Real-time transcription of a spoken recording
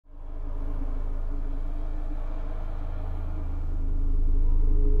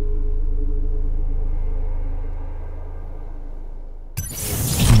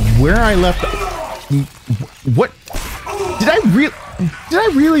where I left. What? Did I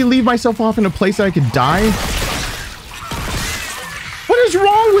really leave myself off in a place that I could die? What is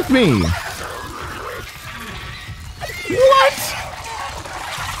wrong with me? What?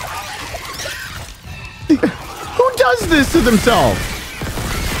 Who does this to themselves?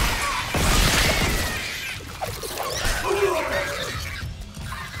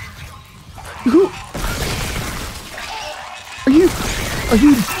 Who?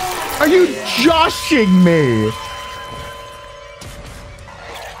 Are you joshing me?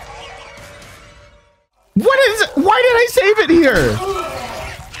 Why did I save it here?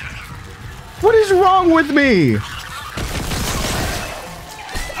 What is wrong with me?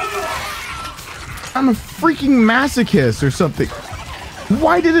 I'm a freaking masochist or something.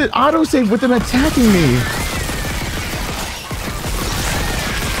 Why did it autosave with them attacking me?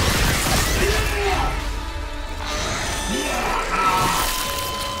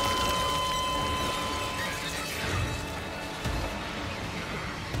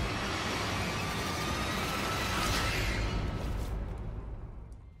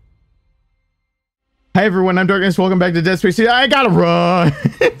 Hi everyone, I'm Darkness. Welcome back to Dead Space. I gotta run.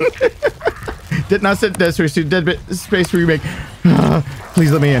 Did not set Dead Space. Dead Space Remake.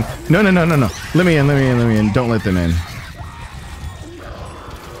 Please let me in. No. Let me in. Don't let them in.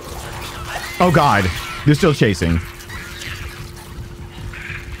 Oh God, they're still chasing.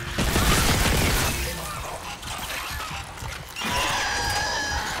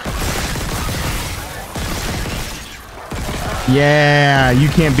 Yeah, you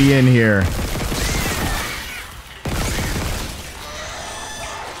can't be in here.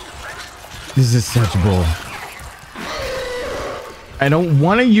 This is such bull. I don't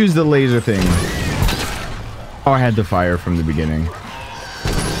want to use the laser thing. Oh, I had the fire from the beginning.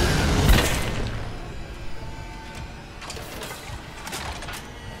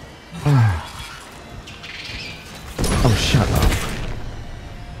 Oh, shut up.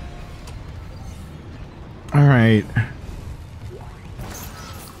 All right.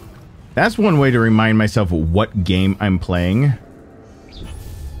 That's one way to remind myself what game I'm playing.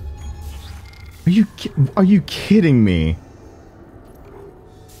 Are you kidding me?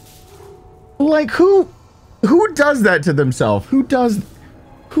 Like who does that to themselves? Who does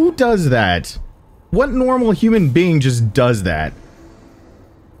that? What normal human being just does that?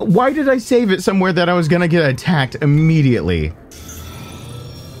 Why did I save it somewhere that I was gonna get attacked immediately?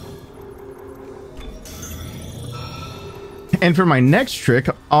 And for my next trick,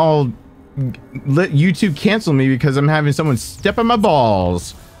 I'll let YouTube cancel me because I'm having someone step on my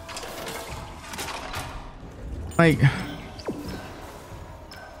balls. Like,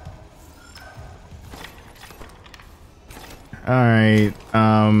 all right,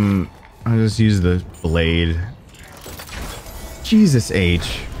 I'll just use the blade. Jesus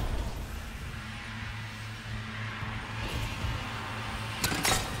H.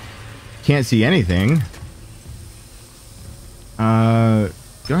 Can't see anything.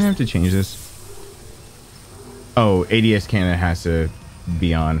 Do I have to change this? Oh, ADS Canada has to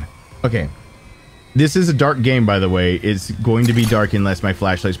be on. Okay. This is a dark game, by the way. It's going to be dark unless my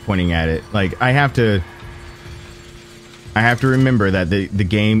flashlight's pointing at it. Like, I have to remember that the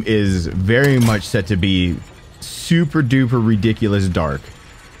game is very much set to be super duper ridiculous dark.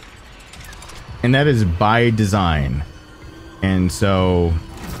 And that is by design. And so,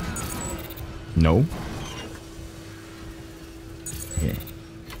 no. Okay.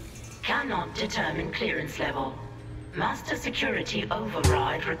 Cannot determine clearance level. Master security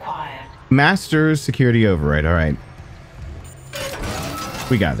override required. Master security override. All right.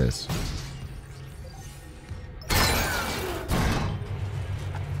 We got this.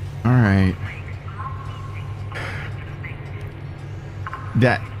 All right.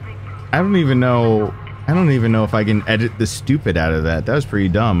 That I don't even know if I can edit the stupid out of that. That was pretty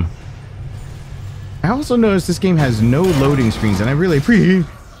dumb. I also noticed this game has no loading screens, and I really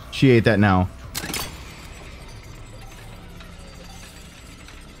appreciate that now.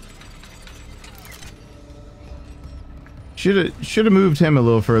 Should have moved him a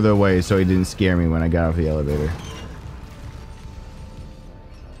little further away so he didn't scare me when I got off the elevator.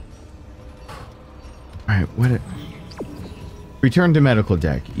 All right, return to medical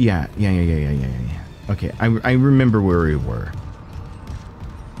deck. Yeah. Okay, I remember where we were.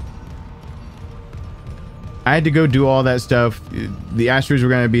 I had to go do all that stuff. The asteroids were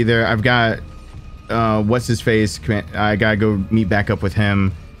going to be there. I've got what's his face. I gotta go meet back up with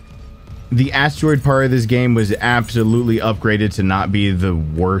him. The asteroid part of this game was absolutely upgraded to not be the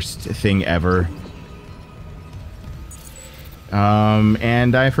worst thing ever.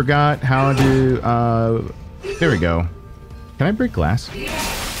 And I forgot how to, there we go. Can I break glass?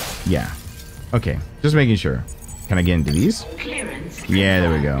 Yeah. Okay. Just making sure. Can I get into these? Yeah,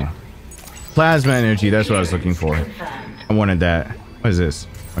 there we go. Plasma energy. That's what I was looking for. I wanted that. What is this?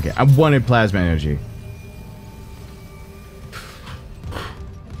 Okay. I wanted plasma energy.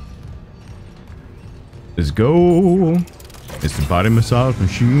 Let's go. It's the body massage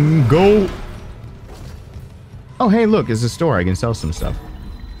machine. Go. Oh, hey, look. It's a store. I can sell some stuff.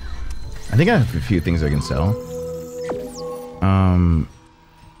 I think I have a few things I can sell.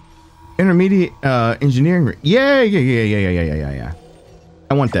 Intermediate engineering. Yeah.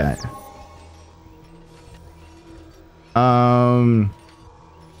 I want that.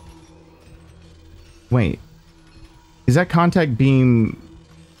 Wait. Is that contact beam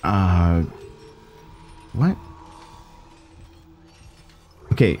what?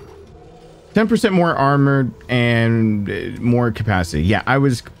 Okay. 10% more armored and more capacity. Yeah, I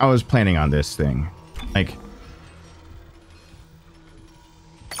was planning on this thing. Like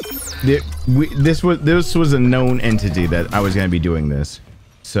this was a known entity that I was going to be doing this.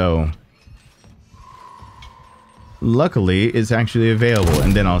 So luckily it's actually available,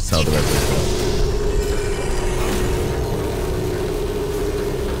 and then I'll sell the rest of it.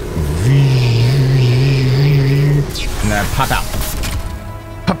 And then I pop out.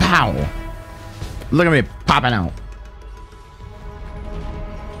 Pow-pow. Look at me popping out.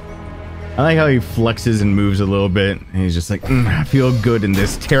 I like how he flexes and moves a little bit. And he's just like, I feel good in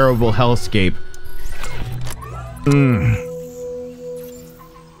this terrible hellscape.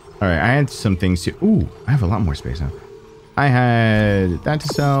 Alright, I had some things to... Ooh, I have a lot more space now. I had that to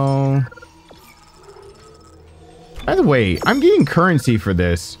sell. By the way, I'm getting currency for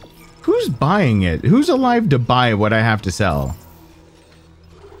this. Who's buying it? Who's alive to buy what I have to sell?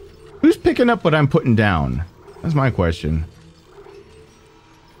 Who's picking up what I'm putting down? That's my question.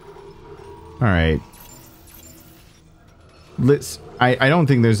 Alright. Let's... I don't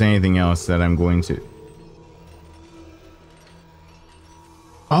think there's anything else that I'm going to...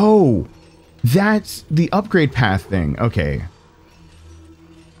 Oh! That's the upgrade path thing. Okay.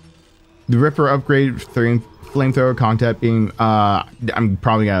 The Ripper upgrade, flamethrower, contact beam. I'm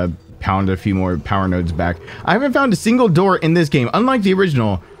probably gonna pound a few more power nodes back. I haven't found a single door in this game. Unlike the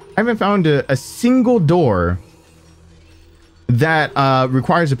original, I haven't found a single door that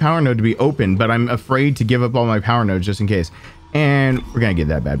requires a power node to be open, but I'm afraid to give up all my power nodes just in case. And we're gonna get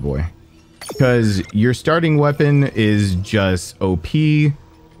that bad boy. Because your starting weapon is just OP.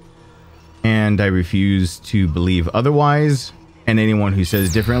 And I refuse to believe otherwise. And anyone who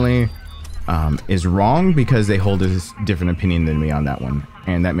says differently is wrong, because they hold a different opinion than me on that one.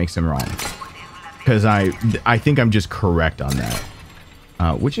 And that makes them wrong. Because I think I'm just correct on that.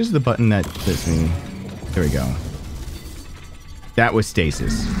 Which is the button that lets me... There we go. That was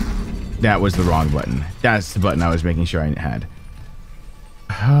stasis. That was the wrong button. That's the button I was making sure I had.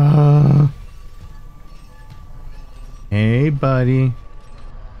 Hey, buddy.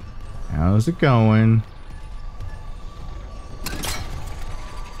 How's it going?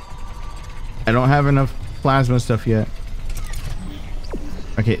 I don't have enough plasma stuff yet.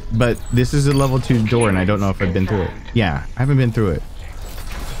 Okay, but this is a level 2 door, and I don't know if I've been through it. Yeah, I haven't been through it.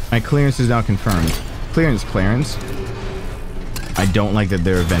 My clearance is now confirmed. Clearance. I don't like that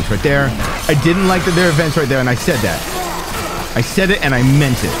there are vents right there. I didn't like that there are vents right there, and I said that. I said it, and I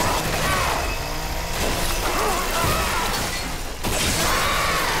meant it.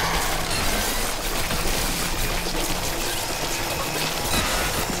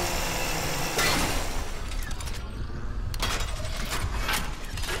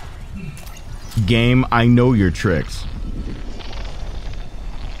 Game, I know your tricks.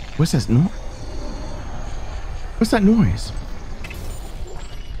 What's that noise? What's that noise?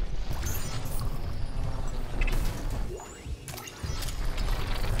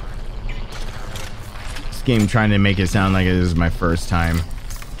 This game trying to make it sound like it is my first time.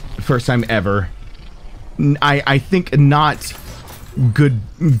 First time ever. I think not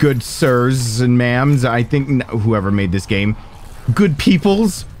good sirs and ma'ams. I think whoever made this game. Good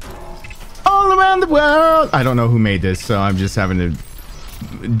peoples. All around the world. I don't know who made this, so I'm just having to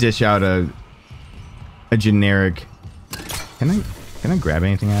dish out a generic. Can I grab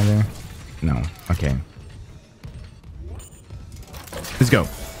anything out of there? No. Okay. Let's go.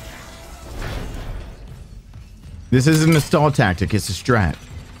 This isn't a stall tactic, it's a strat.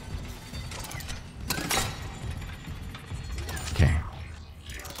 Okay.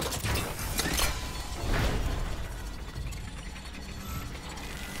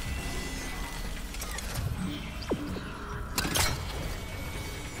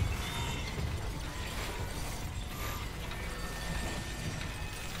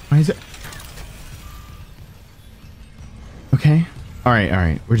 Why is it? Okay. All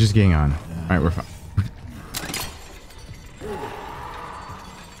right. We're just getting on. All right, we're fine.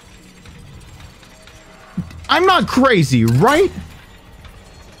 I'm not crazy, right?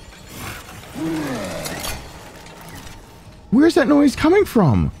 Where's that noise coming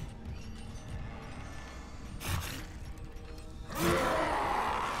from?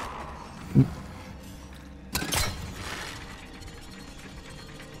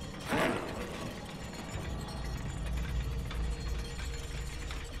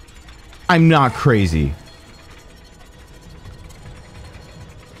 I'm not crazy.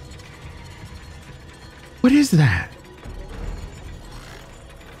 What is that?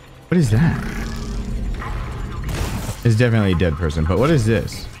 What is that? It's definitely a dead person, but what is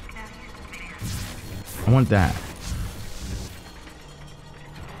this? I want that.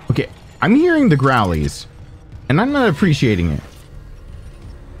 Okay, I'm hearing the growlies, and I'm not appreciating it.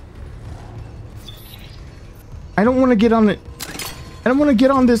 I don't want to get on it. I don't want to get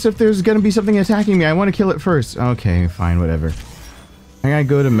on this if there's going to be something attacking me. I want to kill it first. Okay, fine, whatever. I gotta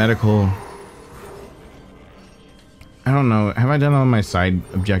go to medical. I don't know. Have I done all my side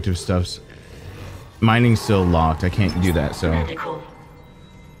objective stuffs? Mining's still locked. I can't do that, so...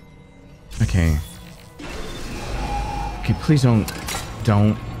 Okay. Okay, please don't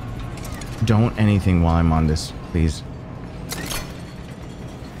anything while I'm on this, please.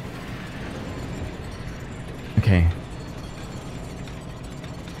 Okay.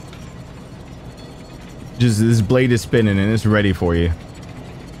 Just this blade is spinning and it's ready for you.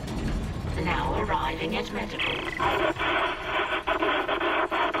 Now arriving at medical.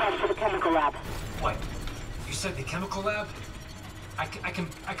 To the chemical lab. What? You said the chemical lab? I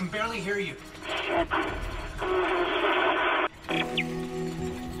can barely hear you.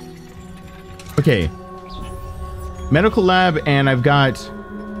 Okay. Medical lab, and I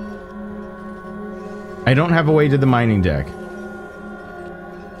don't have a way to the mining deck.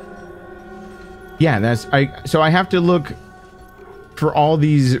 Yeah, so I have to look for all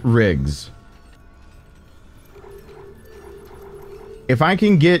these rigs. If I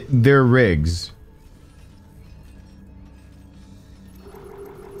can get their rigs.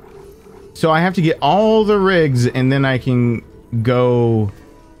 So I have to get all the rigs and then I can go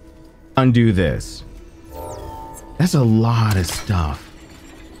undo this. That's a lot of stuff.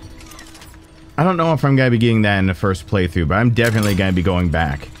 I don't know if I'm going to be getting that in the first playthrough, but I'm definitely going to be going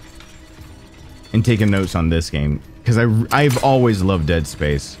back and taking notes on this game because I've always loved Dead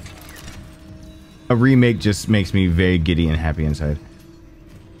Space. A remake just makes me very giddy and happy inside.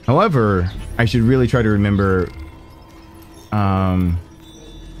 However, I should really try to remember.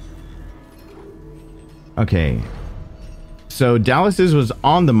 Okay. So Dallas's was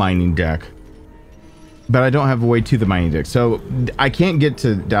on the mining deck, but I don't have a way to the mining deck. So I can't get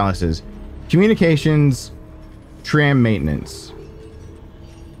to Dallas's. Communications, tram maintenance,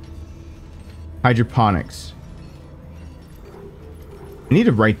 hydroponics. I need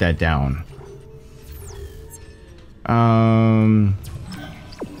to write that down.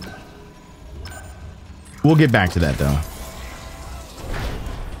 We'll get back to that though.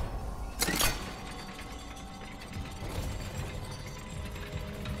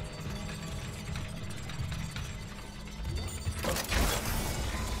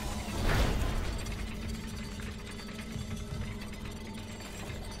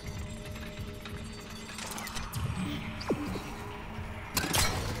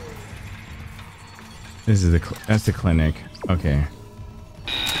 This is that's the clinic. Okay.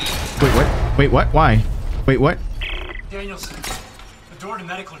 Wait, what? Wait, what? Why? Wait, what? Danielson, the door to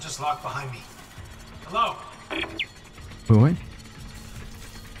medical just locked behind me. Hello? Wait, what?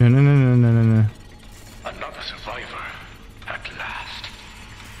 No. Another survivor. At last.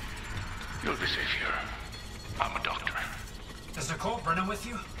 You'll be safe here. I'm a doctor. Is Nicole Brennan with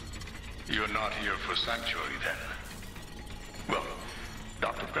you? You're not here for sanctuary then. Well,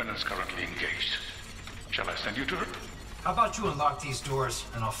 Dr. Brennan's currently engaged. Shall I send you to her? How about you unlock these doors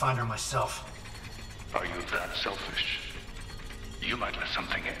and I'll find her myself? Are you that selfish? You might let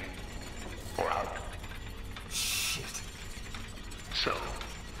something in. Or out. Shit. So,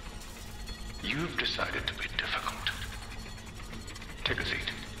 you've decided to be difficult. Take a seat.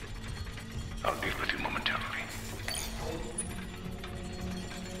 I'll deal with you momentarily.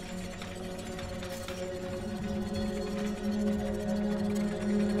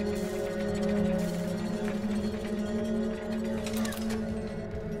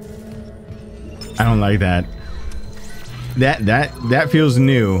 I don't like that. That feels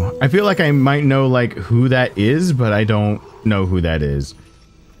new. I feel like I might know like who that is, but I don't know who that is.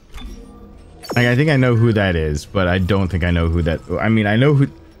 Like I think I know who that is, but I don't think I know who that. I mean, I know who.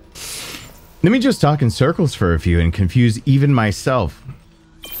 Let me just talk in circles for a few and confuse even myself.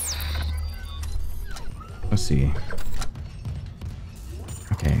 Let's see.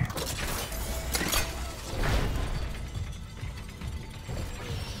 Okay.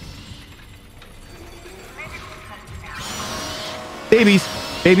 Babies!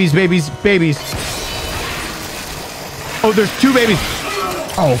 Babies, babies, babies! Oh, there's 2 babies!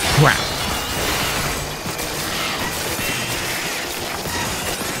 Oh, crap.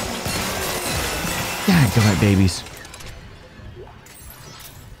 Yeah, go ahead, babies.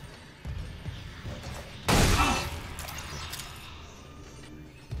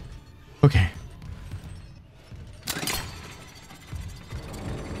 Okay.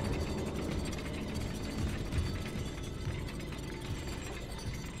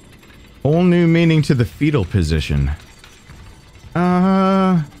 Whole new meaning to the fetal position.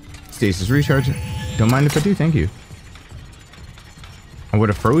 Stasis recharge. Don't mind if I do, thank you. I would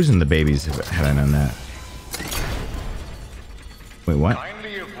have frozen the babies had I known that. Wait, what?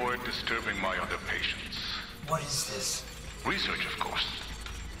 Kindly avoid disturbing my other patients. What is this? Research, of course.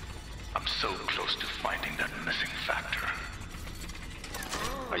 I'm so close to finding that missing factor.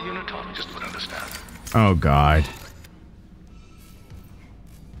 A unitologist would understand. Oh, God.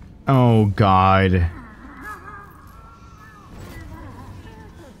 Oh, God.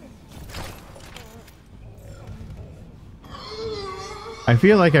 I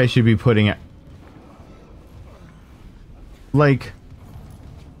feel like I should be putting it... Like...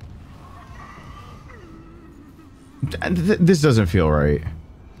 This doesn't feel right.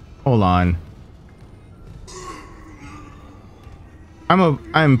 Hold on.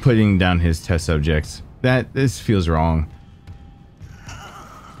 I'm putting down his test subjects. This feels wrong.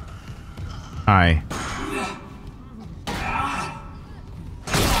 Hi.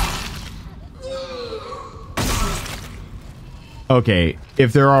 Okay,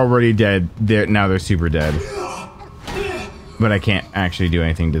 if they're already dead, now they're super dead. But I can't actually do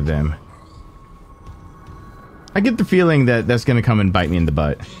anything to them. I get the feeling that that's gonna come and bite me in the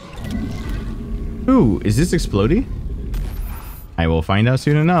butt. Ooh, is this exploding? I will find out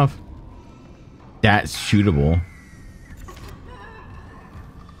soon enough. That's shootable.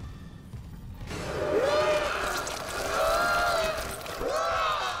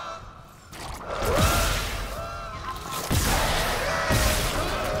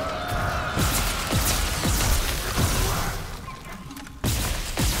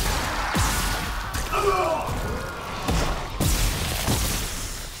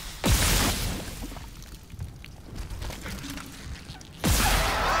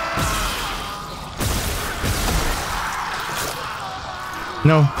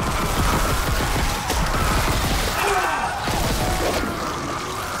 No.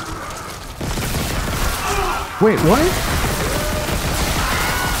 Wait, what?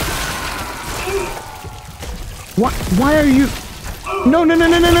 What? Why are you... No, no, no,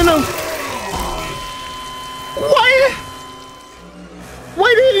 no, no, no, no. Why?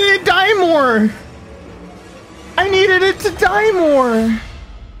 Why didn't it die more? I needed it to die more.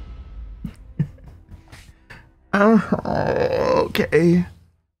 Okay.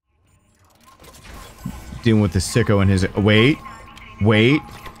 Dealing with the sicko and his... Wait. Wait.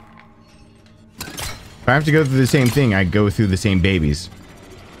 If I have to go through the same thing, I go through the same babies.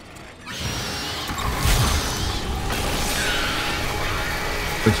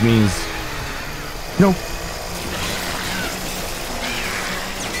 Which means... No.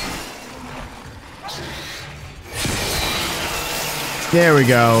 There we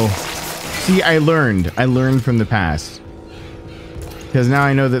go. See, I learned. I learned from the past. Because now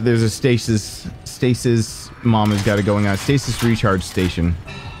I know that there's a stasis mom has got it going on. Stasis recharge station.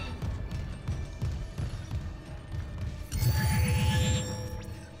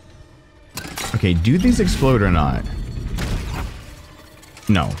 Okay, do these explode or not?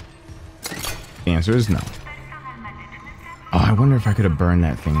 No. The answer is no. Oh, I wonder if I could have burned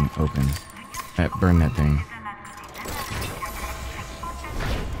that thing open. Burn that thing.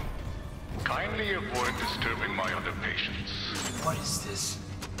 Kindly avoid disturbing my other patients. What is this?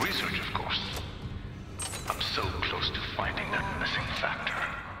 Research, of course. I'm so close to finding that missing factor.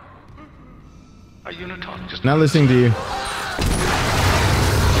 A unitologist. Not listening to you.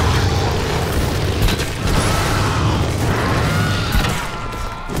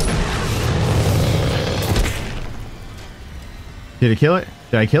 Did it kill it?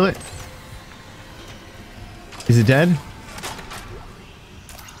 Did I kill it? Is it dead?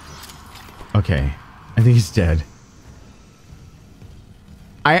 Okay. I think it's dead.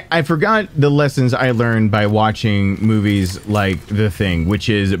 I forgot the lessons I learned by watching movies like The Thing, which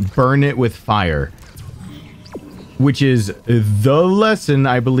is burn it with fire. which is the lesson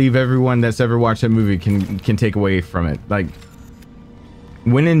I believe everyone that's ever watched that movie can take away from it. Like,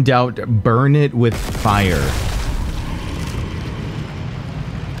 when in doubt, burn it with fire.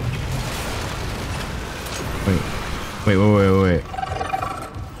 Wait.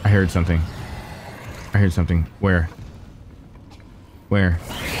 I heard something. Where?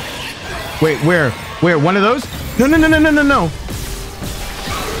 Wait, where? One of those? No.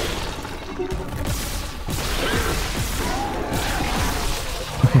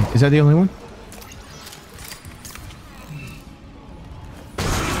 Okay, is that the only one?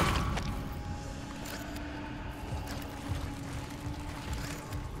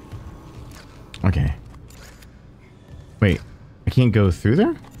 Okay. Wait, I can't go through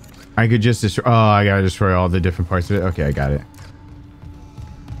there? I could just destroy... Oh, I gotta destroy all the different parts of it. Okay, I got it.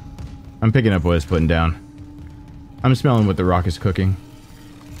 I'm picking up what it's putting down. I'm smelling what the rock is cooking.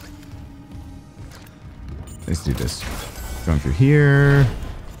 Let's do this. Going through here.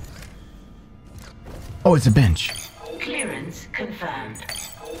 Oh, it's a bench. Clearance confirmed.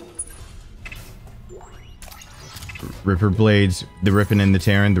 Ripper blades. The ripping and the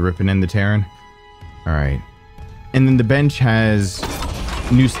tearing. All right. And then the bench has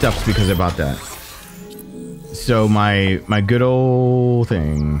new stuffs because I bought that. So my good old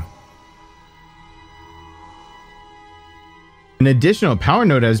thing. An additional power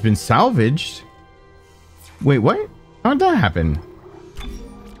node has been salvaged. Wait, what? How did that happen?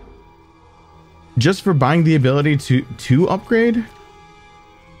 Just for buying the ability to upgrade?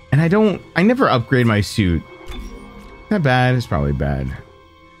 And I never upgrade my suit. Is that bad? It's probably bad.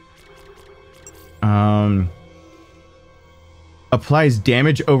 Applies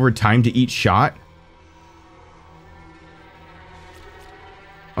damage over time to each shot.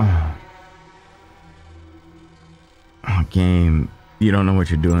 Oh, game. You don't know what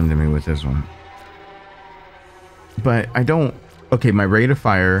you're doing to me with this one. But I don't... Okay, my rate of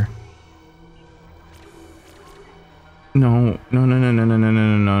fire... No. We're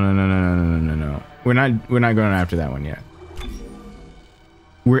not going after that one yet.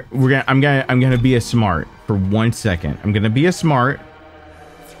 I'm gonna be a smart for 1 second. I'm gonna be a smart.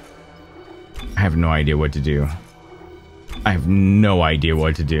 I have no idea what to do.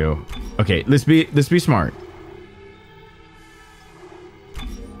 Okay, let's be smart.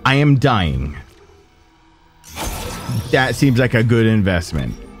 I am dying. That seems like a good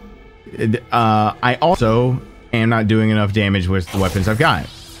investment. I also am not doing enough damage with the weapons I've got.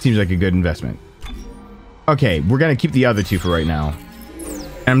 Seems like a good investment. Okay, we're gonna keep the other two for right now.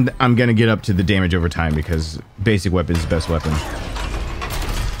 I'm gonna get up to the damage over time because basic weapon is the best weapon.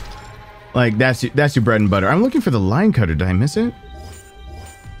 Like, that's your bread and butter. I'm looking for the line cutter. Did I miss it?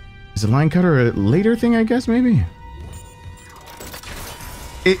 Is the line cutter a later thing, I guess, maybe?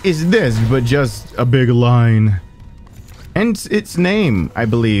 It is this, but just a big line. And its name, I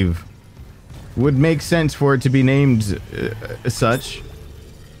believe, would make sense for it to be named such.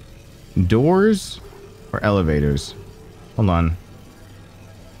 Doors or elevators? Hold on.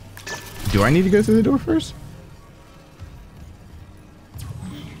 Do I need to go through the door first?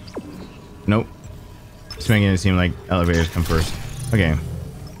 Nope. It's making it seem like elevators come first. Okay.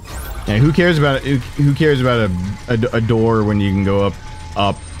 Yeah, who cares about it? Who cares about a door when you can go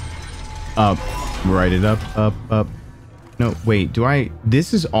up, right it up. No, wait,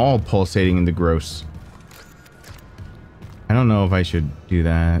 this is all pulsating in the gross. I don't know if I should do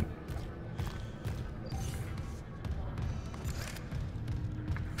that.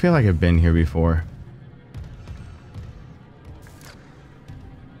 I feel like I've been here before.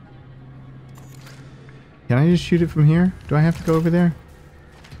 Can I just shoot it from here? Do I have to go over there?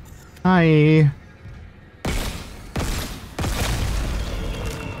 Hi.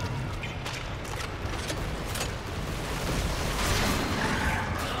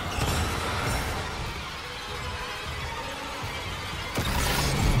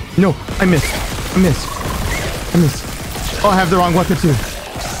 No, I missed. Oh, I have the wrong weapon too.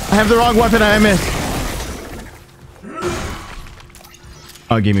 I have the wrong weapon and I missed.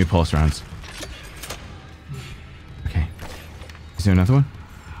 Oh, it gave me pulse rounds. Okay. Is there another one?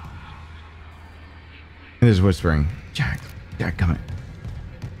 And there's whispering. Jack, come on.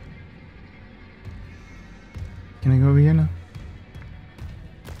 Can I go over here now?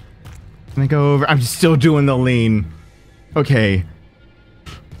 Can I go over? I'm still doing the lean. Okay.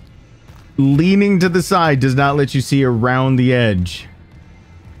 Leaning to the side does not let you see around the edge.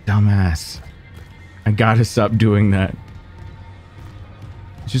 Dumbass. I gotta stop doing that.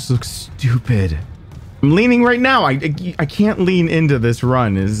 It just looks stupid. I'm leaning right now. I can't lean into this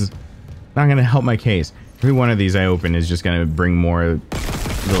run. Is not gonna help my case. Every one of these I open is just gonna bring more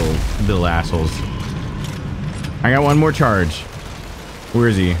little assholes. I got one more charge. Where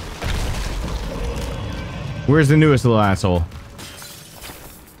is he? Where's the newest little asshole?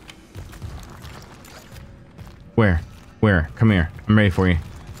 Where? Where? Come here. I'm ready for you.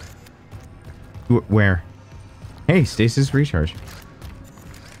 Where? Hey, stasis recharge.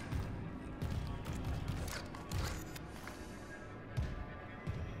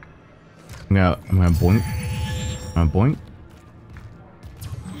 I'm gonna boink. I'm gonna boink.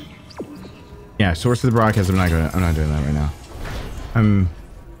 Yeah, source of the broadcast. I'm not doing that right now.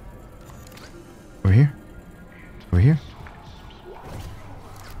 Over here. Over here.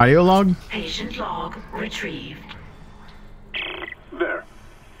 Audio log. Patient log retrieved. There.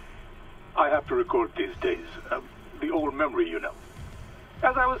 I have to record these days. The old memory, you know.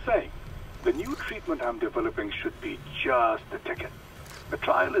 As I was saying, the new treatment I'm developing should be just the ticket. The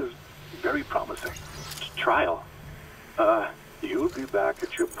trial is very promising. Trial? You'll be back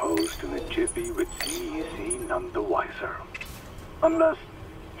at your post in a jiffy with CEC none the wiser. Unless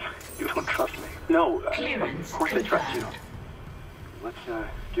you don't trust me. No, of course I trust you. Let's,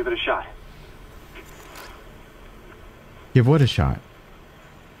 give it a shot. Give what a shot?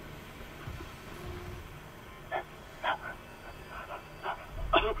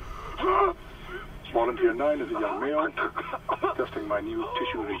 Volunteer 9 is a young male, testing my new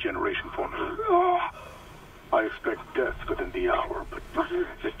tissue regeneration formula. I expect death within the hour, but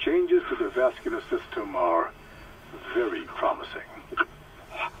the changes to the vascular system are very promising.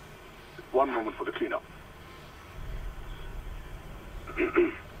 One moment for the cleanup.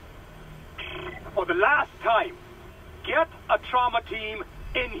 For the last time, get a trauma team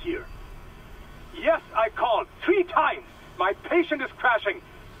in here. Yes, I called 3 times. My patient is crashing.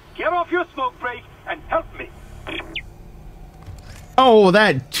 Get off your smoke break and help me. Oh,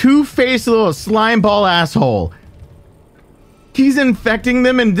 that two-faced little slime ball asshole. He's infecting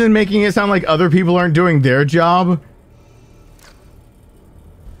them and then making it sound like other people aren't doing their job.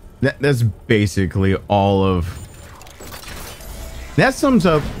 That's basically all of... That sums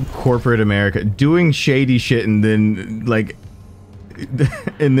up corporate America. Doing shady shit and then, like...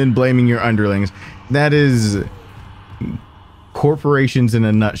 and then blaming your underlings. That is... corporations in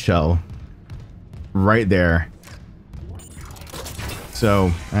a nutshell. Right there.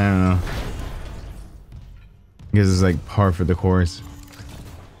 So, I don't know. I guess it's like par for the course.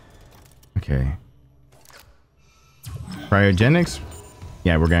 Okay. Cryogenics?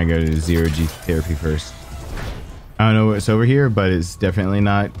 Yeah, we're gonna go to zero-G therapy first. I don't know what's over here, but it's definitely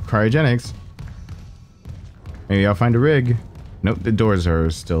not cryogenics. Maybe I'll find a rig. Nope, the doors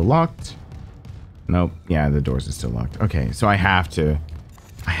are still locked. Nope, yeah, the doors are still locked. Okay, so I have to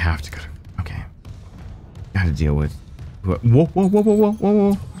go to... Okay. Gotta deal with... Whoa, whoa, whoa, whoa, whoa, whoa,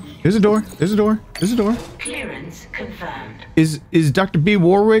 whoa. There's a door. There's a door. There's a door. Clearance confirmed. Is Dr. B.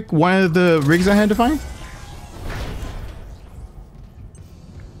 Warwick one of the rigs I had to find?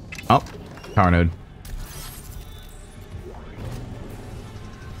 Oh, power node.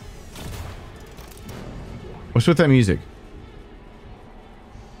 What's with that music?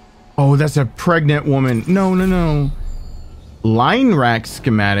 Oh, that's a pregnant woman. No, no, no. Line rack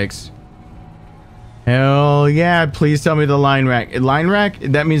schematics. Hell yeah, please tell me the line rack. Line rack?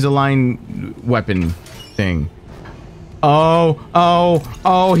 That means a line weapon thing.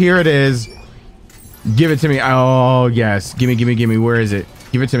 Oh, here it is. Give it to me. Oh, yes. Gimme. Where is it?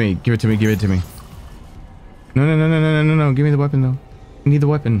 Give it to me. Give it to me. No. Give me the weapon, though. I need the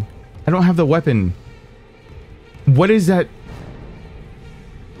weapon. I don't have the weapon. What is that?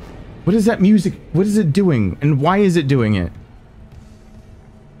 What is that music? What is it doing? And why is it doing it?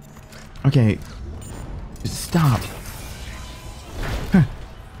 Okay. Stop. Huh.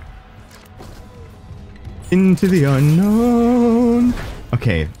 Into the unknown.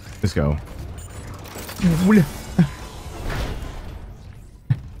 Okay, let's go.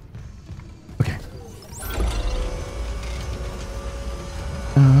 Okay.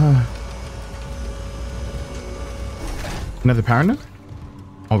 Another power node?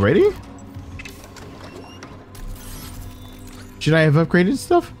 Already? Should I have upgraded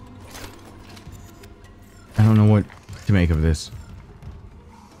stuff? I don't know what to make of this.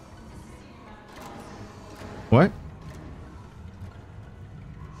 What?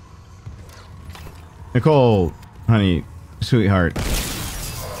 Nicole, honey, sweetheart,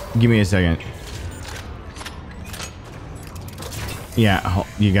 give me a second. Yeah,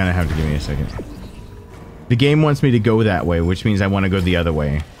 you're gonna have to give me a second. The game wants me to go that way, which means I want to go the other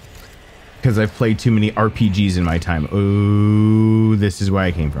way. Because I've played too many RPGs in my time. Oh, this is where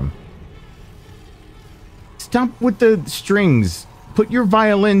I came from. Stop with the strings. Put your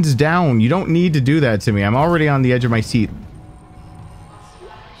violins down. You don't need to do that to me. I'm already on the edge of my seat.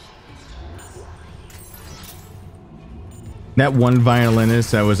 That one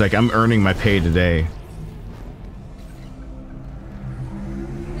violinist that was like, I'm earning my pay today.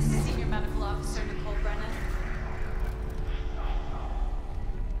 This is Senior Medical Officer Nicole Brennan.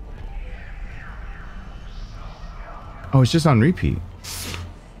 Oh, it's just on repeat.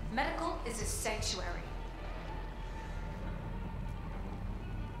 Medical is a sanctuary.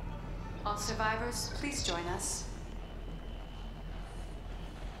 All survivors, please join us.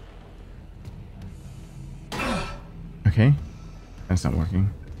 Okay. That's not working.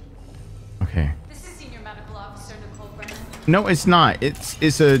 Okay. This is Senior Medical Officer Nicole Brennan. No, it's not.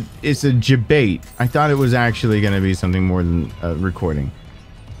 It's a debate. I thought it was actually going to be something more than a recording.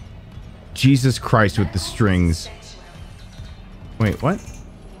 Jesus Christ with the strings. Wait, what?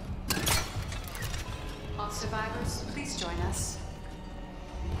 All survivors, please join us.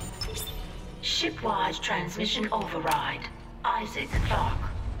 Shipwide transmission override. Isaac Clarke.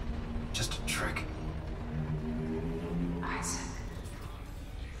 Just a trick. Isaac.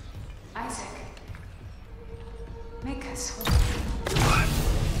 Isaac. Make us whole.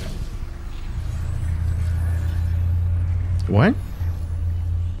 What?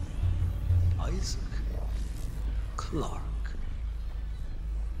 Isaac Clarke.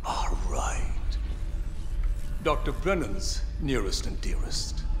 All right. Dr. Brennan's nearest and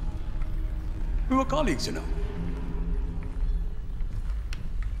dearest. We were colleagues, you know.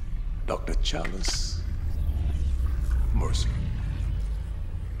 Dr. Chalice. Mercer.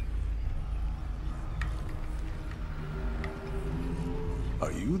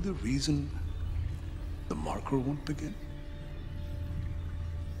 Are you the reason the marker won't begin?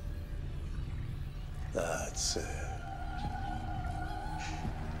 That's it.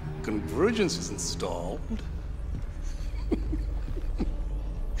 Convergence is installed.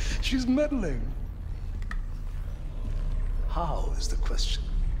 She's meddling. How is the question?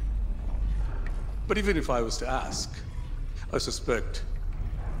 But even if I was to ask, I suspect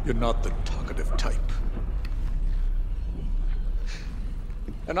you're not the talkative type.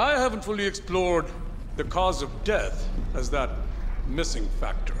 And I haven't fully explored the cause of death as that missing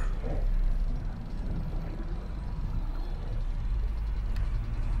factor.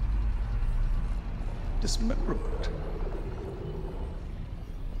 Dismemberment.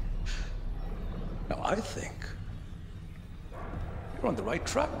 Now, I think you're on the right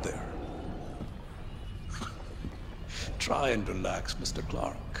track there. Try and relax, Mr.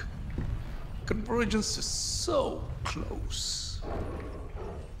 Clarke. Convergence is so close.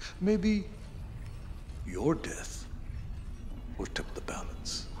 Maybe your death will tip the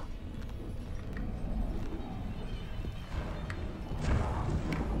balance.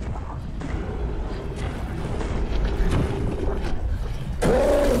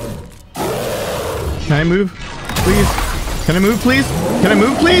 Can I move, please? Can I move, please? Can I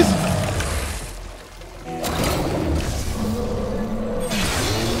move, please?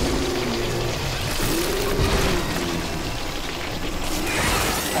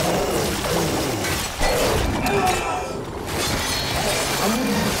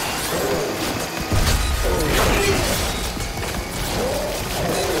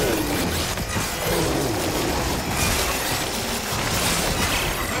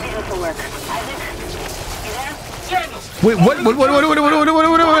 Wait, what?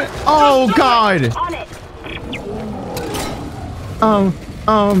 Oh, God! On it.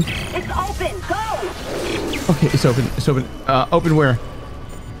 It's open. Go. Okay, it's open. It's open. Open where?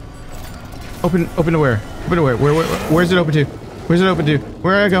 Open to where? Open to where? Where's it open to? Where's it open to?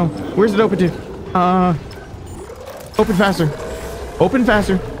 Where do I go? Where's it open to? Open faster. Open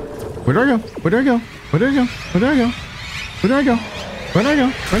faster. Where do I go? Where do I go? Where do I go? Where do I go? Where do I go? Where do I go?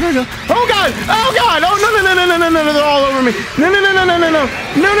 Where do I go? Oh, God! Oh, God! Oh, no! They're all over me.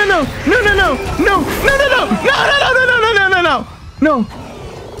 No! No!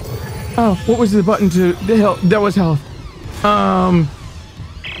 Oh, what was the button to the health? That was health.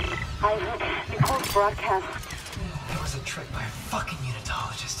 Nicole's broadcast. That was a trick by a fucking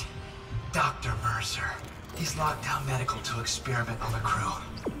unitologist. Dr. Mercer. He's locked down medical to experiment on the crew.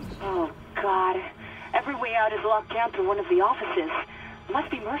 Oh, God. Every way out is locked down through one of the offices. Must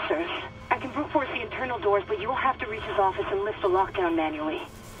be Mercer's. I can brute force the internal doors, but you'll have to reach his office and lift the lockdown manually.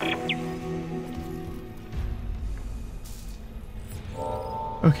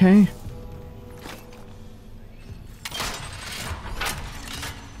 Okay.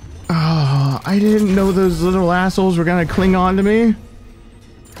 Oh, I didn't know those little assholes were gonna cling on to me.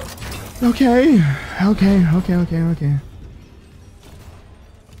 Okay.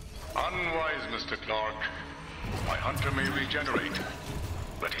 Unwise, Mr. Clarke. My hunter may regenerate,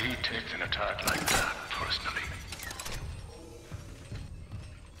 but he takes an attack like that personally.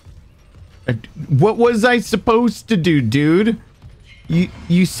 What was I supposed to do, dude?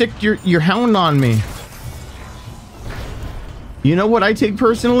 You sicked your hound on me. You know what I take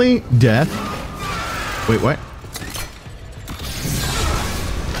personally? Death. Wait, what?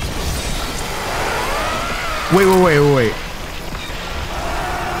 Wait.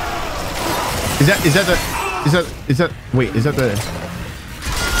 Is that the...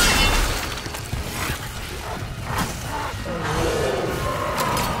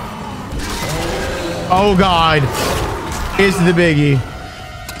 Oh God, it's the biggie.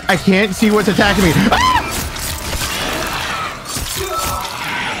 I can't see what's attacking me. Ah!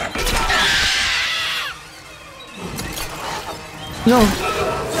 No.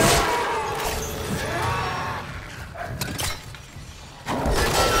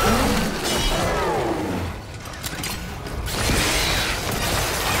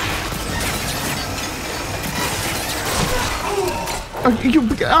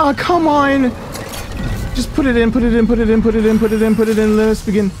 Oh, come on. Just put it in. Let us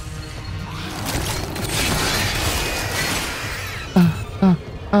begin.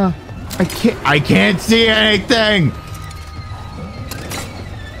 I can't see anything.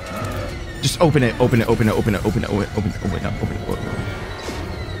 Just open it.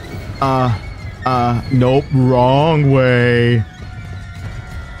 Nope, wrong way.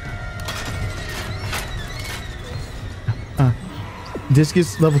 Disc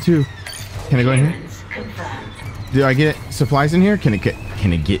is level 2. Can I go in here? Do I get supplies in here? Can it get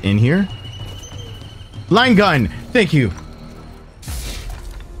in here? Line gun. Thank you.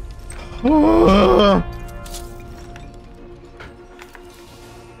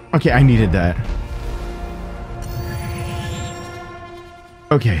 Okay, I needed that.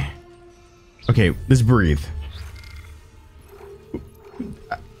 Okay, let's breathe.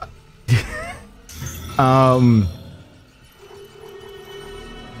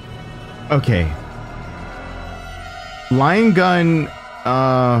 Okay. Line gun,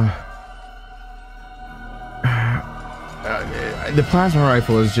 the plasma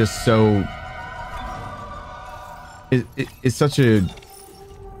rifle is just so... It's such a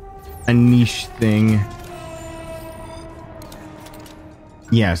niche thing.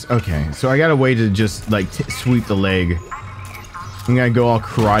 Yes, okay. So I got a way to just, like, sweep the leg. I'm gonna go all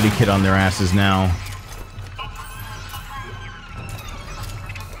Karate Kid on their asses now.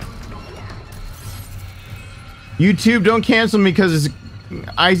 YouTube, don't cancel me because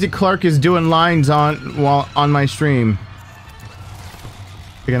Isaac Clarke is doing lines on my stream.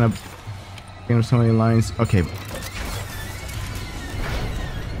 They're gonna so many lines. Okay.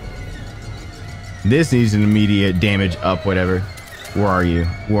 This needs an immediate damage up, whatever. Where are you?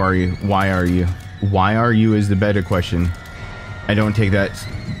 Why are you? Why are you is the better question. I don't take that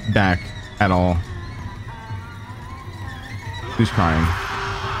back at all. Who's crying?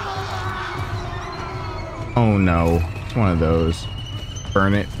 Oh no, it's one of those.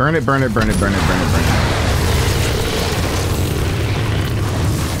 Burn it.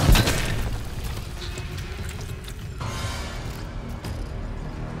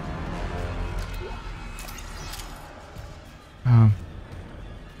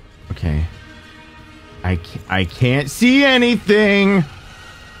 Okay. I can't see anything.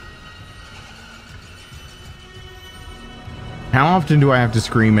 How often do I have to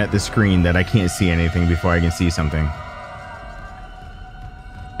scream at the screen that I can't see anything before I can see something?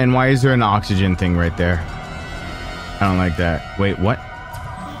 And why is there an oxygen thing right there? I don't like that. Wait, what?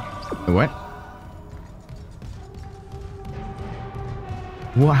 What?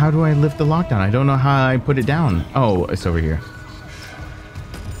 Well, how do I lift the lockdown? I don't know how I put it down. Oh, it's over here.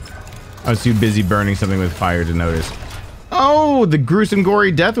 I was too busy burning something with fire to notice. Oh, the gruesome,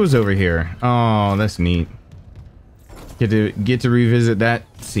 gory death was over here. Oh, that's neat. Get to revisit that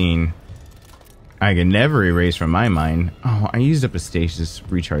scene. I can never erase from my mind. Oh, I used up a stasis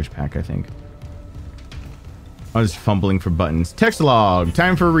recharge pack, I think. I was fumbling for buttons. Text log.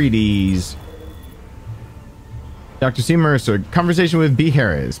 Time for readies. Dr. C. Mercer. Conversation with B.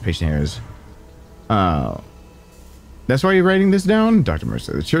 Harris. Patient Harris. That's why you're writing this down? Dr.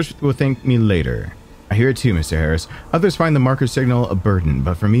 Mercer. The church will thank me later. I hear it too, Mr. Harris. Others find the marker signal a burden,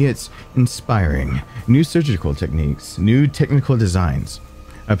 but for me it's inspiring. New surgical techniques, new technical designs.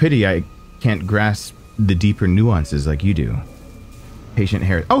 A pity I can't grasp the deeper nuances like you do. Patient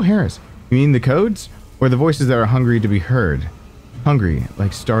Harris. Oh, Harris. You mean the codes? Or the voices that are hungry to be heard? Hungry,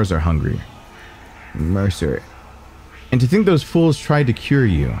 like stars are hungry. Mercer. And to think those fools tried to cure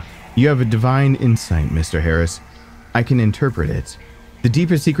you. You have a divine insight, Mr. Harris. I can interpret it. The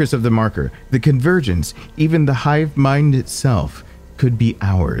deeper secrets of the marker, the convergence, even the hive mind itself, could be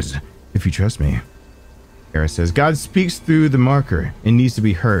ours, if you trust me. Harris says, God speaks through the marker and needs to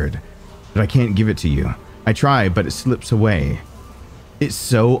be heard. but I can't give it to you. I try, but it slips away. It's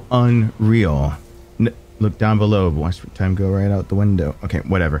so unreal. Look down below. Watch time go right out the window. Okay,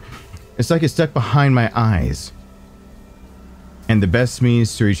 whatever. It's like it's stuck behind my eyes. And the best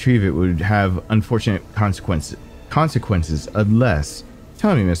means to retrieve it would have unfortunate consequences unless...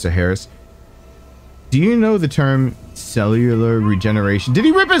 Tell me, Mr. Harris. Do you know the term cellular regeneration? Did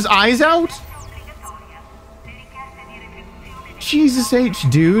he rip his eyes out? Jesus H,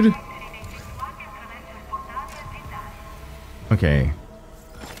 dude. Okay.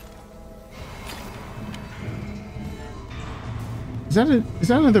 Is that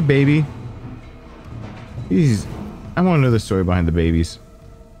another baby? Jeez. I want to know the story behind the babies.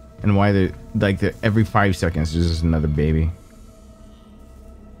 And why they're like every 5 seconds there's just another baby.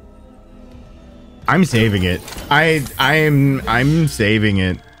 I'm saving it. I'm saving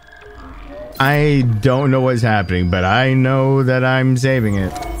it. I don't know what's happening, but I know that I'm saving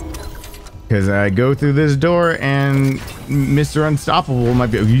it. Because I go through this door and Mr. Unstoppable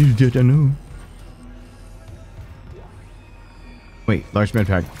might be... Oh, you didn't know. Wait, large med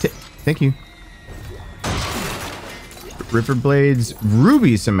pack. Thank you. Ripper blades,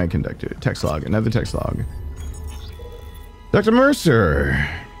 ruby semiconductor. Text log, another text log. Dr. Mercer.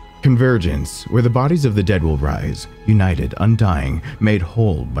 Convergence, where the bodies of the dead will rise, united, undying, made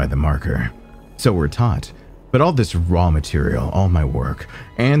whole by the marker. So we're taught. But all this raw material, all my work,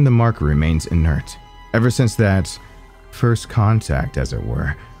 and the marker remains inert. Ever since that first contact, as it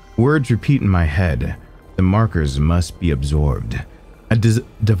were, words repeat in my head. The markers must be absorbed. A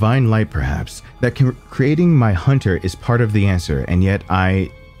divine light, perhaps, that creating my hunter is part of the answer, and yet I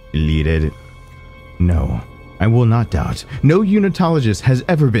lead it. No, I will not doubt. No unitologist has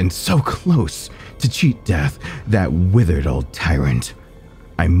ever been so close to cheat death, that withered old tyrant.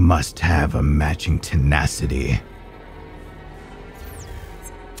 I must have a matching tenacity.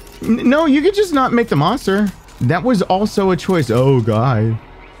 No, you could just not make the monster. That was also a choice. Oh, God.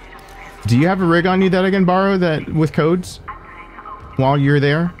 Do you have a rig on you that I can borrow that with codes while you're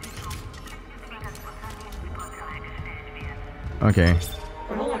there? Okay.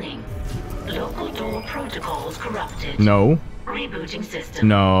 Warning. Local door protocols corrupted. No. Rebooting system.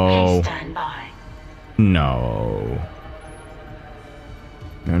 No. Please stand by. No.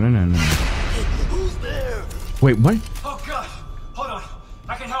 No, no, no, no. Who's there? Wait, what? Oh God! Hold on.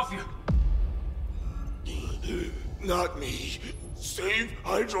 I can help you. Not me. Save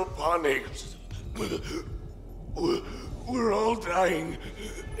hydroponics. We're all dying.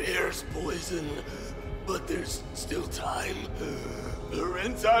 Air's poison. But there's still time. Her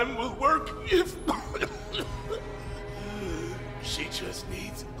enzyme will work if... She just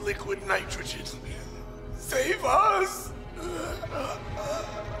needs liquid nitrogen. Save us!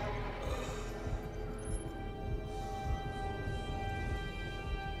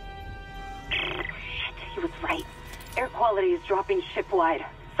 He was right. Air quality is dropping shipwide.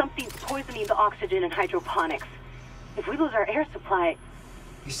 Something's poisoning the oxygen in hydroponics. If we lose our air supply...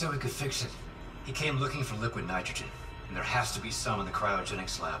 He said we could fix it. He came looking for liquid nitrogen, and there has to be some in the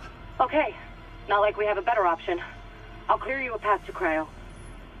cryogenics lab. Okay. Not like we have a better option. I'll clear you a path to cryo.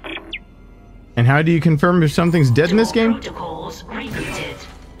 And how do you confirm if something's dead in this game? Protocols rebooted.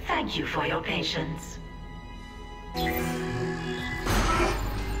 Thank you for your patience.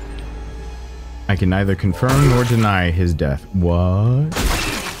 I can neither confirm nor deny his death. What?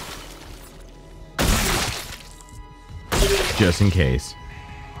 Just in case.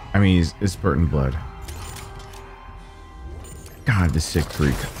 I mean, it's spurting blood. God, this sick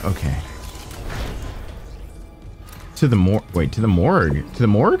freak. Okay. To the morgue. Wait, to the morgue? To the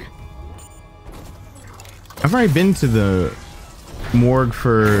morgue? I've already been to the morgue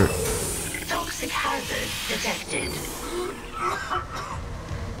for... Toxic hazard detected.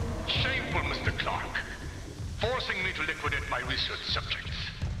 Shameful, Mr. Clarke. Forcing me to liquidate my research subjects.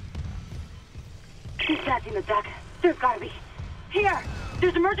 He's passing the deck. There's gotta be. Here!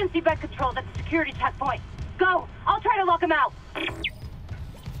 There's emergency bed controls at the security checkpoint. Go! I'll try to lock him out!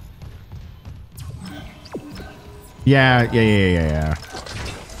 Yeah.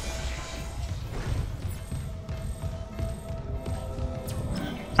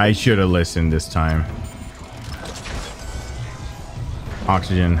 I should have listened this time.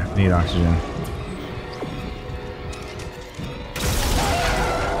 Oxygen. I need oxygen.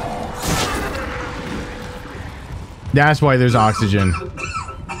 That's why there's oxygen.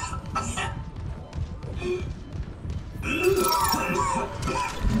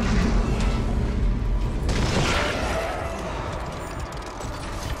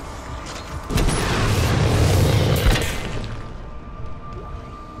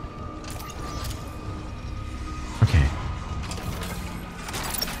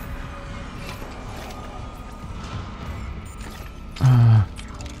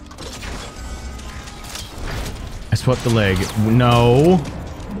 swept the leg. No.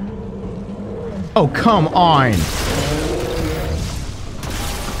 Oh, come on.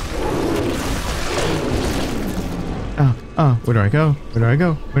 Where do I go? Where do I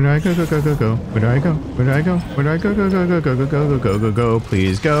go? Where do I go? Go, go, go, go. Where do I go? Where do I go? Where do I go? Go, go, go, go, go, go, go, go, go, go.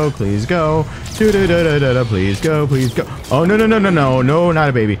 Please go, please go. Do, do, do, do, do, do. Please go, please go. Oh, no, no, no, no, no. No, not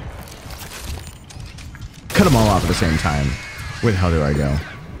a baby. Cut them all off at the same time. Where the hell do I go?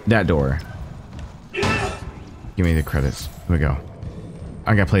 That door. Give me the credits. Here we go.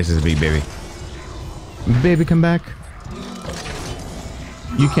 I got places to be, baby. Baby, come back.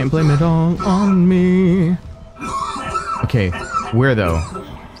 You can't blame it all on me. Okay, where though?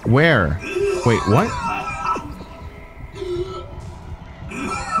 Where? Wait, what?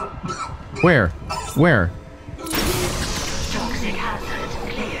 Where? Where? Toxic hazard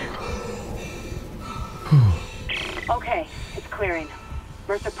cleared. Okay, it's clearing.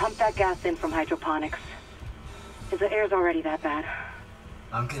 Mercer pumped that gas in from hydroponics. Is the air's already that bad?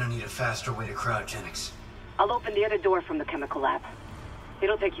 I'm gonna need a faster way to cryogenics. I'll open the other door from the chemical lab.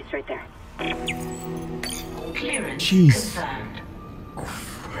 It'll take you straight there. Clearance Jeez. confirmed.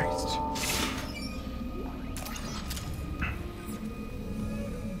 Christ.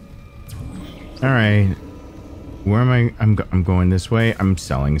 All right. Where am I? I'm going this way. I'm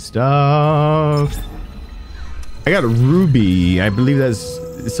selling stuff. I got a ruby. I believe it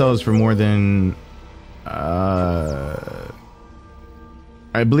sells for more than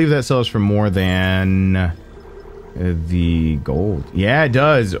I believe that sells for more than the gold. Yeah, it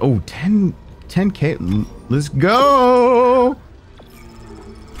does. Oh, 10K. Let's go.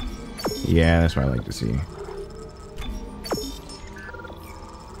 Yeah, that's what I like to see.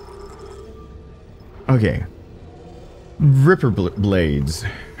 Okay. Ripper blades.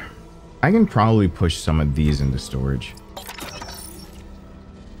 I can probably push some of these into storage.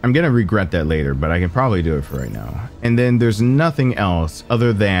 I'm gonna regret that later, but I can probably do it for right now. And then there's nothing else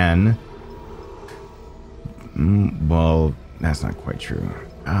other than... well, that's not quite true.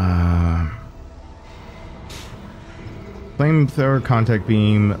 Flamethrower, contact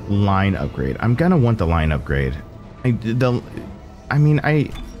beam, line upgrade. I'm gonna want the line upgrade. I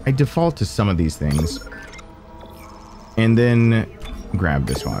default to some of these things. And then grab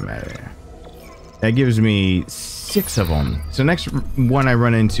this while I'm at it. That gives me 6 of them. So next one I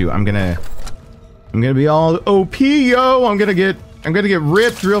run into, I'm gonna be all OP, yo. I'm gonna get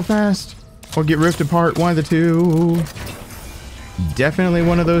ripped real fast, or get ripped apart. One of the two. Definitely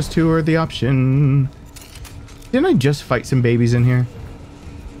one of those two are the option. Didn't I just fight some babies in here?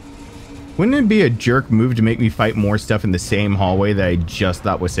 Wouldn't it be a jerk move to make me fight more stuff in the same hallway that I just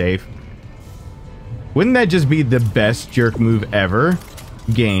thought was safe? Wouldn't that just be the best jerk move ever?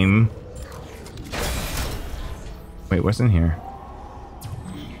 Game. Wait, what's in here?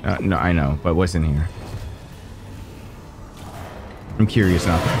 No, I know, but what's in here? I'm curious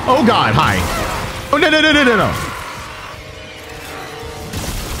now. Oh God, hi. Oh, no, no, no, no, no, no.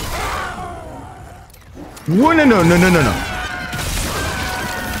 Whoa, no, no, no, no, no, no.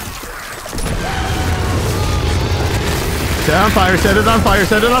 Set it on fire, set it on fire,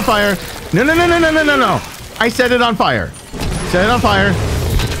 set it on fire. No, no, no, no, no, no, no, no. I set it on fire. Set it on fire.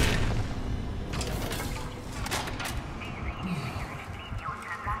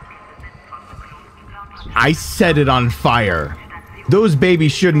 I set it on fire. Those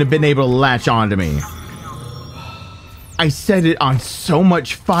babies shouldn't have been able to latch onto me. I set it on so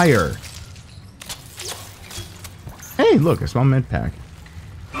much fire. Hey, look, a small med pack.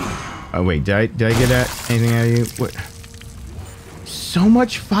 Oh wait, did I get anything out of you? What? So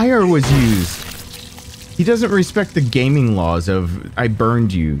much fire was used. He doesn't respect the gaming laws of I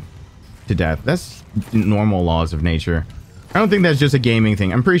burned you to death. That's normal laws of nature. I don't think that's just a gaming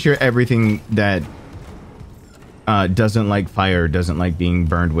thing. I'm pretty sure everything that doesn't like fire doesn't like being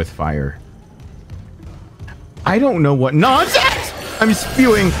burned with fire. I don't know what nonsense I'm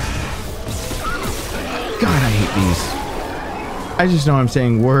spewing. God, I hate these. I just know I'm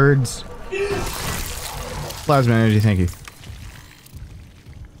saying words. Plasma energy, thank you.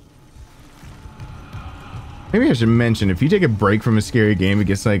 Maybe I should mention, if you take a break from a scary game, it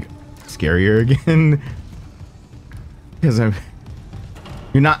gets like scarier again. Because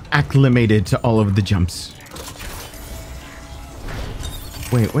you're not acclimated to all of the jumps.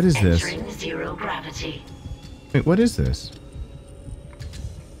 Wait, what is this? Entering zero gravity. Wait, what is this?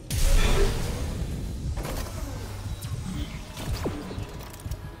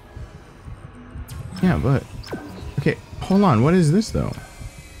 Yeah, but... okay, hold on. What is this, though?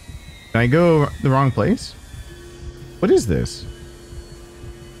 Did I go the wrong place? What is this?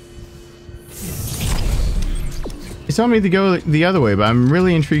 It's telling me to go the other way, but I'm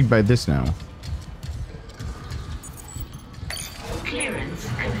really intrigued by this now.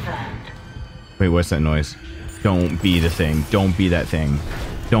 Wait, what's that noise? Don't be the thing. Don't be that thing.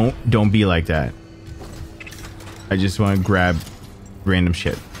 Don't be like that. I just want to grab random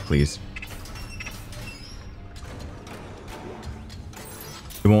shit, please.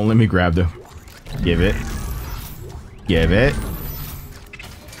 It won't let me grab though. Give it. Give it.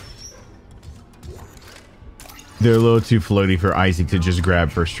 They're a little too floaty for Isaac to just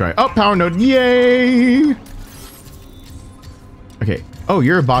grab first try. Oh, power node. Yay! Okay. Oh,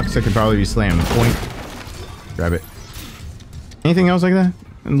 you're a box that could probably be slammed. Point. Grab it. Anything else like that?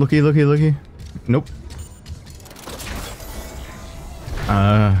 Looky, looky, looky. Nope.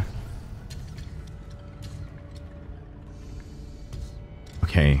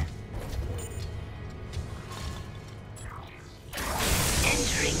 Okay.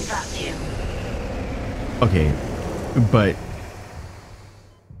 Entering vacuum. Okay. But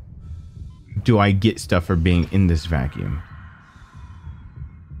do I get stuff for being in this vacuum?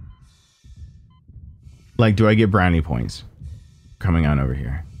 Like, do I get brownie points coming on over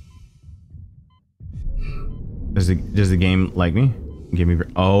here? Does the game like me? Give me...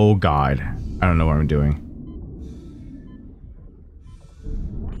 Oh, God. I don't know what I'm doing.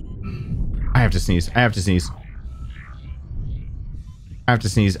 I have to sneeze. I have to sneeze. I have to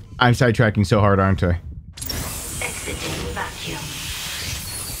sneeze. I'm sidetracking so hard, aren't I? Exiting vacuum.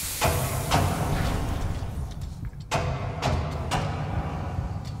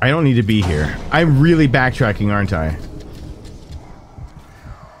 I don't need to be here. I'm really backtracking, aren't I?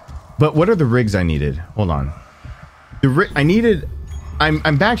 But what are the rigs I needed? Hold on. I needed... I'm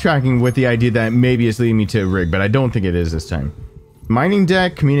backtracking with the idea that maybe it's leading me to a rig, but I don't think it is this time. Mining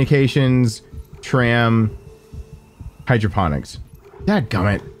deck, communications, tram, hydroponics.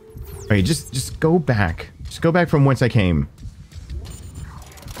 Dadgummit. Okay, just go back. Just go back from whence I came.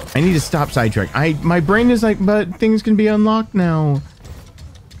 I need to stop sidetrack. My brain is like, but things can be unlocked now.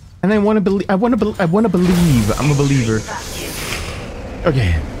 And I want to believe. I want to believe. I'm a believer.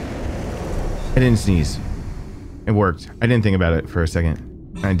 Okay. I didn't sneeze. It worked. I didn't think about it for a second.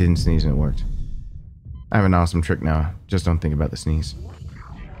 I didn't sneeze and it worked. I have an awesome trick now. Just don't think about the sneeze.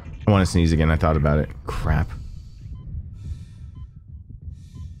 I want to sneeze again. I thought about it. Crap.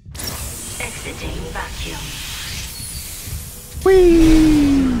 Exiting vacuum.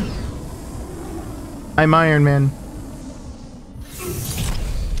 Whee! I'm Iron Man.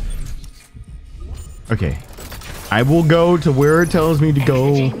 Okay. I will go to where it tells me to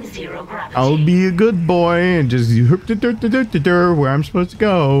go. I'll be a good boy and just where I'm supposed to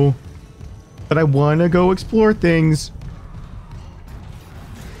go. But I want to go explore things.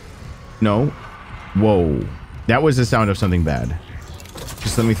 No. Whoa. That was the sound of something bad.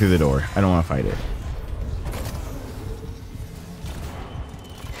 Just let me through the door. I don't want to fight it.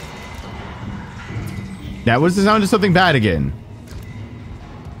 That was the sound of something bad again.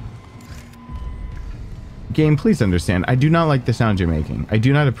 Game, please understand. I do not like the sound you're making. I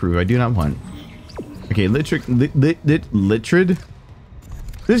do not approve. I do not want. Okay, litrid.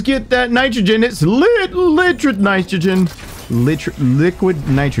 Let's get that nitrogen. It's litrid nitrogen. Liquid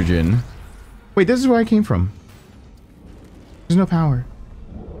nitrogen. Wait, this is where I came from. There's no power.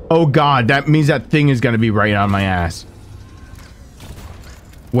 Oh God, that means that thing is gonna be right on my ass.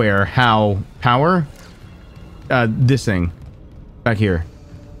 Where? How? Power? This thing. Back here.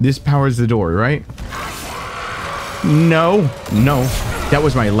 This powers the door, right? No. No. That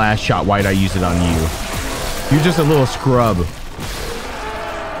was my last shot. Why'd I use it on you? You're just a little scrub.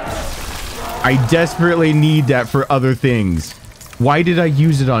 I desperately need that for other things. Why did I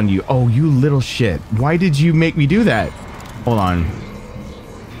use it on you? Oh, you little shit. Why did you make me do that? Hold on.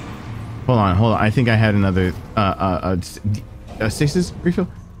 Hold on. Hold on. I think I had another stasis refill.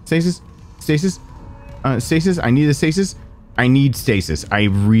 Stasis. Stasis. Stasis. I need a stasis. I need stasis. I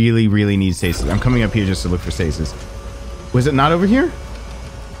really, really need stasis. I'm coming up here just to look for stasis. Was it not over here?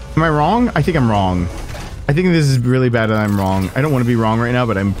 Am I wrong? I think I'm wrong. I think this is really bad that I'm wrong. I don't want to be wrong right now,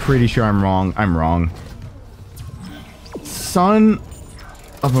 but I'm pretty sure I'm wrong. I'm wrong. Son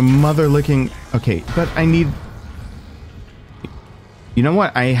of a mother licking... Okay, but I need... You know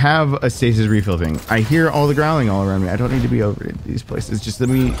what? I have a stasis refill thing. I hear all the growling all around me. I don't need to be over at these places. Just let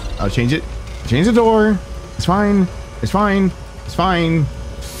me... I'll change it. Change the door. It's fine. It's fine. It's fine.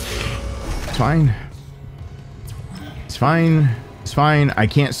 It's fine. It's fine. It's fine. I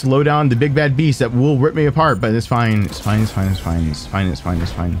can't slow down the big bad beast that will rip me apart, but it's fine. It's fine. It's fine. It's fine. It's fine. It's fine.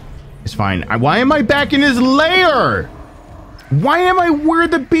 It's fine. It's fine. Why am I back in his lair? Why am I where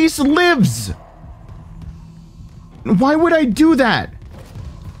the beast lives? Why would I do that?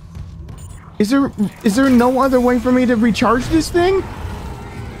 Is there no other way for me to recharge this thing?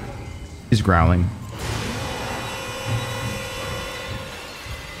 He's growling.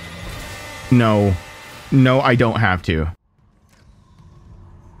 No. No, I don't have to.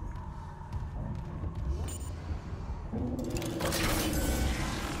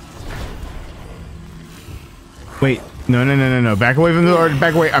 Wait, no. Back away from the door.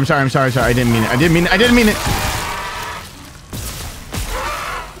 Back away. I'm sorry. I didn't mean it. I didn't mean it.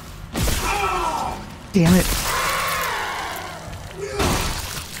 Damn it.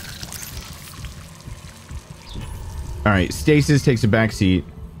 All right, stasis takes a back seat.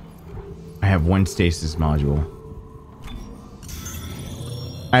 I have one stasis module.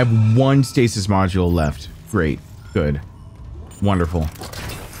 I have one stasis module left. Great. Good. Wonderful.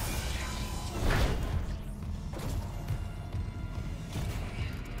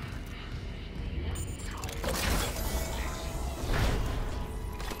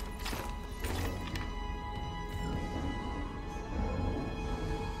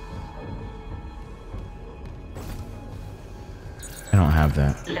 I don't have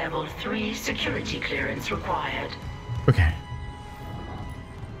that. Level 3 security clearance required. Okay.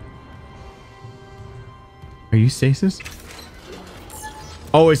 Are you stasis?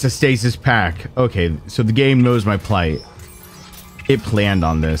 Oh, it's a stasis pack. Okay, so the game knows my plight. It planned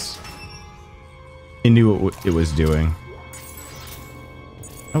on this. It knew what it was doing.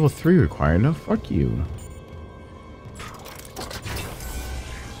 Level 3 required. No, fuck you.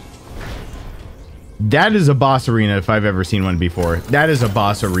 That is a boss arena if I've ever seen one before. That is a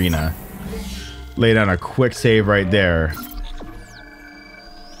boss arena. Lay down a quick save right there.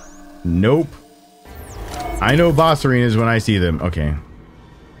 Nope. I know boss arenas when I see them. Okay.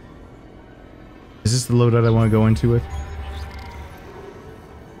 Is this the loadout I want to go into with?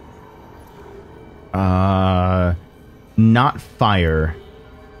 Not fire.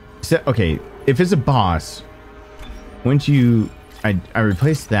 So, okay, if it's a boss, wouldn't you... I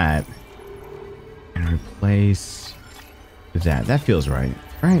replace that. And replace that. That feels right.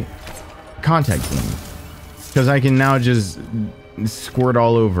 Right? Contact beam. Because I can now just squirt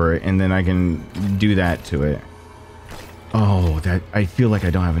all over it and then I can do that to it. Oh, that I feel like I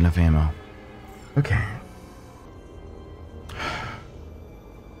don't have enough ammo. Okay.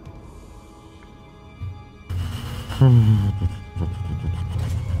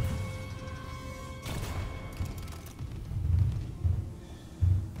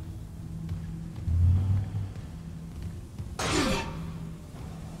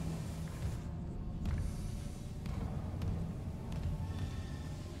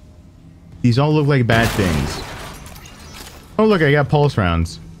 These all look like bad things. Oh, look, I got pulse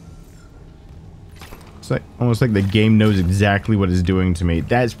rounds. It's like almost like the game knows exactly what it's doing to me.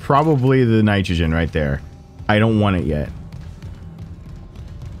 That's probably the nitrogen right there. I don't want it yet.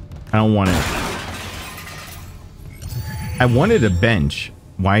 I don't want it. I wanted a bench.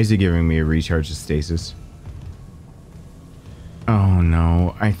 Why is it giving me a recharge of stasis? Oh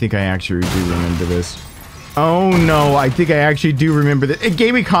no, I think I actually do remember this. Oh no, I think I actually do remember that. It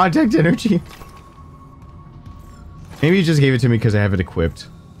gave me contact energy. Maybe it just gave it to me because I have it equipped.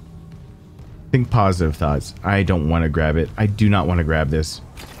 Think positive thoughts. I don't want to grab it. I do not want to grab this.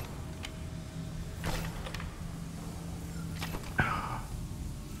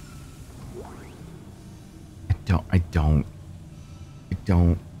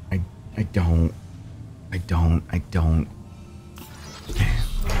 I don't.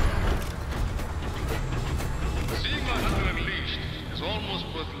 Seeing my hunter unleashed is almost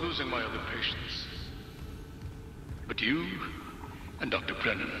worth losing my other patients. But you and Dr.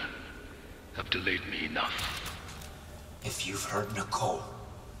 Brennan have delayed me enough. If you've heard Nicole,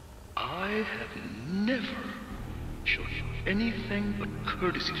 I have never shown anything but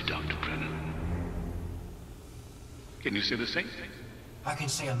courtesy to Dr. Brennan. Can you say the same? I can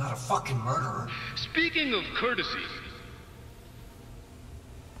say I'm not a fucking murderer. Speaking of courtesy,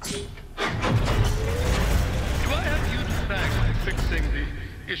 do I have you to thank for fixing the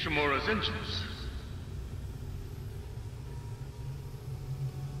Ishimura's engines?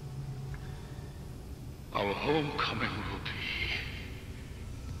 Our homecoming will be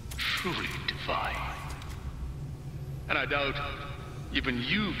truly divine. And I doubt even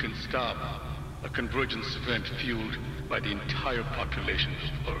you can stop a convergence event fueled by the entire population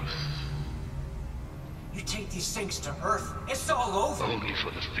of Earth. You take these things to Earth, it's all over. Only for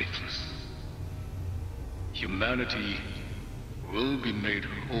the faithless. Humanity will be made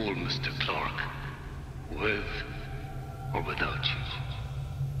whole, Mr. Clarke, with or without you.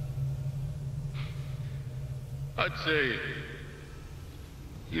 I'd say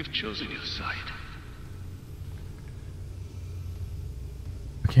you've chosen your side.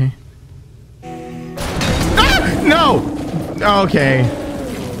 Okay. Ah! No! Okay.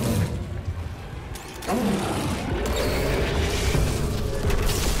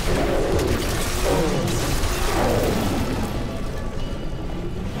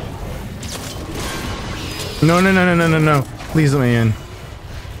 No, no, no, no, no, no, no. Please let me in.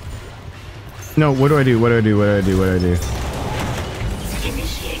 No, what do I do? What do I do? What do I do? What do I do?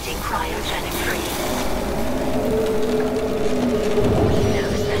 Initiating cryogenic freeze.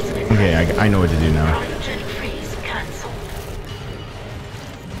 Okay, I know what to do now. Cryogenic freeze cancelled.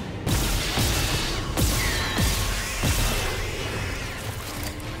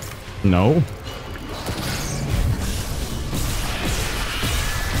 No.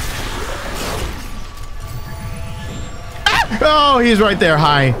 Oh, he's right there.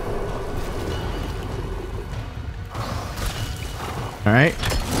 Hi. All right.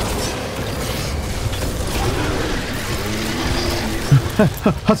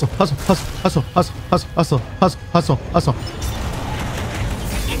 Hustle, hustle, hustle, hustle, hustle, hustle, hustle, hustle, hustle, hustle.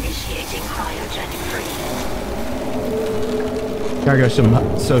 Initiating cryogenic freeze. Gotta go some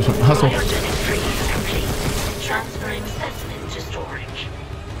hustle. Cryogenic freeze complete. Transferring specimen to storage.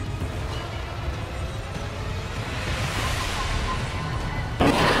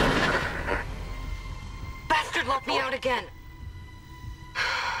 Bastard locked me out again.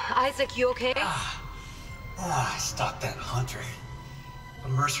 Isaac, you okay? I stopped that hunter.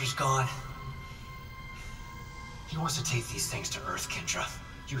 But Mercer's gone. He wants to take these things to Earth, Kendra.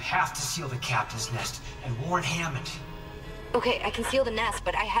 You have to seal the captain's nest and warn Hammond. Okay, I can seal the nest,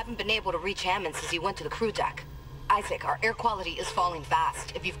 but I haven't been able to reach Hammond since he went to the crew deck. Isaac, our air quality is falling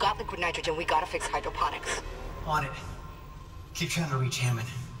fast. If you've got liquid nitrogen, we gotta fix hydroponics. On it. Keep trying to reach Hammond.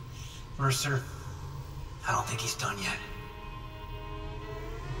 Mercer, I don't think he's done yet.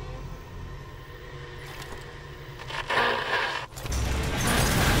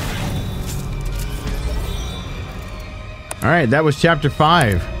 All right, that was chapter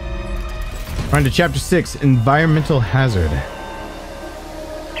 5. We're on to chapter 6, environmental hazard.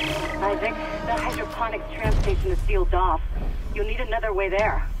 Isaac, the hydroponics tram station is sealed off. You'll need another way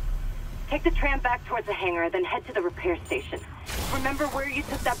there. Take the tram back towards the hangar, then head to the repair station. Remember where you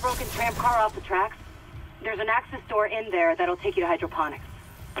took that broken tram car off the tracks? There's an access door in there that'll take you to hydroponics.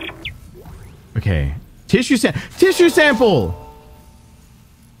 Okay, tissue sample.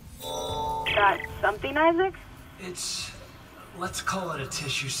 Got something, Isaac? Let's call it a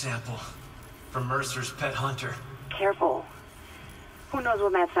tissue sample from Mercer's pet hunter. Careful. Who knows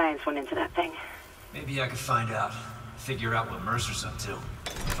what mad science went into that thing? Maybe I could find out. Figure out what Mercer's up to.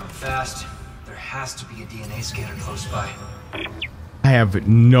 If I'm fast, there has to be a DNA scanner close by. I have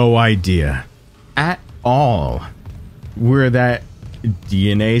no idea at all where that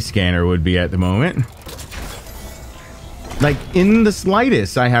DNA scanner would be at the moment. Like, in the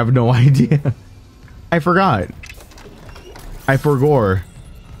slightest, I have no idea. I forgot. I forgore.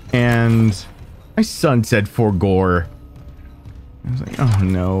 And my son said forgore. I was like, oh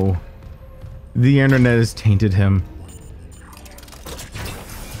no. The internet has tainted him.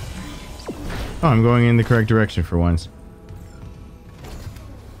 Oh, I'm going in the correct direction for once.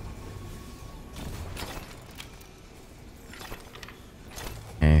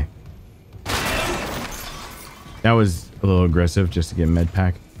 Okay. That was a little aggressive just to get med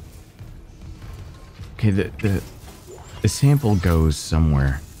pack. Okay, the sample goes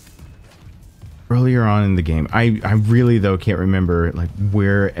somewhere earlier on in the game. I really though can't remember like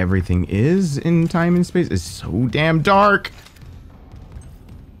where everything is in time and space. It's so damn dark.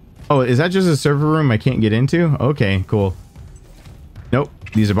 Oh, is that just a server room I can't get into? Okay, cool. Nope,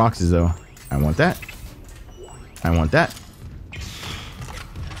 these are boxes though. I want that. I want that.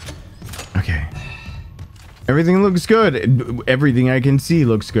 Okay. Everything looks good. Everything I can see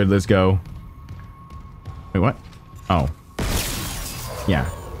looks good. Let's go. Wait, what? Oh. Yeah.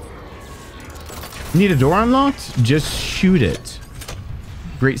 Need a door unlocked? Just shoot it.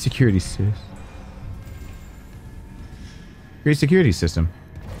 Great security, sis. Great security system.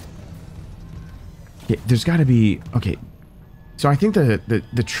 Okay, there's got to be... Okay. So I think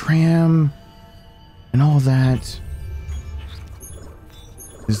the tram and all that...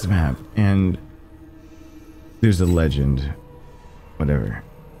 This is the map. And... There's a legend. Whatever.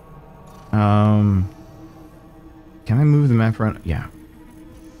 Can I move the map around? Yeah.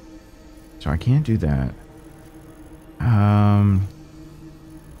 So I can't do that.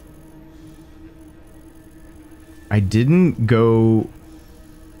 I didn't go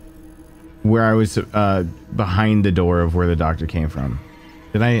where I was behind the door of where the doctor came from.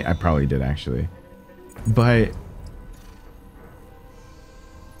 Did I? I probably did actually. But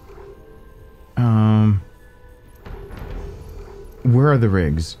where are the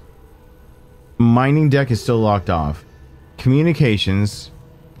rigs? Mining deck is still locked off. Communications.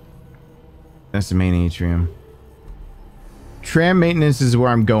 That's the main atrium. Tram maintenance is where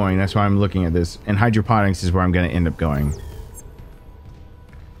I'm going. That's why I'm looking at this. And hydroponics is where I'm going to end up going.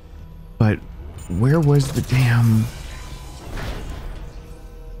 But Where was the damn...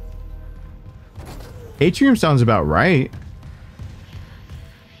 Atrium sounds about right.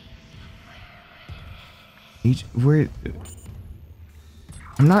 Where...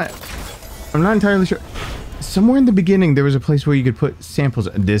 I'm not entirely sure. Somewhere in the beginning, there was a place where you could put samples.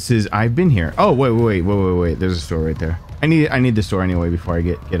 I've been here. Oh, wait. There's a store right there. I need the store anyway before I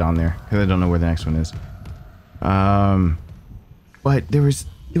get on there, because I don't know where the next one is. But there was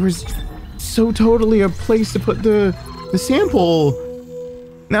so totally a place to put the sample.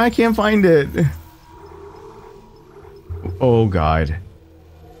 Now I can't find it. Oh God.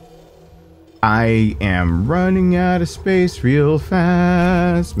 I am running out of space real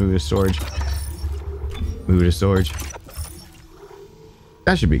fast. Move to storage. Move to storage.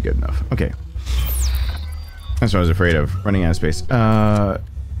 That should be good enough. Okay. That's what I was afraid of. Running out of space. I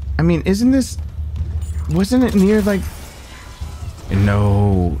mean, isn't this... Wasn't it near, like...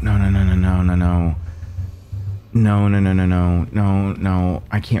 No.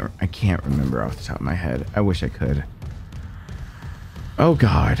 I can't remember off the top of my head. I wish I could. Oh,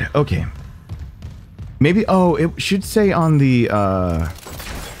 God. Okay. Maybe... Oh, it should say on the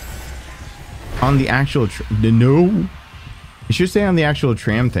actual... No. It should say on the actual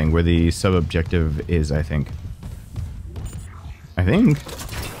tram thing where the sub-objective is, I think.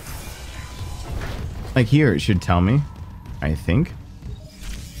 Like here, it should tell me. I think.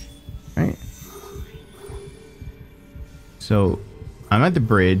 Right. So, I'm at the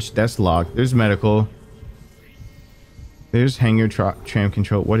bridge. That's locked. There's medical. There's hangar tram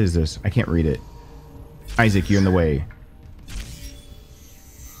control. What is this? I can't read it. Isaac, you're in the way.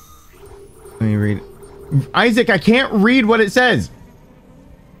 Let me read. Isaac, I can't read what it says.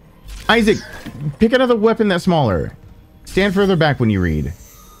 Isaac, pick another weapon that's smaller. Stand further back when you read.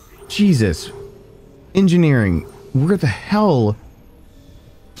 Jesus. Engineering. Where the hell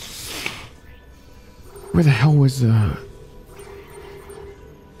was the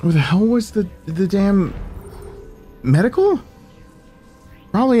damn medical?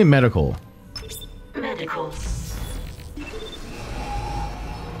 Probably in medical. Medical.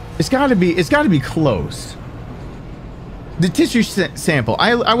 It's gotta be close. The tissue sample.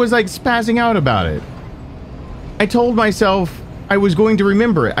 I was like spazzing out about it. I told myself I was going to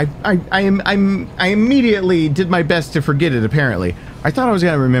remember it. I immediately did my best to forget it, apparently. I thought I was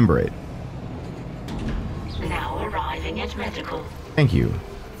gonna remember it. Now arriving at medical. Thank you.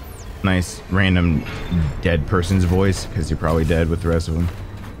 Nice random dead person's voice, because you're probably dead with the rest of them.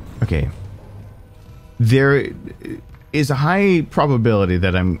 Okay. There is a high probability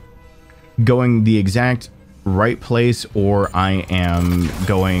that I'm going the exact right place, or I am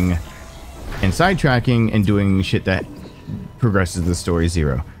going and sidetracking and doing shit that progresses the story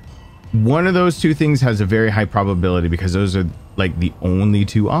 0. One of those two things has a very high probability, because those are like the only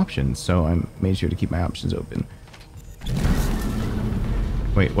two options. So I made sure to keep my options open.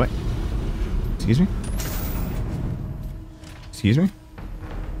 Wait, what? Excuse me? Excuse me?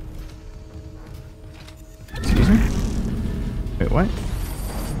 Excuse me? Wait, what?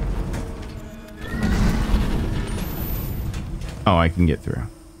 Oh, I can get through.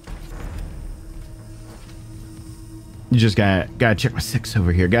 You just gotta check my 6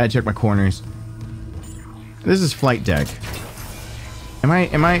 over here. Gotta check my corners. This is flight deck. Am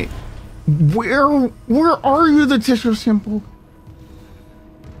I... Where are you, the tissue sample?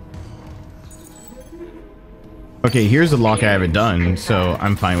 Okay, here's the lock I haven't done, so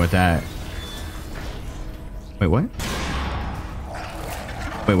I'm fine with that. Wait, what?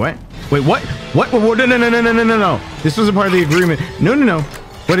 Wait, what? Wait, what? What? No. This was a part of the agreement. No.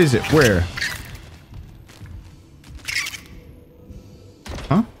 What is it? Where?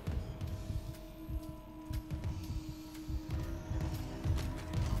 Huh?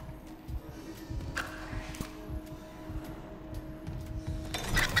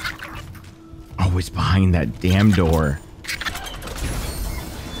 Oh, it's behind that damn door.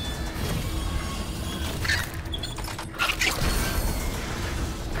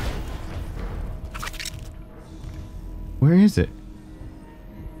 Where is it?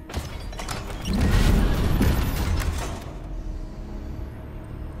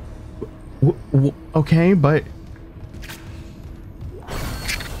 Okay, but...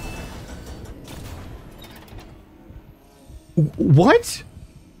 What?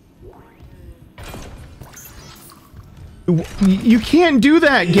 You can't do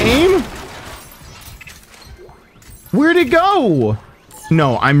that, game! Where'd it go?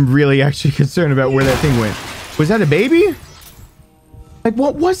 No, I'm really actually concerned about where that thing went. Was that a baby? Like,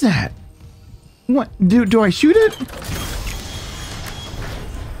 what was that? What? Do I shoot it?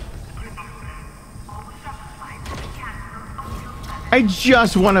 I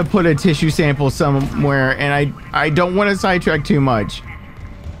just want to put a tissue sample somewhere, and I don't want to sidetrack too much.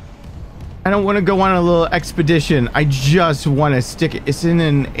 I don't want to go on a little expedition. I just want to stick it. It's in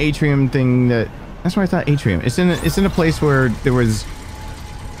an atrium thing that... That's why I thought atrium. It's in a place where there was...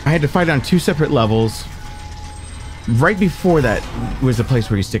 I had to fight on 2 separate levels. Right before that was the place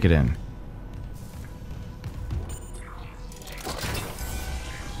where you stick it in.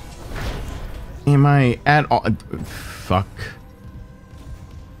 Am I at all... Fuck.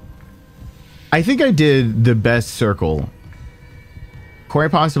 I think I did the best circle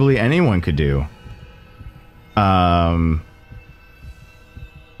quite possibly anyone could do. That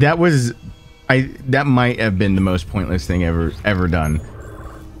might have been the most pointless thing ever done.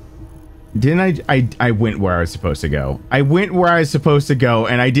 Didn't I went where I was supposed to go. I went where I was supposed to go,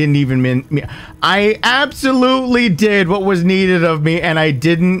 and I didn't even mean... I absolutely did what was needed of me, and I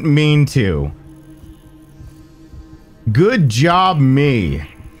didn't mean to. Good job, me.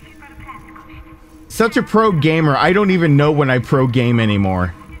 Such a pro gamer. I don't even know when I pro game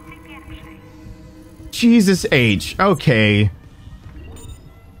anymore. Jesus H. Okay.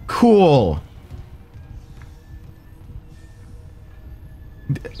 Cool.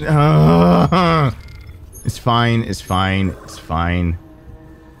 It's fine. It's fine. It's fine.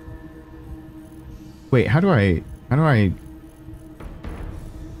 Wait, how do I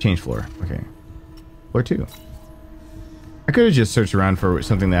change floor? Okay. Floor 2. I could have just searched around for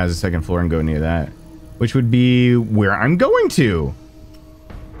something that has a second floor and go near that, which would be where I'm going to.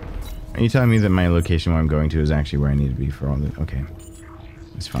 Are you telling me that my location where I'm going to is actually where I need to be for all the... Okay.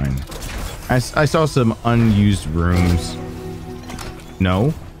 It's fine. I saw some unused rooms.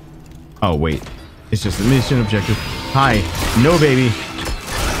 No? Oh, wait. It's just a mission objective. Hi. No, baby.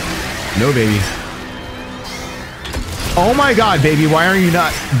 No, baby. Oh my god, baby. Why are you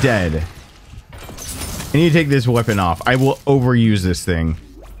not dead? I need to take this weapon off. I will overuse this thing.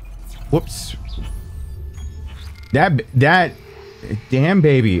 Whoops. That damn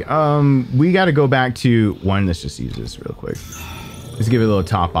baby. We got to go back to one. Let's just use this real quick. Let's give it a little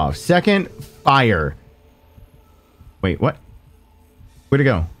top off. Second, fire. Wait, what? Where'd it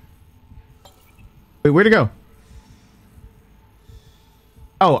go? Wait, where'd it go?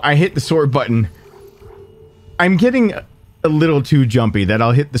 Oh, I hit the sort button. I'm getting a little too jumpy that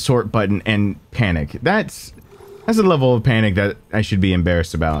I'll hit the sort button and panic. That's a level of panic that I should be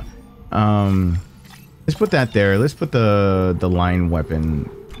embarrassed about. Let's put that there. Let's put the line weapon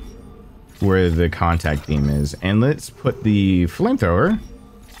where the contact beam is, and let's put the flamethrower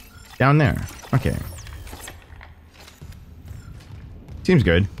down there. Okay. Seems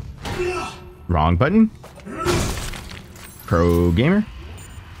good. Wrong button. Pro gamer.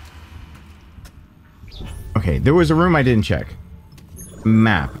 Okay, there was a room I didn't check.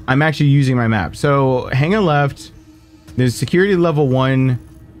 Map. I'm actually using my map. So, hang a left. There's security level 1.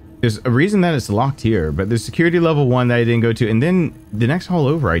 There's a reason that it's locked here, but there's security level 1 that I didn't go to, and then the next hall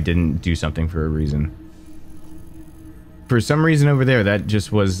over I didn't do something for a reason. For some reason over there, that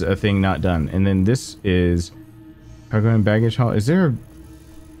just was a thing not done. And then this is cargo and baggage hall. Is there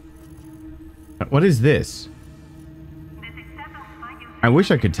a... What is this? I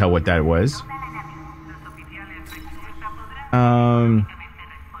wish I could tell what that was.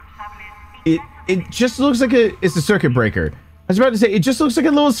 It just looks like it's a circuit breaker. I was about to say, it just looks like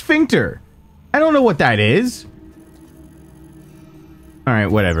a little sphincter. I don't know what that is. All right,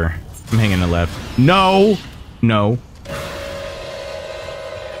 whatever. I'm hanging the left. No, no.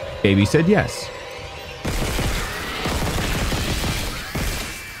 Baby said yes.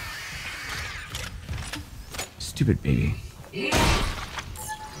 Stupid baby.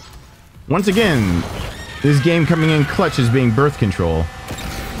 Once again, this game coming in clutch as being birth control.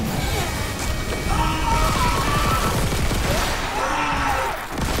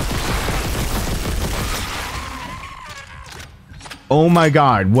 Oh my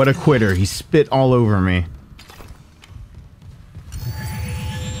god, what a quitter. He spit all over me.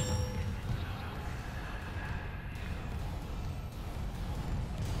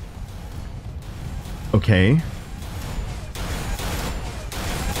 Okay.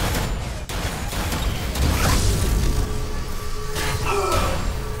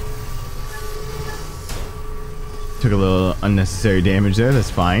 Took a little unnecessary damage there.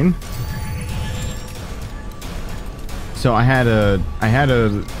 That's fine. So I had a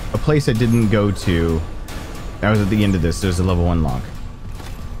place I didn't go to. That was at the end of this. There's a level 1 lock.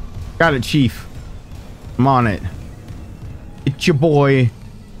 Got it, Chief. I'm on it. It's your boy.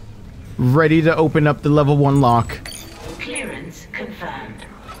 Ready to open up the level 1 lock. Clearance confirmed.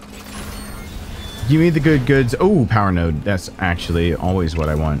 Give me the good goods. Oh, power node. That's actually always what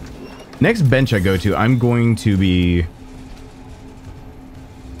I want. Next bench I go to, I'm going to be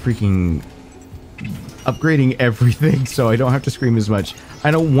freaking upgrading everything so I don't have to scream as much.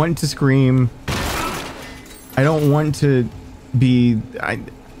 I don't want to scream. I don't want to be... I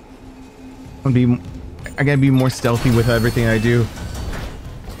gotta be more stealthy with everything I do.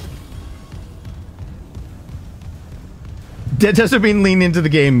 That doesn't mean lean into the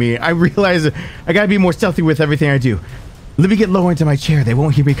game, me. I realize I gotta be more stealthy with everything I do. Let me get lower into my chair. They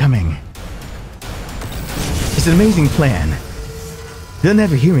won't hear me coming. It's an amazing plan. They'll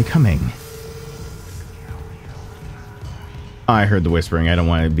never hear me coming. Oh, I heard the whispering. I don't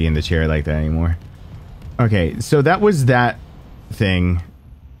want to be in the chair like that anymore. Okay, so that was that thing.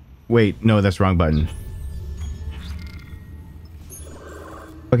 Wait, no, that's the wrong button.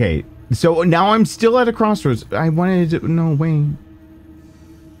 Okay, so now I'm still at a crossroads. I wanted to... No, wait.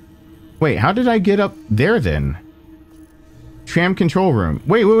 Wait, how did I get up there then? Tram control room.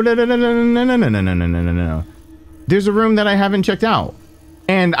 Wait, no. There's a room that I haven't checked out.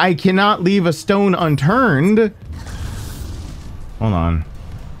 And I cannot leave a stone unturned. Hold on.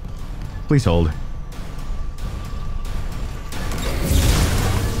 Please hold.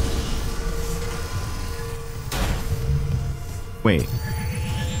 Wait.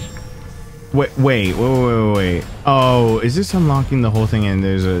 Wait. Oh, is this unlocking the whole thing and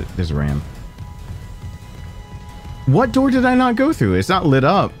there's a ramp? What door did I not go through? It's not lit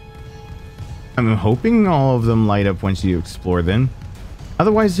up. I'm hoping all of them light up once you explore them.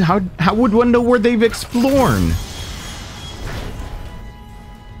 Otherwise, how would one know where they've explored?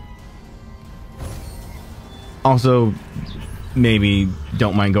 Also, maybe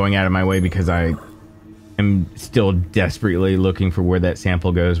don't mind going out of my way because I am still desperately looking for where that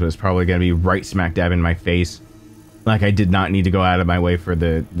sample goes, but it's probably going to be right smack dab in my face. Like I did not need to go out of my way for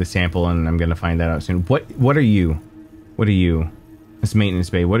the sample, and I'm going to find that out soon. What are you? What are you? That's maintenance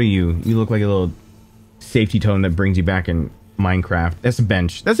bay. What are you? You look like a little safety tone that brings you back in Minecraft. That's a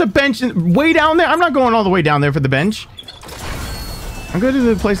bench. That's a bench way down there. I'm not going all the way down there for the bench. I'm going to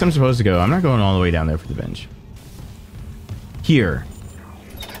the place I'm supposed to go. I'm not going all the way down there for the bench. Here.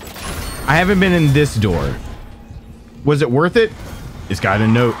 I haven't been in this door. Was it worth it? It's got a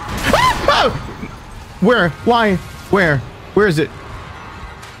note. Ah! Where? Why? Where? Where is it?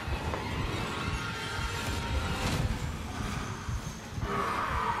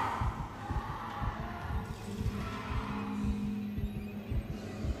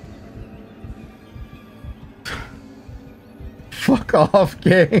 Fuck off,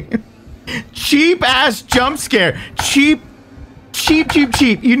 game. Cheap ass jump scare. Cheap.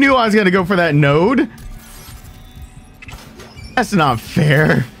 You knew I was gonna go for that node. That's not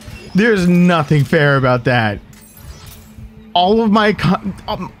fair. There's nothing fair about that. All of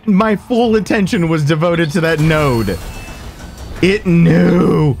my full attention was devoted to that node. It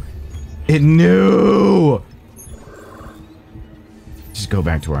knew. It knew. Just go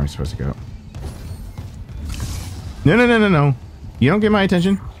back to where I'm supposed to go. No. You don't get my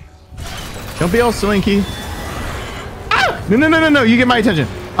attention. Don't be all slinky. Ah! No. You get my attention.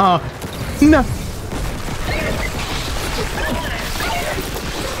 No.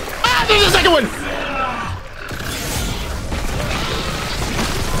 Ah, there's a second one.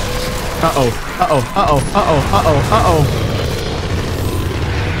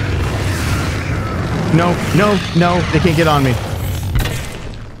 No. They can't get on me.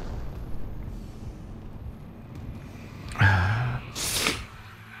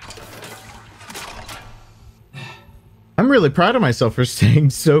 I'm really proud of myself for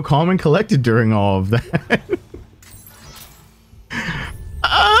staying so calm and collected during all of that.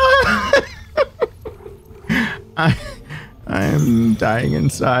 I'm dying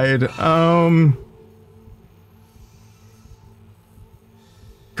inside.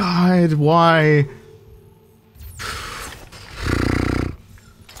 God, why?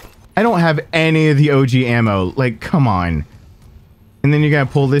 I don't have any of the OG ammo. Like, come on. And then you gotta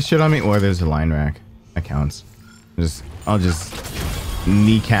pull this shit on me? Or there's a line rack. That counts. I'll just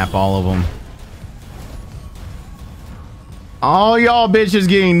kneecap all of them. All y'all bitches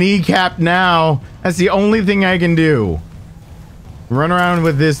getting kneecapped now. That's the only thing I can do. Run around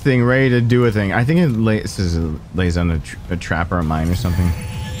with this thing ready to do a thing. I think it lays on a trap or a mine or something.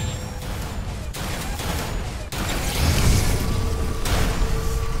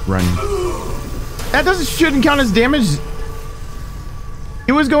 Run. That shouldn't count as damage.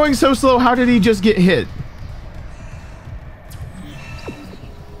 It was going so slow. How did he just get hit?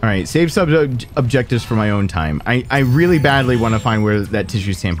 Alright, save objectives for my own time. I really badly want to find where that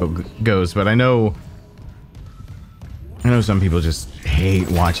tissue sample goes, but I know some people just hate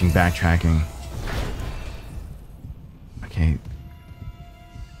watching backtracking. Okay.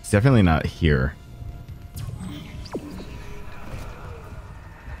 It's definitely not here.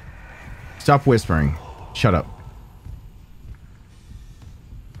 Stop whispering. Shut up.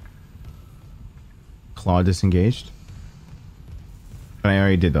 Claw disengaged. But I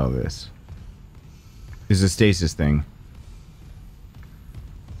already did all this. This is a stasis thing.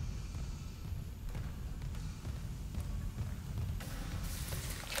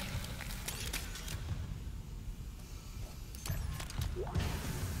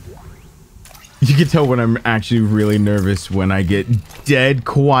 You can tell when I'm actually really nervous when I get dead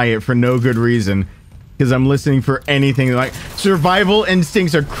quiet for no good reason. Because I'm listening for anything. Like, survival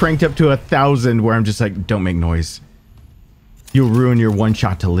instincts are cranked up to 1,000 where I'm just like, don't make noise. You'll ruin your one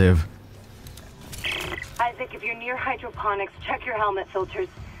shot to live. Isaac, if you're near hydroponics, check your helmet filters.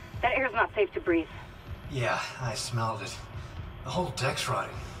 That air's not safe to breathe. Yeah, I smelled it. The whole deck's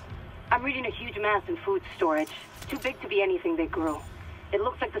rotting. I'm reading a huge mass in food storage. Too big to be anything they grew. It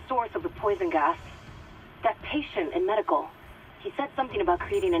looks like the source of the poison gas. That patient in medical, he said something about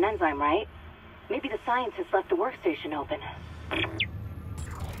creating an enzyme, right? Maybe the scientist left the workstation open.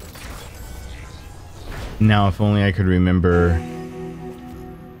 Now, if only I could remember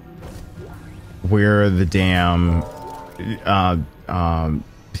where the damn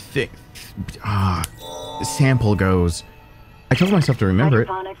sample goes. I told myself to remember it.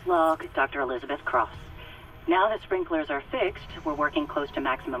 Hydroponics log, Dr. Elizabeth Cross. Now that sprinklers are fixed, we're working close to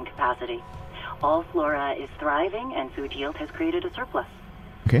maximum capacity. All flora is thriving, and food yield has created a surplus.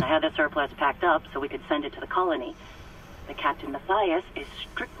 Okay. I had the surplus packed up so we could send it to the colony. The Captain Matthias is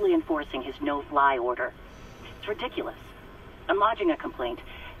strictly enforcing his no-fly order. It's ridiculous. I'm lodging a complaint.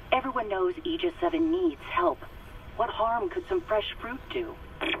 Everyone knows Aegis 7 needs help. What harm could some fresh fruit do?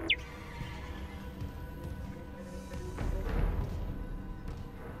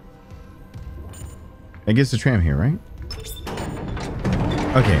 I guess the tram here, right?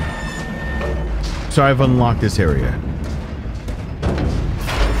 Okay. So I've unlocked this area.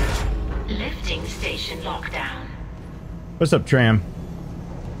 Lifting station lockdown. What's up, tram?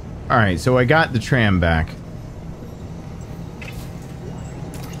 Alright, so I got the tram back.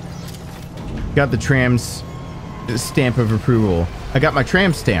 Got the tram's stamp of approval. I got my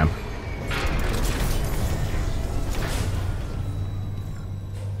tram stamp.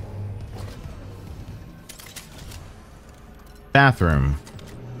 Bathroom.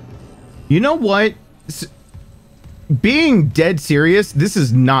 You know what? Being dead serious, this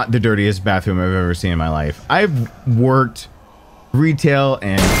is not the dirtiest bathroom I've ever seen in my life. I've worked retail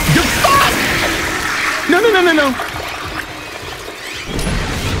and... No, no, no, no, no.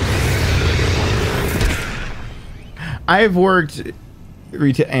 I've worked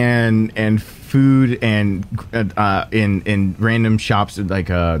retail and food and in random shops like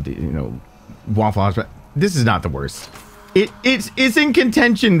you know, Waffle House. But this is not the worst. It's in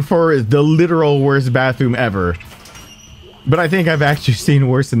contention for the literal worst bathroom ever. But I think I've actually seen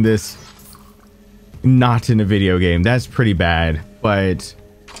worse than this. Not in a video game. That's pretty bad. But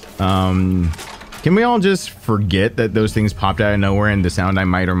can we all just forget that those things popped out of nowhere and the sound I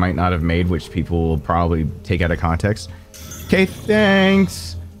might or might not have made, which people will probably take out of context? Okay,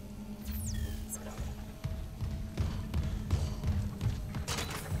 thanks.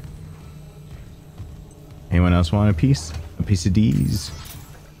 Anyone else want a piece? A piece of D's?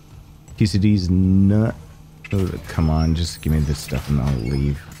 Piece of D's nut. Oh, come on, just give me this stuff and I'll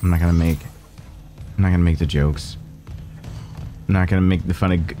leave. I'm not gonna make the jokes. I'm not gonna make the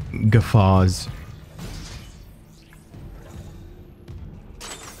fun of guffaws.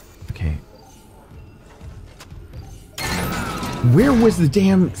 Okay. Where was the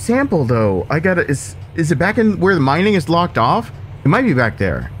damn sample though? I gotta, is it back in where the mining is locked off? It might be back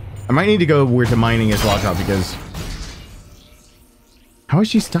there. I might need to go where the mining is locked off because... How is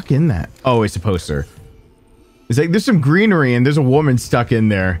she stuck in that? Oh, it's a poster. It's like there's some greenery and there's a woman stuck in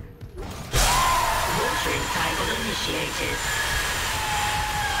there. Watering cycle initiated.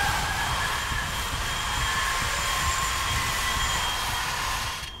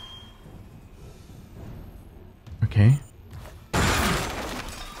 Okay.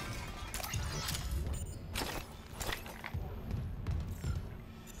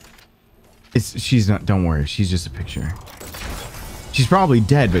 She's not, don't worry, she's just a picture. She's probably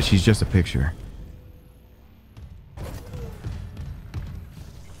dead, but she's just a picture.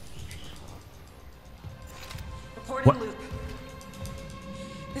 Reporting loop.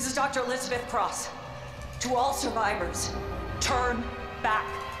 This is Dr. Elizabeth Cross. To all survivors, turn back.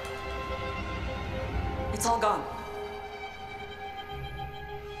 It's all gone.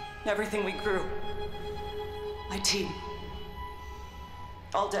 Everything we grew. My team.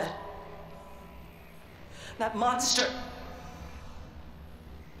 All dead. That monster.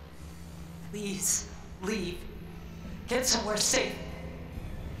 Please, leave. Get somewhere safe.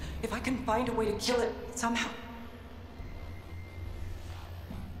 If I can find a way to kill it somehow.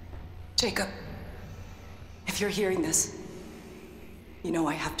 Jacob, if you're hearing this, you know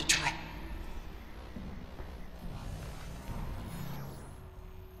I have to try.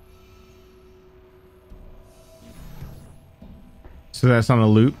 So that's on a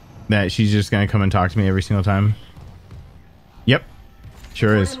loop that she's just gonna come and talk to me every single time. Yep,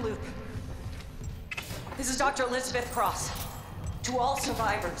 sure is. This is Dr. Elizabeth Cross. To all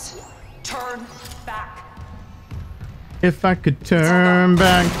survivors, turn back. If I could turn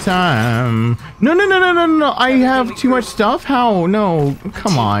back time. No. I have too much stuff. How? No,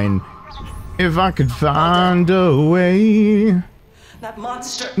 come on. If I could find a way. That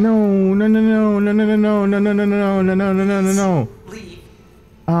monster. No. Leave.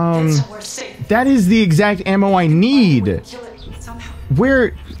 That is the exact ammo I need.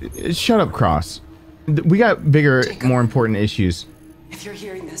 Where? Shut up, Cross. We got bigger, more important issues. If you're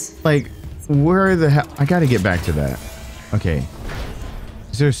hearing this. Like, where the hell? I gotta get back to that. Okay.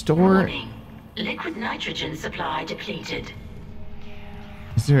 Is there a store? Warning. Liquid nitrogen supply depleted.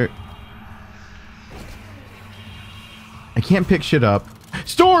 Is there? I can't pick shit up.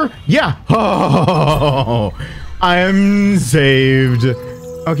 Store! Yeah! Oh, I'm saved.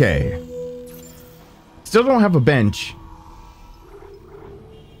 Okay. Still don't have a bench.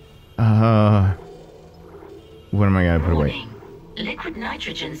 What am I gonna put away? Liquid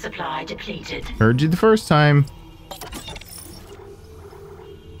nitrogen supply depleted. Heard you the first time.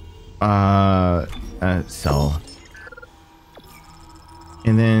 Sell.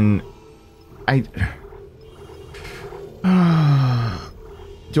 And then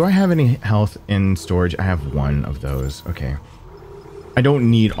do I have any health in storage? I have one of those. Okay. I don't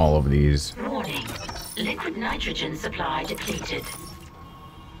need all of these. Warning. Liquid nitrogen supply depleted.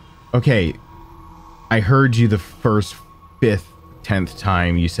 Okay. I heard you the first, 5th, 10th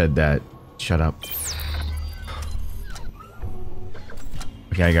time you said that. Shut up.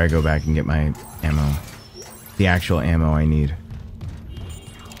 Okay, I gotta go back and get my ammo. The actual ammo I need.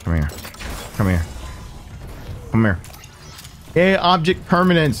 Come here. Come here. Come here. Hey, object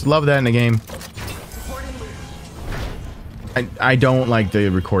permanence. Love that in the game. I don't like the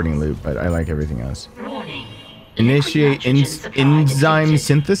recording loop, but I like everything else. Warning. Initiate enzyme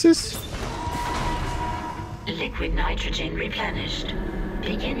synthesis? Liquid nitrogen replenished.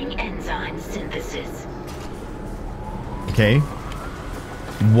 Beginning enzyme synthesis. Okay.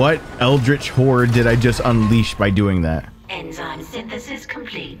 What eldritch horde did I just unleash by doing that? Enzyme synthesis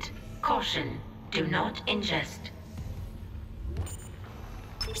complete. Caution. Do not ingest.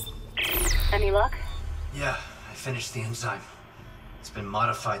 Any luck? Yeah, I finished the enzyme. It's been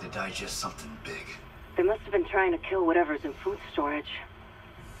modified to digest something big. They must have been trying to kill whatever's in food storage.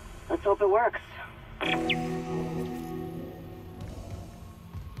 Let's hope it works.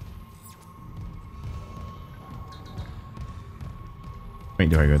 Wait,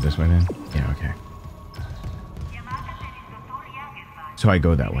 do I go this way then? Yeah, okay. So I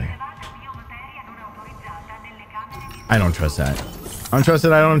go that way. I don't trust that. I don't trust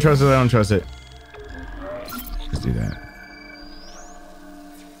it, I don't trust it, I don't trust it. Let's do that.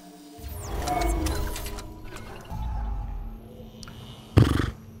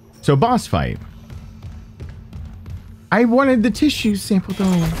 So boss fight. I wanted the tissue sample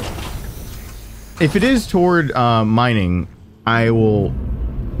though. If it is toward mining, I will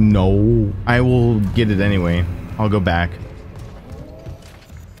get it anyway. I'll go back.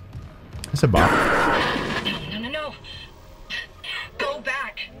 That's a bot. No. Go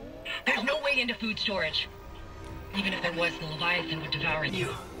back. There's no way into food storage. Even if there was, the Leviathan would devour it.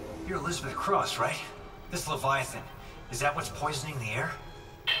 You're Elizabeth Cross, right? This Leviathan, is that what's poisoning the air?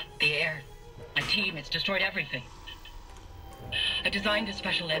 The air. My team, it's destroyed everything. I designed a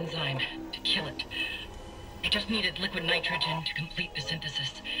special enzyme to kill it. I just needed liquid nitrogen to complete the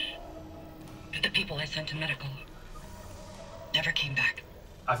synthesis. But the people I sent to medical never came back.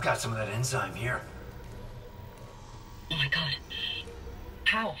 I've got some of that enzyme here. Oh my god.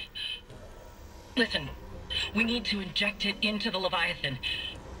 How? Listen, we need to inject it into the Leviathan.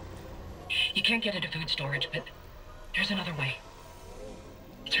 You can't get into food storage, but there's another way.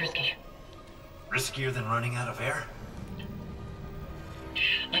 It's risky. Riskier than running out of air?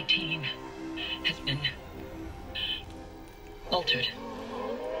 My team has been altered.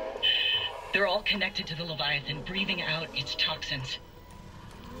 They're all connected to the Leviathan, breathing out its toxins.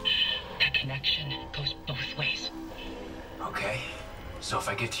 That connection goes both ways. Okay. So if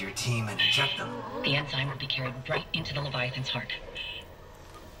I get to your team and inject them... The enzyme will be carried right into the Leviathan's heart.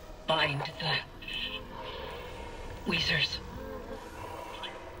 Bind the... Weezers.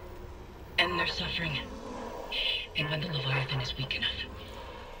 End their suffering. And when the Leviathan is weak enough,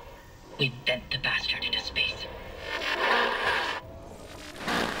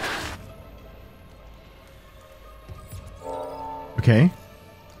 Okay.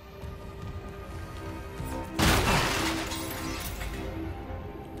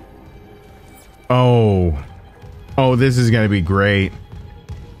 Oh, this is gonna be great.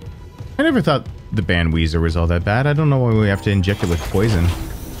 I never thought the band Weezer was all that bad. I don't know why we have to inject it with poison.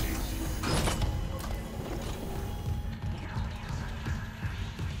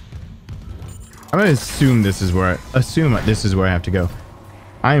 I'm gonna assume this is where I have to go.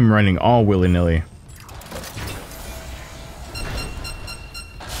 I am running all willy-nilly.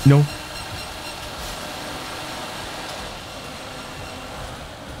 No.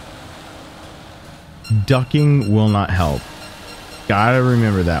 Ducking will not help. Gotta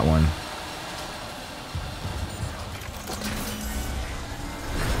remember that one.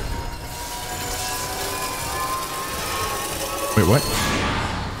 Wait, what?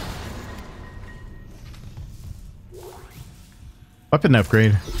 Weapon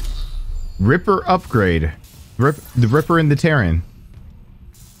upgrade. Ripper upgrade. The Ripper and the Terran.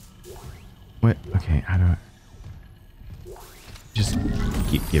 What? Okay, how do I... Just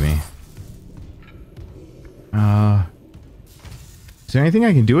give me. Is there anything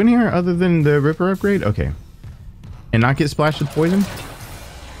I can do in here other than the Ripper upgrade? Okay. And not get splashed with poison?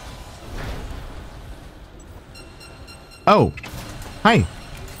 Oh. Hi.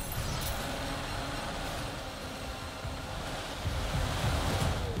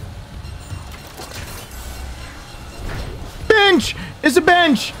 Bench! It's a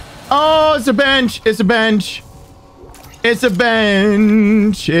bench! Oh, it's a bench! It's a bench! It's a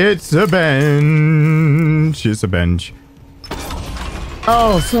bench! It's a bench! It's a bench.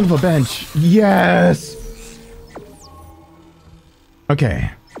 Oh, son of a bench. Yes! Okay.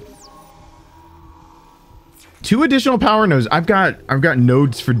 2 additional power nodes. I've got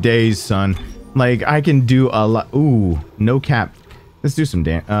nodes for days, son. Like, I can do a lot. Ooh, no cap. Let's do some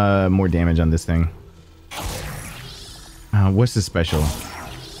more damage on this thing. What's the special?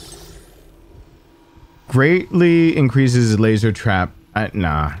 Greatly increases laser trap.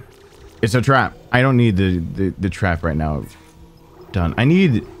 Nah. It's a trap. I don't need the trap right now. Done. I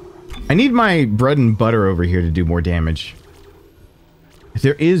need my bread and butter over here to do more damage.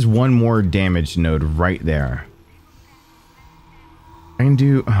 There is one more damage node right there. I can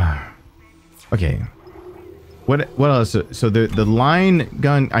do... okay. What else? So the line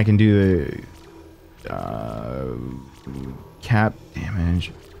gun, I can do the... cap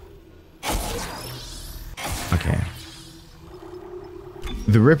damage. Okay.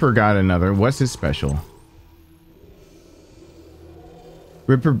 The Ripper got another. What's his special?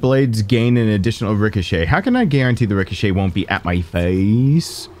 Ripper blades gain an additional ricochet. How can I guarantee the ricochet won't be at my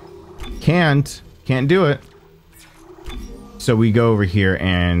face? Can't do it. So we go over here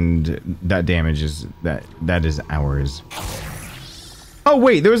and that damage is that is ours. Oh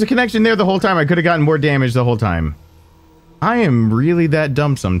wait, there was a connection there the whole time. I could have gotten more damage the whole time. I am really that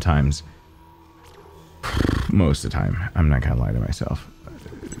dumb sometimes. Most of the time. I'm not gonna lie to myself.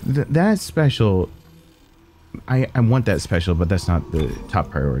 That special... I want that special, but that's not the top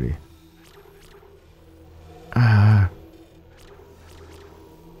priority. Alright,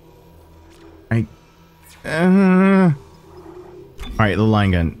 the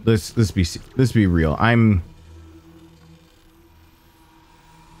line gun. Let's be real. I'm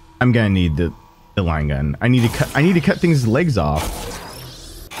gonna need the line gun. I need to cut things' legs off.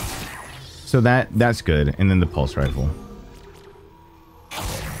 So that's good. And then the pulse rifle.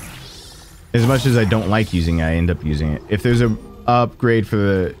 As much as I don't like using it, I end up using it. If there's a upgrade for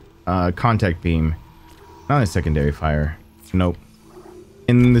the contact beam, not a secondary fire. Nope.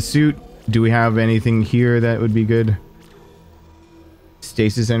 In the suit, do we have anything here that would be good?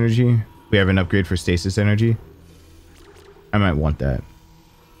 Stasis energy. We have an upgrade for stasis energy. I might want that.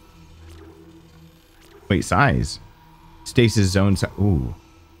 Wait, size. Stasis zone. Ooh.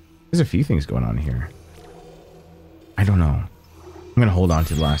 There's a few things going on here. I don't know. I'm gonna hold on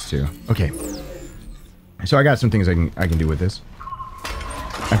to the last 2. Okay. So I got some things I can do with this.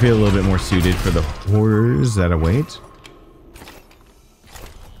 I feel a little bit more suited for the horrors that await.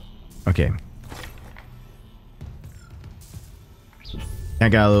 Okay. I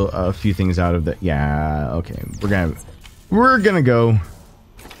got a few things out of the... Yeah, okay. We're gonna go.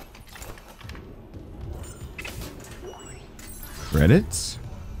 Credits?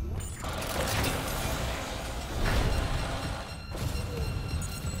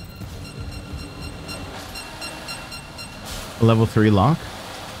 Level 3 lock?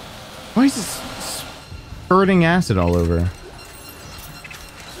 Why is this spurting acid all over?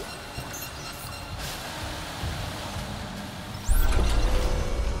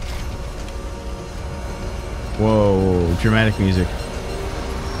 Whoa, dramatic music.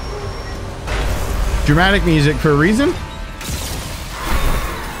 Dramatic music for a reason?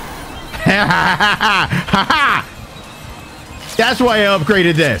 That's why I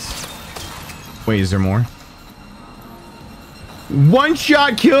upgraded this. Wait, is there more? One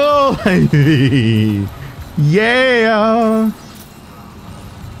shot kill. Yeah.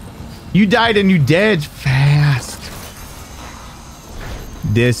 You died and you dead fast.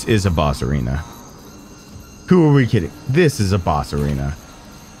 This is a boss arena. Who are we kidding? This is a boss arena.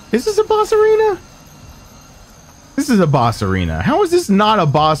 This is a boss arena? This is a boss arena. How is this not a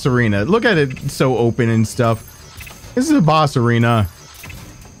boss arena? Look at it, so open and stuff. This is a boss arena.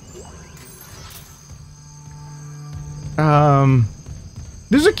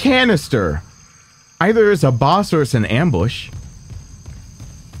 There's a canister. Either it's a boss or it's an ambush.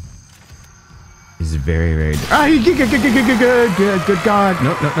 It's very, very... Ah, good God.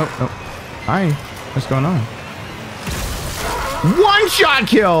 No. Hi. What's going on? One shot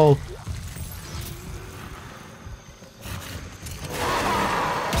kill.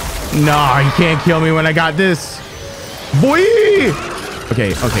 Nah, you can't kill me when I got this. Boy!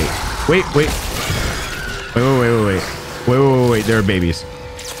 Okay. Wait. There are babies.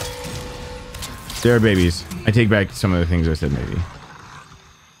 There are babies. I take back some of the things I said maybe.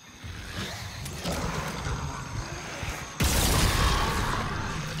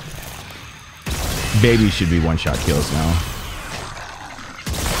 Babies should be one-shot kills now.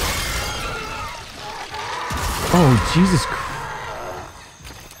 Oh, Jesus Christ.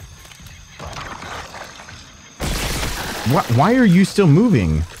 Why are you still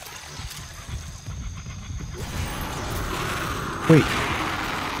moving? Wait.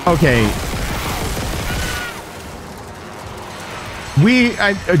 Okay.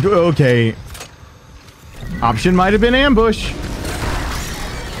 Okay. Option might have been ambush.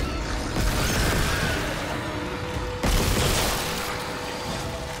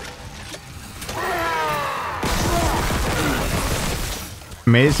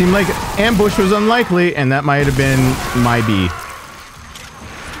 Made it seem like ambush was unlikely, and that might have been my B.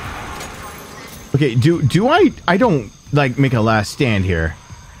 Okay, do I don't like make a last stand here.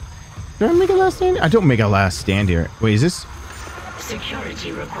 Do I make a last stand? I don't make a last stand here. Wait, is this?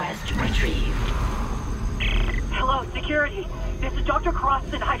 Security request retrieved. Hello, security. This is Dr.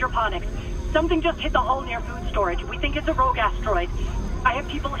 Cross in hydroponics. Something just hit the hull near food storage. We think it's a rogue asteroid. I have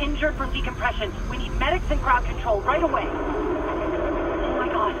people injured from decompression. We need medics and crowd control right away. Oh my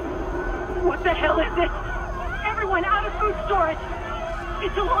God. What the hell is this? Everyone out of food storage.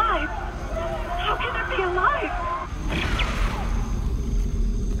 It's alive. How can it be alive?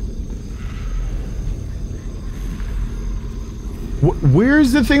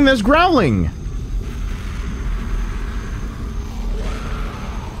 Where's the thing that's growling?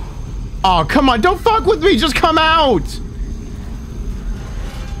 Oh, come on. Don't fuck with me. Just come out.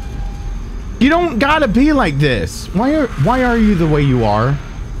 You don't gotta be like this. Why are you the way you are?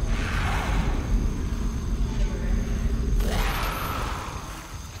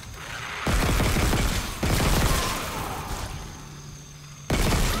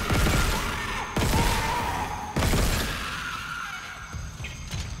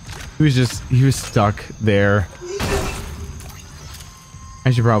 He was stuck there.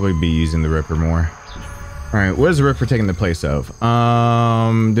 I should probably be using the Ripper more. Alright, what is the Ripper taking the place of?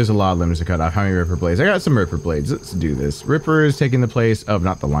 There's a lot of limbs to cut off. How many Ripper blades? I got some Ripper blades. Let's do this. Ripper is taking the place of,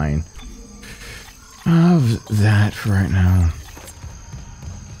 not the line. Of that for right now.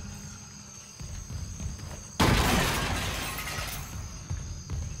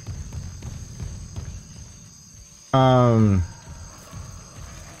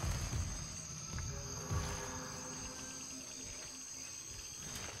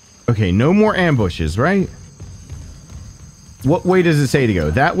 Okay, no more ambushes, right? What way does it say to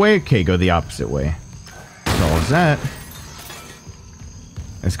go? That way? Okay, go the opposite way. So all is that.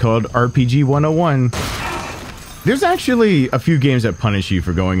 It's called RPG 101. There's actually a few games that punish you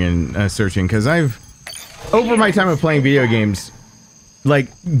for going and searching, because over my time of playing video games, like,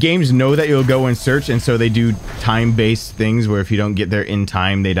 games know that you'll go and search, and so they do time-based things where if you don't get there in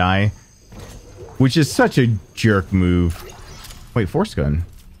time, they die. Which is such a jerk move. Wait, force gun.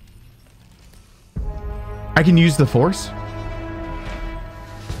 I can use the force?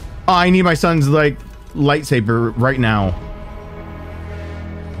 Oh, I need my son's, like, lightsaber right now.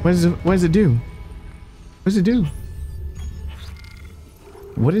 What does it do? What does it do?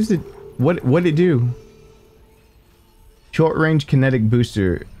 What is it? What did it do? Short range kinetic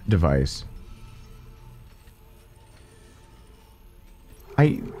booster device.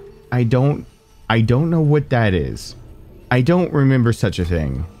 I don't know what that is. I don't remember such a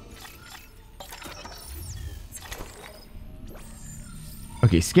thing.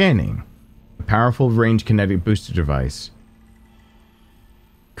 Okay, scanning. A powerful range kinetic booster device.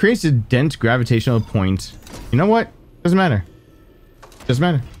 Creates a dense gravitational point. You know what? Doesn't matter. Doesn't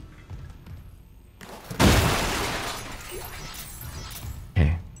matter.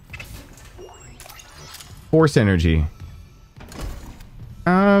 Okay. Force energy.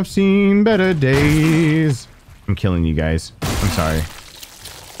 I've seen better days. I'm killing you guys. I'm sorry.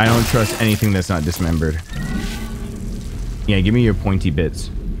 I don't trust anything that's not dismembered. Yeah, give me your pointy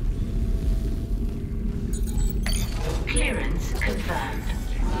bits. Clearance confirmed.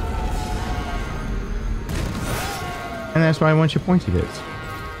 And that's why I want your pointy bits.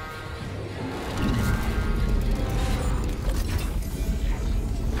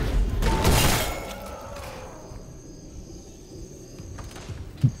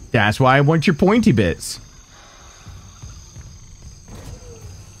 That's why I want your pointy bits.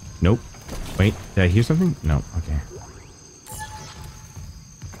 Nope. Wait, did I hear something? No, okay.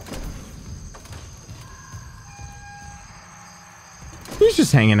 He's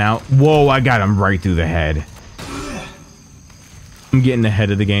just hanging out. Whoa, I got him right through the head. I'm getting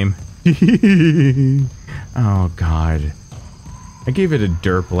ahead of the game. Oh, God. I gave it a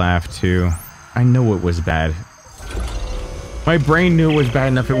derp laugh, too. I know it was bad. My brain knew it was bad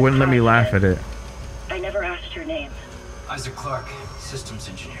enough it wouldn't let me laugh at it. I never asked your name. Isaac Clarke, systems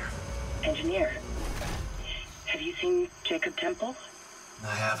engineer. Engineer. Have you seen Jacob Temple?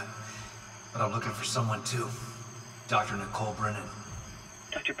 I haven't, but I'm looking for someone too. Dr. Nicole Brennan.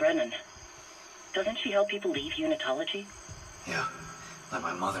 Dr. Brennan. Doesn't she help people leave unitology? Yeah, like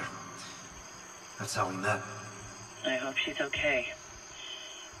my mother. That's how we met. I hope she's okay.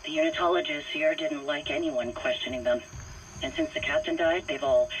 The unitologists here didn't like anyone questioning them. And since the captain died, they've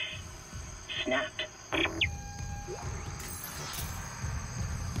all snapped.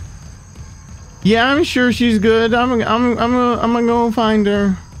 Yeah, I'm sure she's good. I'm gonna go find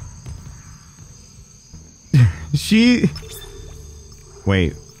her. She.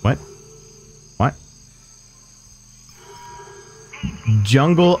 Wait, what? What?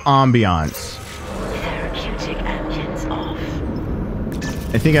 Jungle ambiance. Therapeutic ambience off.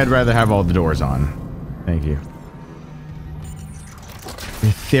 I think I'd rather have all the doors on. Thank you.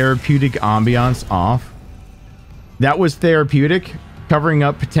 Therapeutic ambiance off. That was therapeutic, covering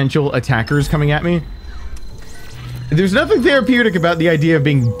up potential attackers coming at me. There's nothing therapeutic about the idea of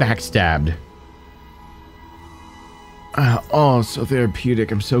being backstabbed. Oh, so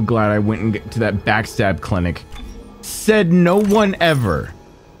therapeutic. I'm so glad I went and get to that backstab clinic. Said no one ever.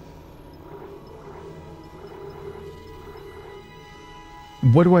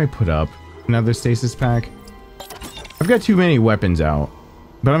 What do I put up? Another stasis pack? I've got too many weapons out,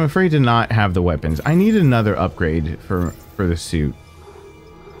 but I'm afraid to not have the weapons. I need another upgrade for the suit.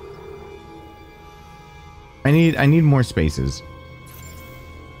 I need more spaces.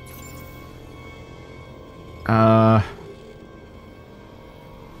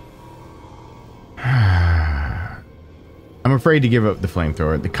 I'm afraid to give up the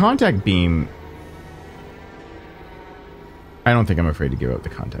flamethrower. The contact beam. I don't think I'm afraid to give up the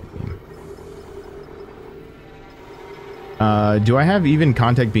contact beam. Do I have even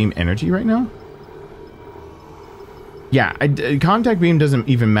contact beam energy right now? Yeah, contact beam doesn't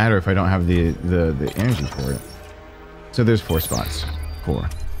even matter if I don't have the energy for it. So there's 4 spots. 4.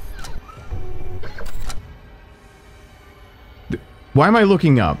 Why am I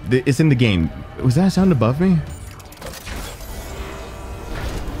looking up? It's in the game. Was that a sound above me?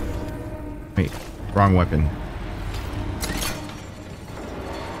 Wait, wrong weapon.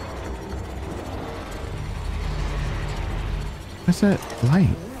 What's that light?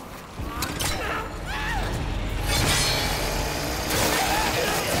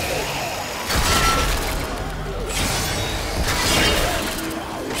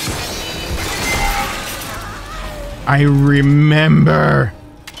 I remember.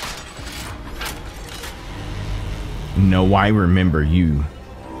 No, I remember you,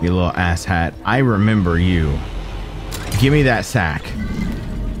 you little asshat. I remember you. Give me that sack.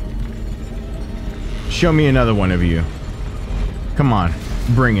 Show me another one of you. Come on,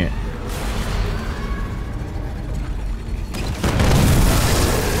 bring it.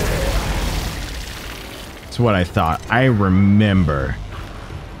 That's what I thought. I remember.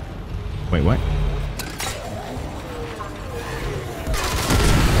 Wait, what?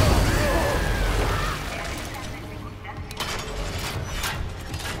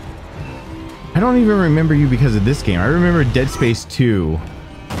 I don't even remember you because of this game. I remember Dead Space 2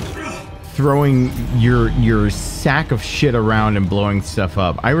 throwing your sack of shit around and blowing stuff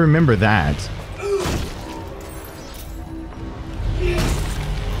up. I remember that.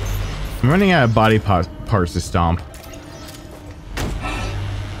 I'm running out of body parts to stomp.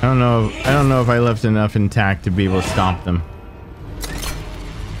 I don't know if I left enough intact to be able to stomp them.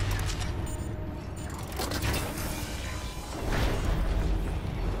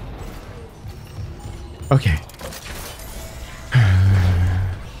 Okay.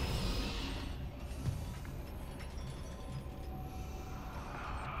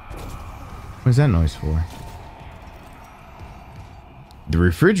 What's that noise for? The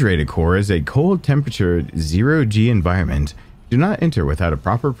refrigerated core is a cold temperature 0G environment. Do not enter without a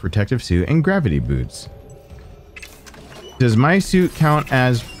proper protective suit and gravity boots. Does my suit count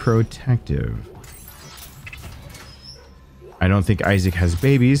as protective? I don't think Isaac has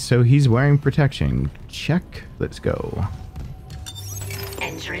babies, so he's wearing protection. Check. Let's go.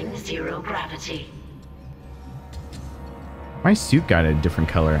 Entering 0 gravity. My suit got a different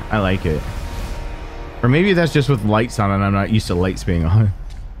color. I like it. Or maybe that's just with lights on and I'm not used to lights being on.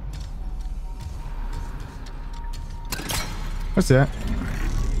 What's that?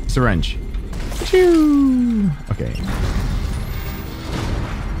 It's a wrench. Choo! Okay.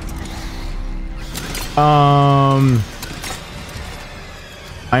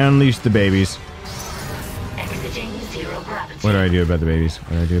 I unleashed the babies. Exiting 0 gravity. What do I do about the babies? What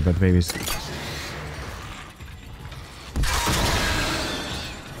do I do about the babies?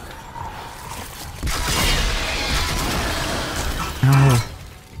 Ow.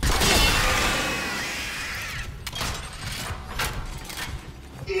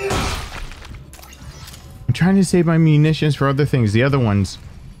 I'm trying to save my munitions for other things. The other ones.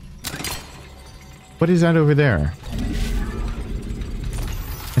 What is that over there?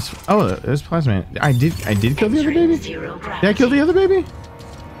 Oh, there's plasma. I did kill the other baby? Did I kill the other baby?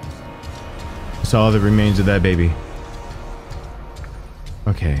 I saw the remains of that baby.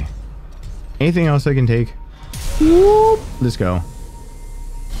 Okay. Anything else I can take? Whoop. Let's go.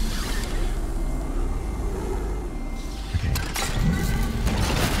 Okay.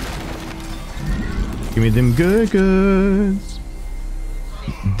 Give me them good goods.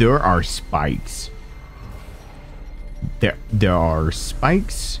 There are spikes. There are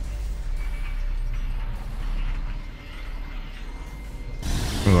spikes.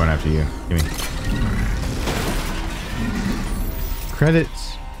 I'm going after you. Give me.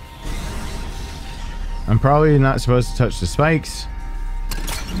 Credits. I'm probably not supposed to touch the spikes.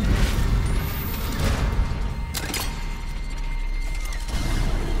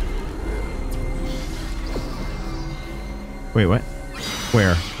 Wait, what?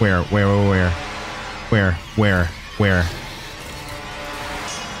 Where?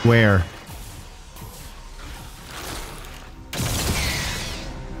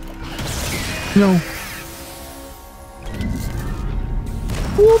 No.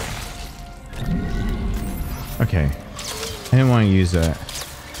 Whoop. Okay. I didn't want to use that.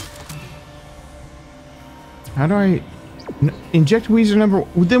 How do I inject Weezer number?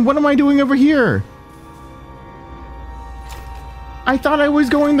 Then what am I doing over here? I thought I was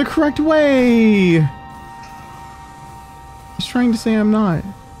going the correct way. I was trying to say I'm not.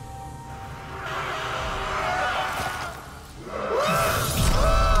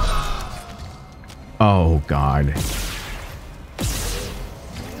 Oh, God.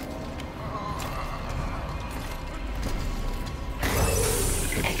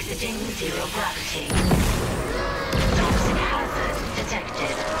 Exiting 0 gravity. Toxic hazard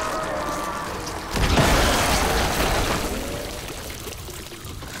detected.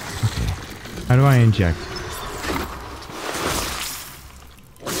 Okay. How do I inject?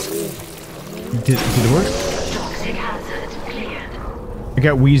 Did it work? Toxic hazard cleared. I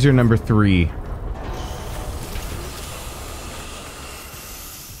got Weezer number 3.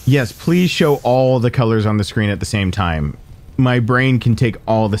 Yes, please show all the colors on the screen at the same time. My brain can take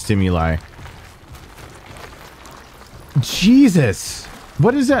all the stimuli. Jesus!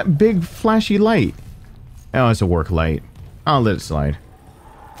 What is that big flashy light? Oh, it's a work light. I'll let it slide.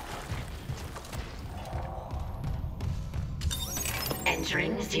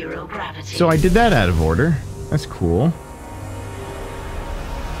 Entering 0 gravity. So I did that out of order. That's cool.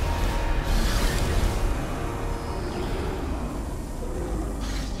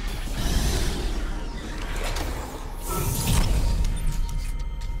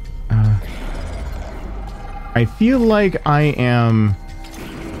 I feel like I am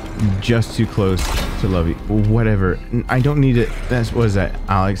just too close to Lovey. Whatever. I don't need it. That's, what is that?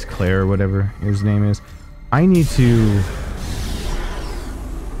 Alex Clare or whatever his name is. I need to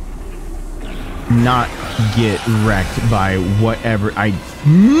not get wrecked by whatever. I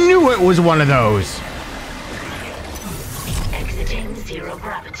knew it was one of those. Exiting 0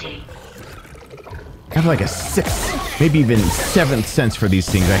 gravity. I have like a 6th, maybe even 7th sense for these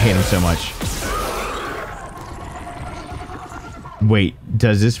things. I hate them so much. Wait,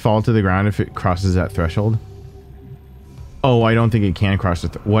 does this fall to the ground if it crosses that threshold? Oh, I don't think it can cross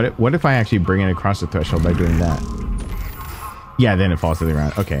the what if I actually bring it across the threshold by doing that? Yeah, then it falls to the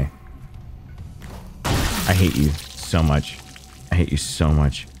ground. Okay.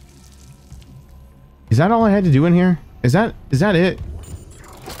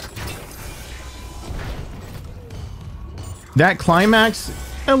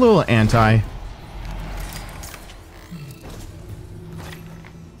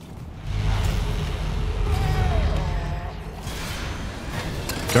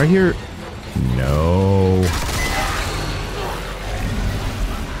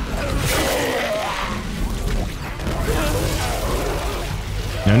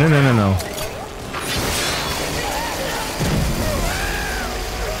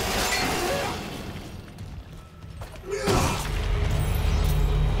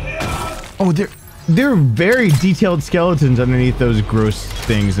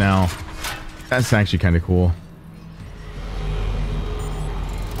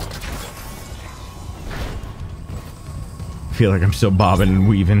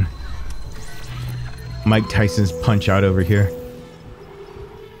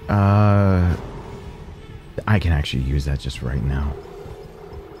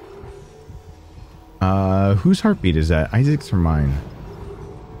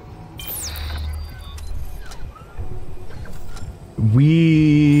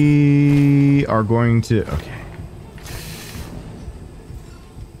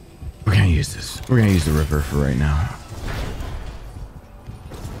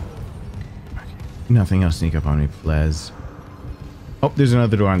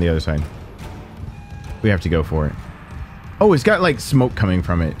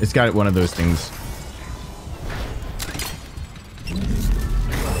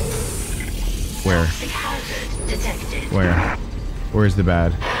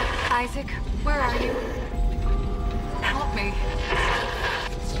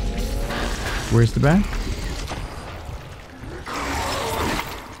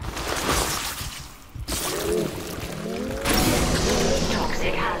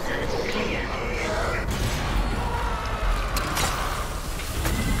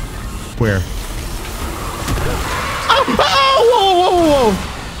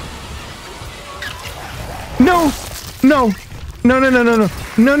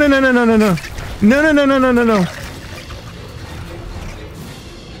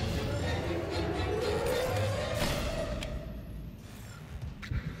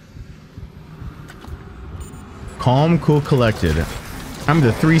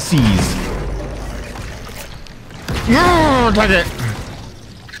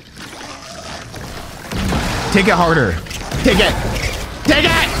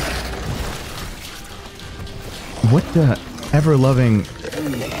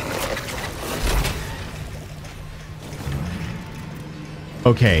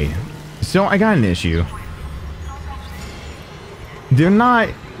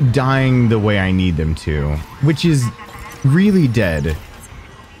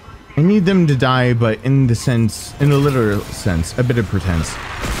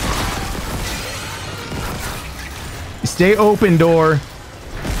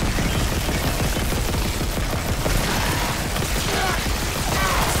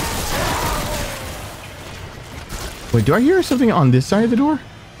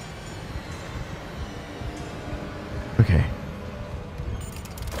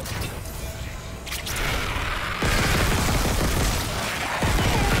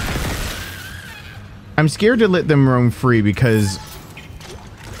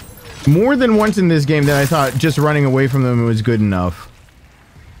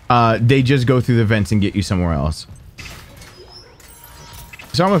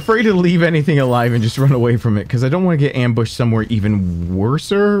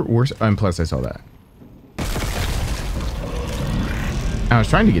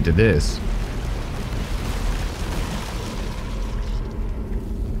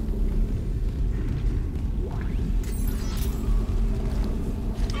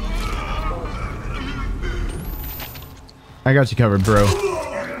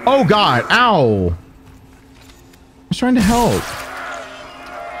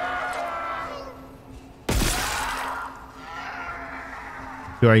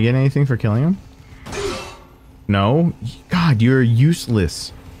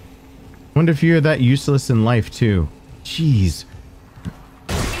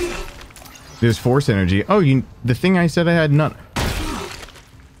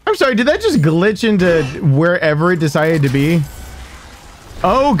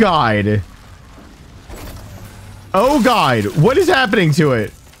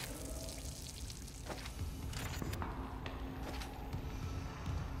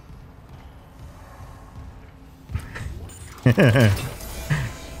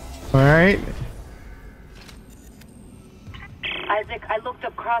 Isaac, I looked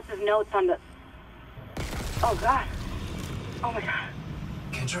up Cross's notes on the... Oh, God. Oh, my God.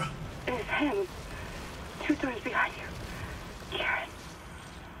 Kendra? It's him. 2 doors behind you. Karen.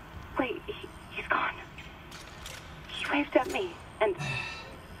 Wait, he's gone. He waved at me, and...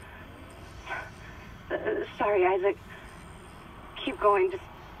 sorry, Isaac. Keep going, just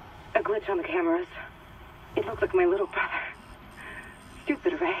a glitch on the cameras. It looked like my little brother.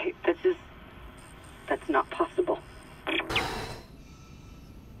 Stupid, right? That's not possible.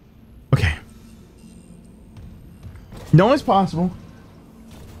 Okay. No, it's possible.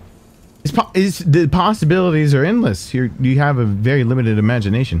 The possibilities are endless. You have a very limited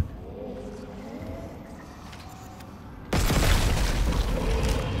imagination.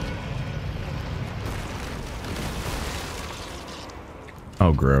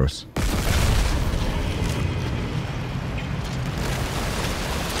 Oh, gross.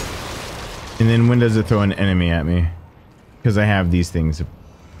 And then when does it throw an enemy at me? Because I have these things.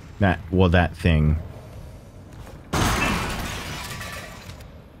 That thing.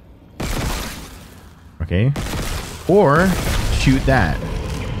 Okay. Or shoot that.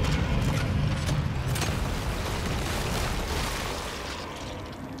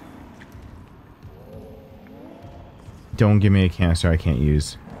 Don't give me a canister I can't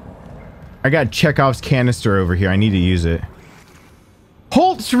use. I got Chekhov's canister over here. I need to use it.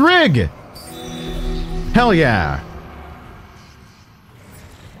 Holt's rig! Hell yeah!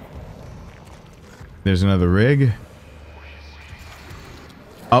 There's another rig.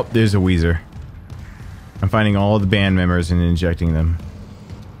 Oh, there's a Weezer. I'm finding all the band members and injecting them.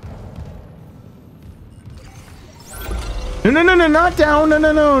 No, not down.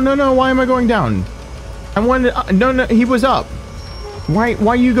 No. Why am I going down? I wanted... no, he was up.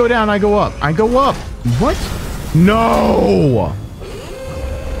 Why you go down, I go up? I go up. What? No!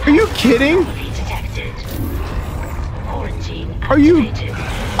 Are you kidding? Are you...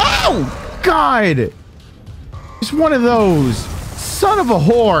 Oh! God! It's one of those. Son of a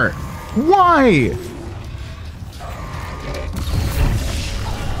whore. Why?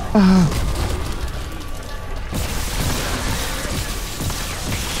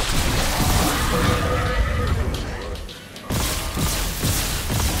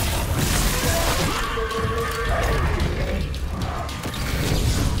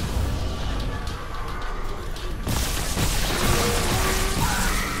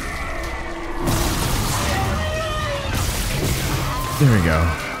 There we go.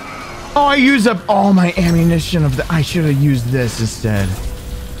 Oh, I used up all my ammunition of the... I should have used this instead.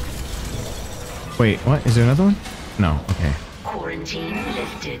 Wait, what? Is there another one? No, okay. Quarantine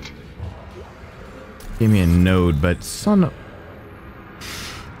lifted. Gave me a node, but son of...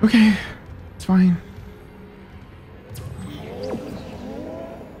 Okay, it's fine.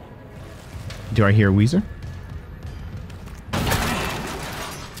 Do I hear Weezer?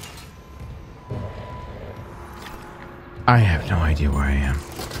 I have no idea where I am.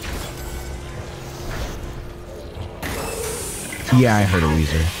 Yeah, I heard a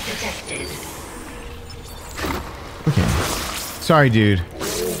Weezer. Okay. Sorry, dude.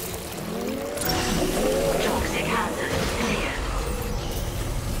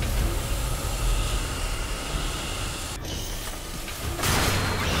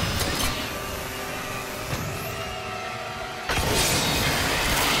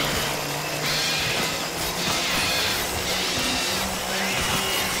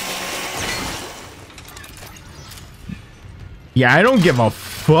 Yeah, I don't give a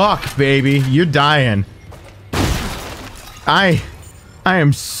fuck, baby. You're dying. I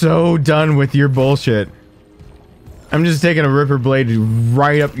am so done with your bullshit. I'm just taking a ripper blade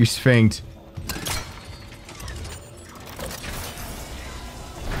right up your sphinx.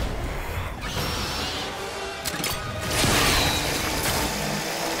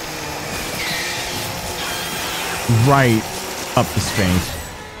 Right up the sphinx.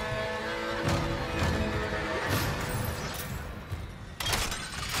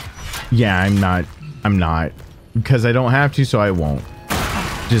 Yeah, I'm not. Because I don't have to, so I won't.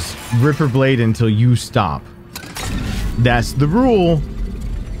 Just ripper blade until you stop. That's the rule.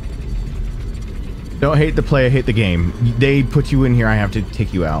 Don't hate the play, I hate the game. They put you in here, I have to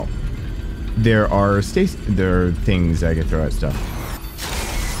take you out. There are things I can throw at stuff.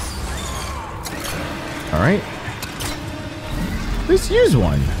 Alright. Let's use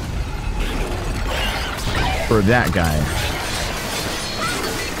one. For that guy.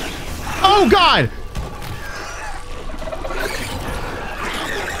 Oh God!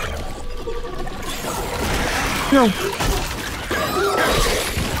 No.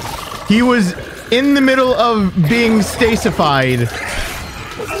 He was in the middle of being stasified.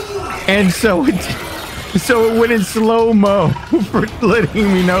 And so So it went in slow-mo for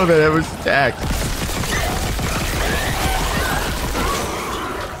letting me know that it was attacked.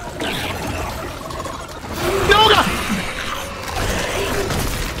 No, God!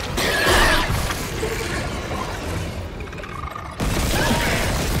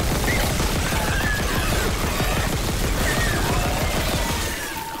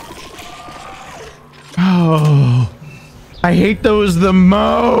 Oh, I hate those the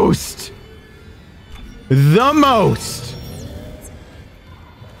most. The most.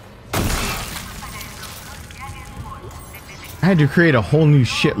 I had to create a whole new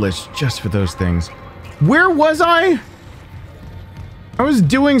shit list just for those things. Where was I? I was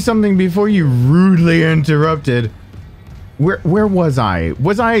doing something before you rudely interrupted. Where was I?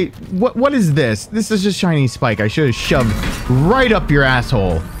 What is this? This is just shiny spike. I should have shoved right up your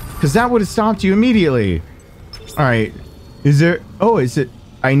asshole, because that would have stopped you immediately. All right. Is there... Oh, is it...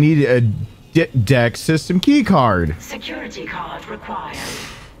 I need a deck system key card. Security card required.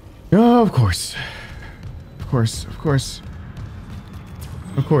 Oh, of course. Of course. Of course.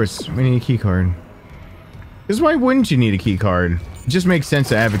 Of course. We need a key card. Because why wouldn't you need a key card? It just makes sense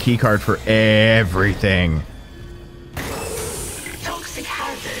to have a key card for everything. Toxic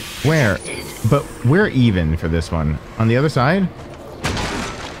hazard. Where? But we're even for this one. On the other side?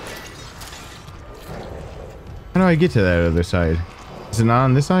 How do I get to that other side? Is it not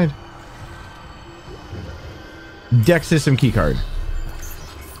on this side? Deck system keycard.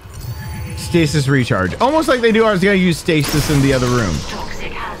 Stasis recharge. Almost like they do. I was gonna use stasis in the other room.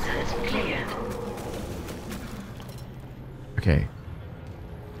 Toxic hazard cleared. Okay.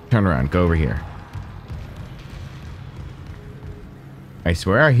 Turn around. Go over here. I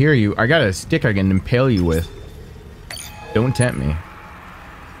swear I hear you. I got a stick I can impale you with. Don't tempt me.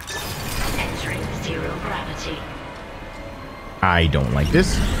 Entering zero gravity. I don't like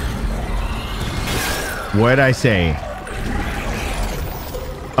this. What'd I say?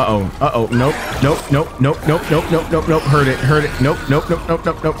 Uh-oh. Uh-oh. Nope. Nope. Nope. Nope. Nope. Nope. Nope. Nope. Nope. Heard it. Heard it. Nope. Nope. Nope. Nope.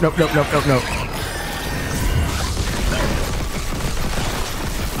 Nope. Nope. Nope. Nope. Nope. Nope. Nope.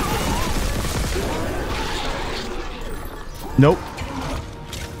 Nope.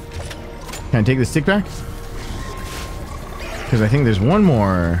 Can I take the stick back? Because I think there's one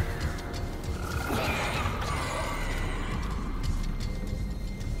more.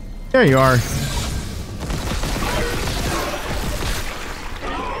 There you are.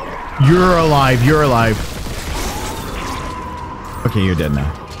 You're alive. You're alive. Okay, you're dead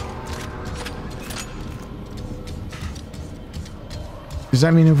now. Does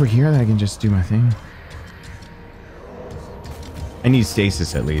that mean over here that I can just do my thing? I need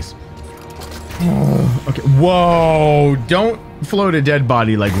stasis at least. Oh, okay. Whoa! Don't float a dead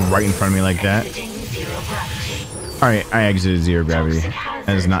body like right in front of me like that. Alright, I exited zero gravity.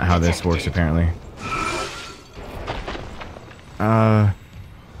 That is not how this works apparently.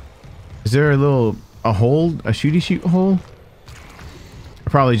 Is there a hole? A shooty shoot hole? I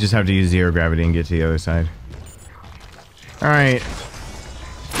probably just have to use zero gravity and get to the other side. Alright.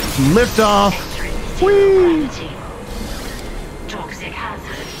 Lift off! Whee! Toxic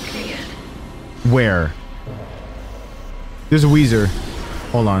hazard cleared. Where? There's a Weezer.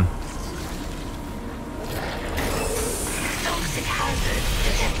 Hold on. Toxic hazard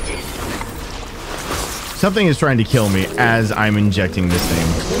detected. Something is trying to kill me as I'm injecting this thing.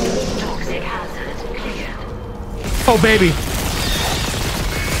 Toxic hazard cleared. Oh, baby!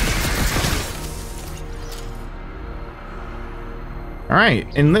 Alright,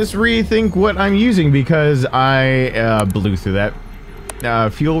 and let's rethink what I'm using because I blew through that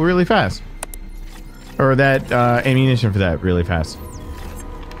fuel really fast. Or that ammunition for that really fast.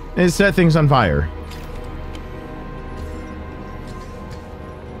 It set things on fire.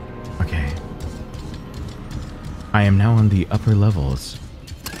 Okay. I am now on the upper levels.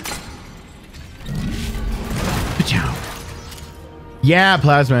 Ka-chow. Yeah,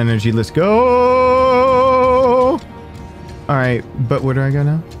 plasma energy, let's go! Alright, but where do I go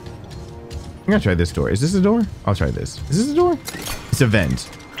now? I'm gonna try this door. Is this a door? I'll try this. Is this a door? It's a vent.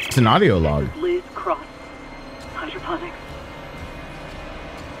 It's an audio log. Liz Cross. Hydroponics.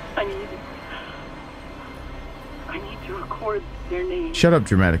 I need to record their names. Shut up,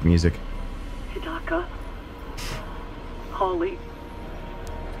 dramatic music. Hidaka. Holly.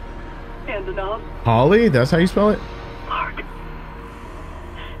 Andanov. Holly? That's how you spell it? Clarke.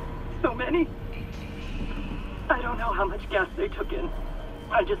 So many. I don't know how much gas they took in.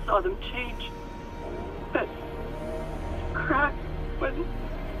 I just saw them change. That crack when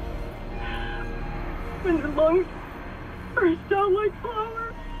their lungs burst out like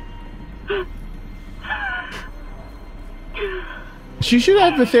flowers. She should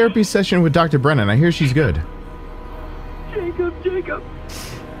have a therapy session with Dr. Brennan. I hear she's good. Jacob.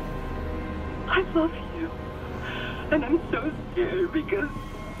 I love you. And I'm so scared because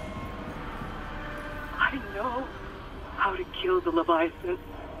I know how to kill the Leviathan.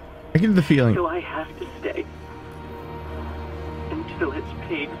 I get the feeling. So I have to stay until it's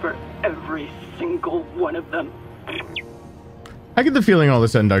paid for every single one of them. I get the feeling all of a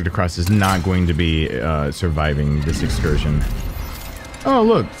sudden Dr. Cross is not going to be surviving this excursion. Oh,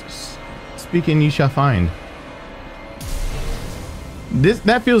 look. Speaking, you shall find.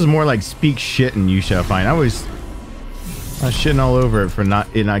 That feels more like speak shit and you shall find. I was shitting all over it for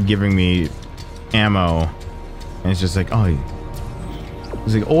not giving me ammo. And it's just like, oh.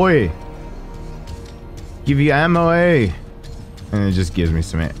 It's like, oi. Give you ammo, eh? And it just gives me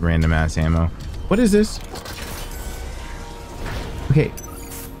some random ass ammo. What is this? Okay.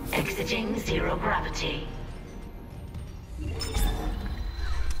 Exiting zero gravity.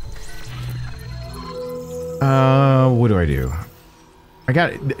 What do I do?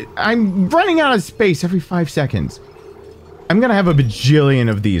 I'm running out of space every 5 seconds. I'm gonna have a bajillion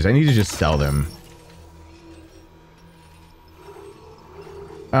of these. I need to just sell them.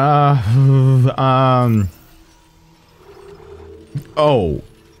 Oh,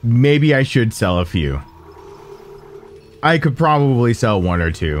 maybe I should sell a few. I could probably sell 1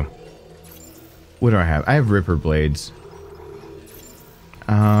 or 2. What do I have? I have Ripper blades.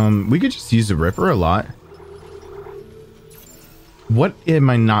 We could just use the Ripper a lot. What am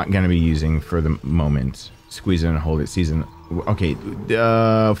I not going to be using for the moment? Squeeze it and hold it. Season. Okay,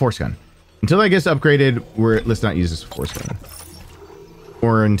 force gun. Until I get upgraded, let's not use this force gun.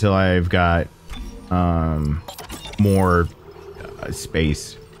 Or until I've got more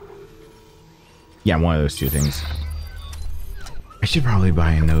space. Yeah, one of those 2 things. I should probably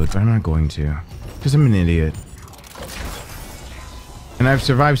buy a node, but I'm not going to. Because I'm an idiot. And I've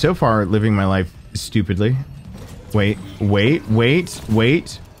survived so far living my life stupidly. Wait.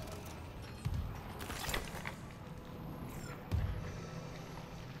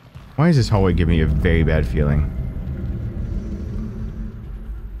 Why does this hallway give me a very bad feeling?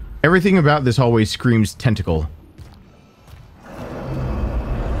 Everything about this hallway screams tentacle.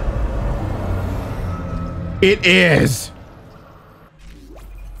 It is!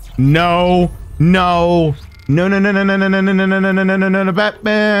 No, Batman.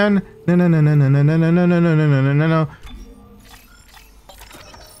 No.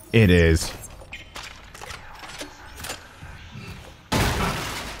 It is.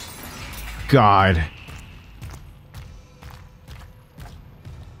 God.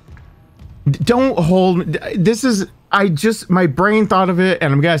 Don't hold. This is. My brain thought of it,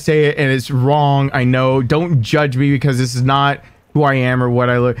 and I'm gonna say it, and it's wrong. I know. Don't judge me because this is not who I am or what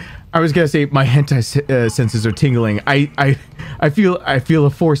I look. I was gonna say my hentai senses are tingling. I feel a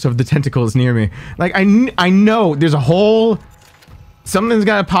force of the tentacles near me. Like I know there's a hole. Something's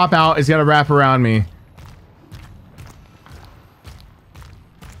gonna pop out. It's gonna wrap around me.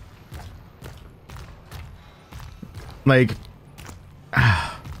 Like.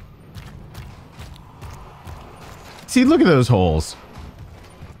 See, look at those holes.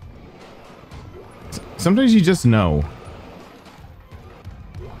 Sometimes you just know.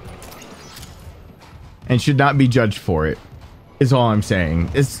 And should not be judged for it. Is all I'm saying.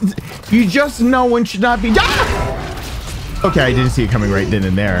 You just know and should not be. Ah! Okay, I didn't see it coming right then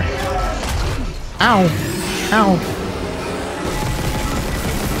and there. Ow. Ow.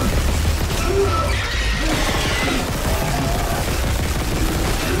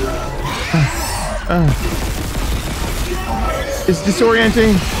 It's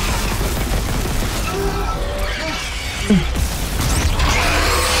disorienting.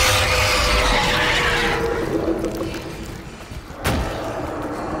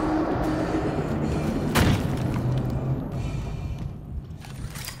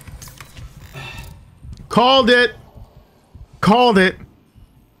 Called it. Called it.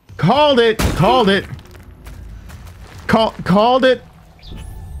 Called it. Called it. Called it.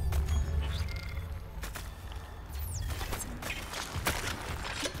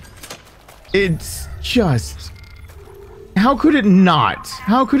 It's just... How could it not?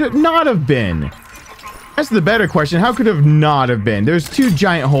 How could it not have been? That's the better question. How could it not have been? There's 2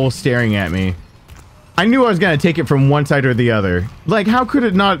 giant holes staring at me. I knew I was going to take it from one side or the other. Like, how could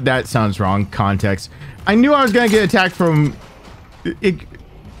it not? That sounds wrong. Context. I knew I was going to get attacked from...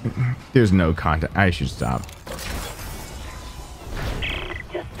 There's no context. I should stop.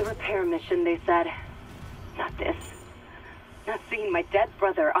 Just a repair mission, they said. Not this. Not seeing my dead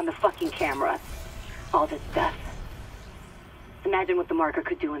brother on the fucking camera. All this death. Imagine what the marker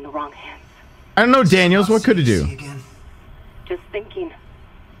could do in the wrong hands. I don't know, Daniels. What could it do? Just thinking.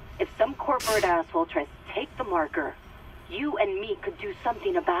 If some corporate asshole tries to take the marker, you and me could do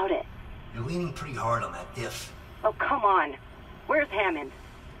something about it. You're leaning pretty hard on that diff. Oh, come on. Where's Hammond?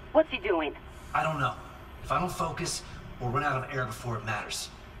 What's he doing? I don't know. If I don't focus, we'll run out of air before it matters.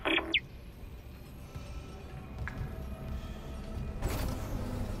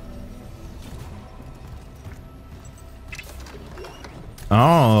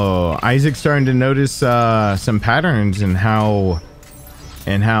 Oh, Isaac's starting to notice some patterns in how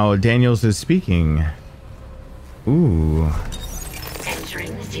Daniels is speaking. Ooh.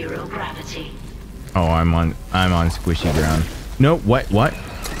 Entering zero gravity. Oh, I'm on squishy ground. Nope.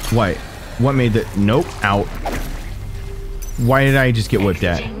 What made the nope out? Why did I just get whipped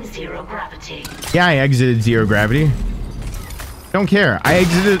at? Zero gravity. Yeah, I exited zero gravity. Don't care.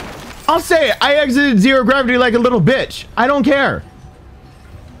 I'll say it. I exited zero gravity like a little bitch. I don't care.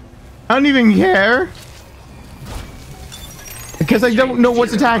 I don't even care. Because I don't know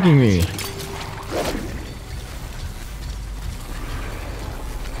what's attacking me.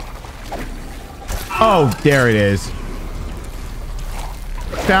 Oh, there it is.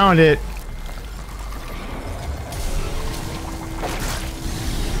 Found it.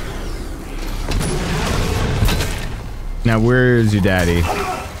 Now, where's your daddy?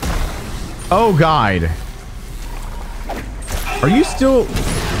 Oh, God. Are you still...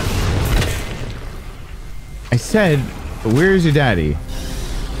 I said, where's your daddy?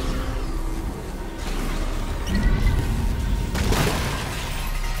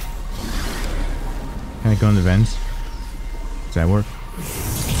 Can I go in the vents? Does that work?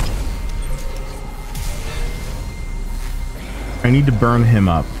 I need to burn him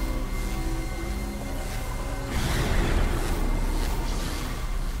up.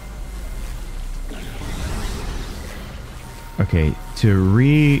 Okay,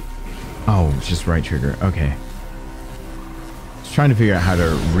 oh, it's just right trigger. Okay. Just trying to figure out how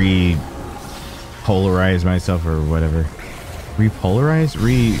to repolarize myself or whatever. Repolarize?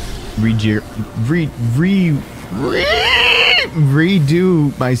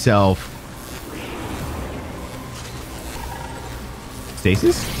 Redo myself.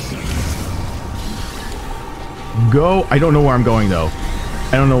 Stasis? Go. I don't know where I'm going though.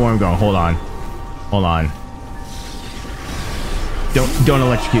 I don't know where I'm going. Hold on. Hold on. Don't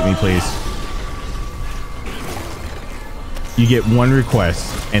electrocute me, please. You get one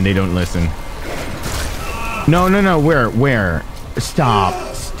request and they don't listen. No. Where? Stop.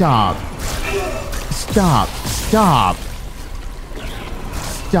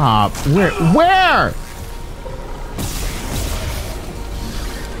 Where?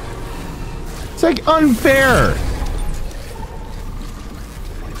 It's like unfair.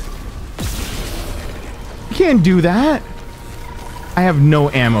 You can't do that. I have no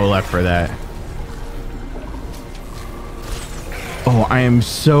ammo left for that. Oh, I am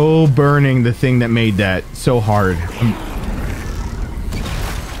so burning the thing that made that so hard.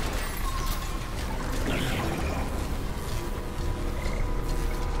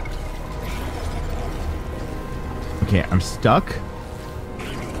 Okay, I'm stuck.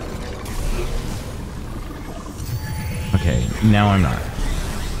 Okay, now I'm not.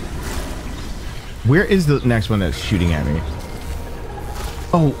 Where is the next one that's shooting at me?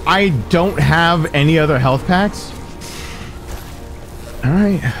 Oh, I don't have any other health packs?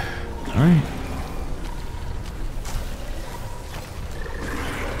 Alright. Alright.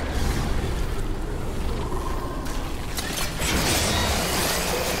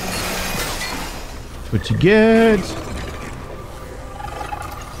 What you get?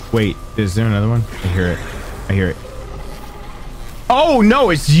 Wait, is there another one? I hear it. Oh, no,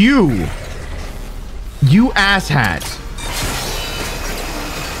 it's you! You asshat.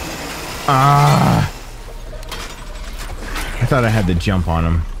 I thought I had to jump on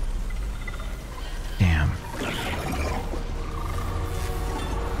him. Damn.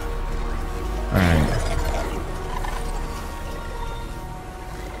 Alright.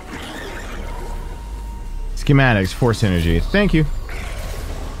 Schematics, force energy. Thank you.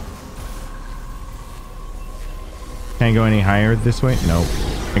 Can't go any higher this way? Nope.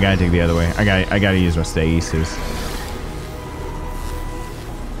 I gotta take the other way. I gotta use my stasis.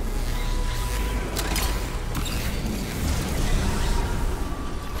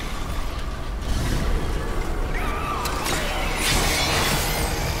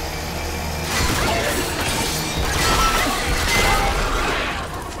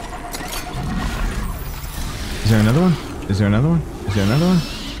 Is there another one? Is there another one? Is there another one?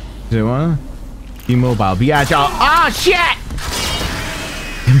 Is there one? Immobile. Be agile. Ah, shit!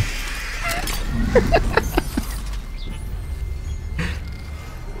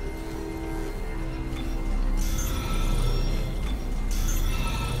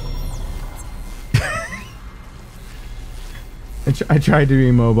 I tried to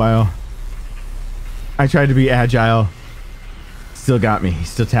be mobile. I tried to be agile. Still got me. He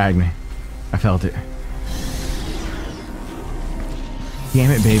still tagged me. I felt it.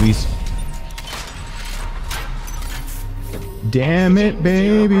 Damn it, babies. Damn it,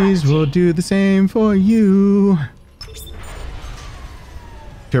 babies. We'll do the same for you.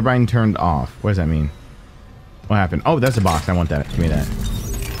 Turbine turned off. What does that mean? What happened? Oh, that's a box. I want that. Give me that.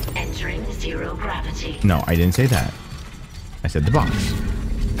 Entering zero gravity. No, I didn't say that. I said the box.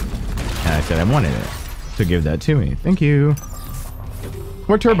 And I said I wanted it. So give that to me. Thank you.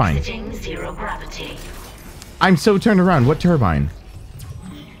 What turbine? Exiting zero gravity. I'm so turned around. What turbine?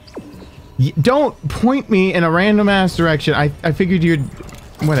 Don't point me in a random ass direction. I figured you'd...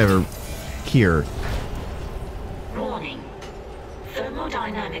 Whatever. Here. Warning.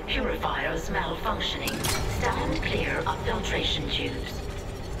 Thermodynamic purifiers malfunctioning. Stand clear of filtration tubes.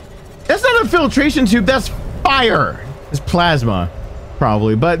 That's not a filtration tube. That's fire. It's plasma.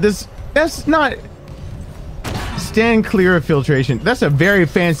 Probably. But that's not... Stand clear of filtration. That's a very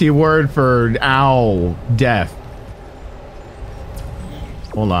fancy word for owl death.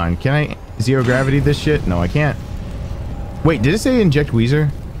 Hold on. Can I zero gravity this shit? No, I can't. Wait, did it say inject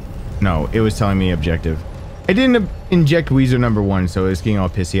Weezer? No, it was telling me objective. I didn't inject Weezer number 1, so it's getting all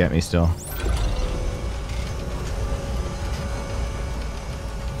pissy at me still.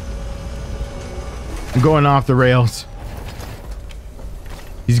 I'm going off the rails.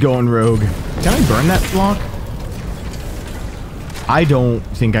 He's going rogue. Can I burn that block? I don't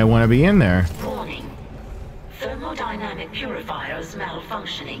think I want to be in there. Warning. Thermodynamic purifiers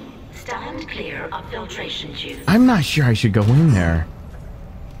malfunctioning. Stand clear of filtration tubes. I'm not sure I should go in there.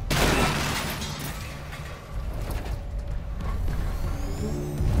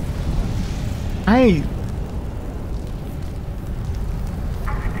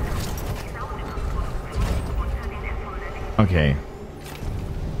 Okay.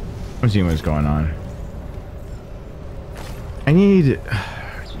 I'm seeing what's going on. I need...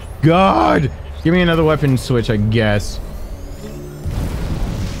 God! Give me another weapon switch, I guess.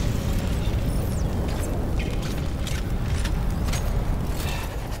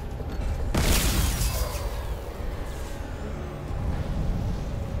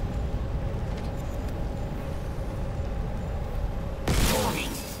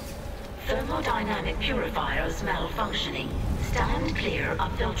 Warning. Thermodynamic purifiers malfunctioning. Stand clear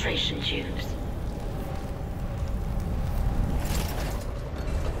of filtration tubes.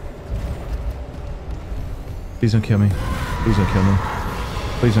 Please don't kill me. Please don't kill me.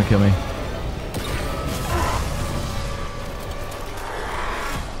 Please don't kill me.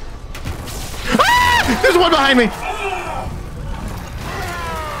 Ah! There's one behind me!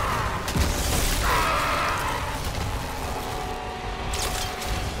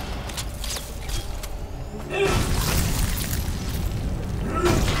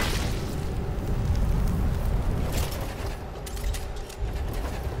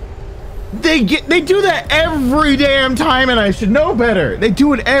 They do that every damn time, and I should know better. They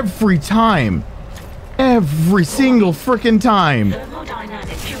do it every time. Every single freaking time.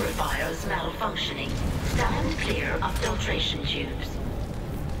 Thermodynamic purifiers malfunctioning. Stand clear of filtration tubes.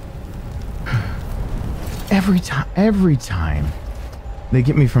 Every time. They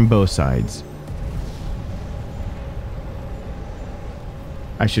get me from both sides.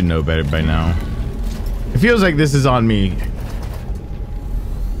 I should know better by now. It feels like this is on me.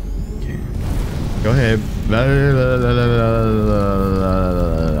 Go ahead.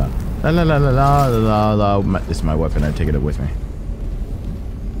 This is my weapon. I take it up with me.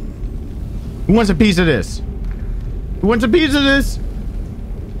 Who wants a piece of this? Who wants a piece of this?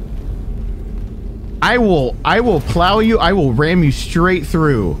 I will plow you. I will ram you straight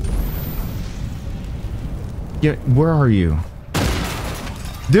through. Yeah, where are you?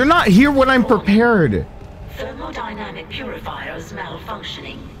 They're not here when I'm prepared. Thermodynamic purifiers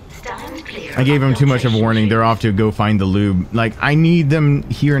malfunctioning. Stand clear. I gave him too much of a warning. They're off to go find the lube. Like, I need them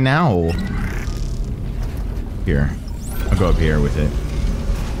here now. Here. I'll go up here with it.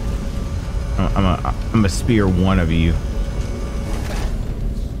 I'm a spear one of you.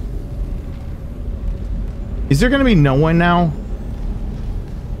 Is there gonna be no one now?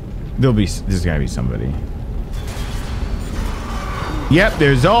 There's gotta be somebody. Yep,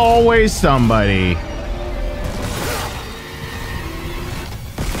 there's always somebody.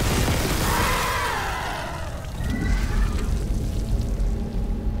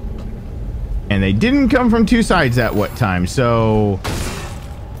 And they didn't come from two sides at what time, so...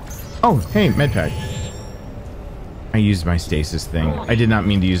 Oh, hey, medpack. I used my stasis thing. I did not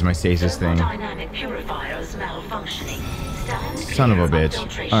mean to use my stasis thing. Son of a bitch.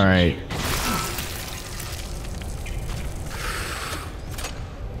 Alright.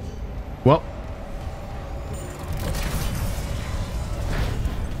 Well.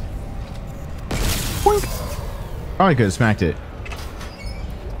 Boink. Probably could have smacked it.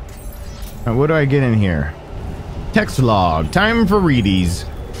 Now, what do I get in here? Text log. Time for readies.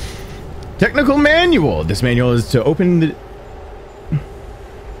 Technical manual. This manual is to open the...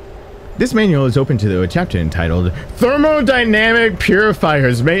 This manual is open to a chapter entitled Thermodynamic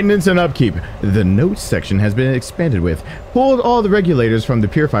Purifiers Maintenance and Upkeep. The notes section has been expanded with. Pulled all the regulators from the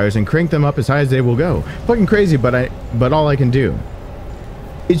purifiers and cranked them up as high as they will go. Fucking crazy, but all I can do.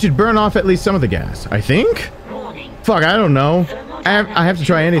 It should burn off at least some of the gas, I think? Fuck, I don't know. I have to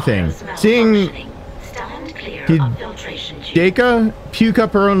try anything. Seeing Hideka puke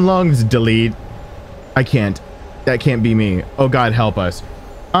up her own lungs, delete. I can't. That can't be me. Oh God, help us.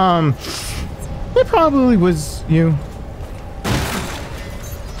 It probably was you.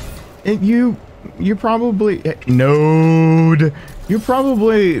 You probably Node. You're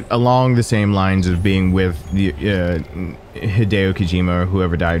probably along the same lines of being with the Hideo Kojima or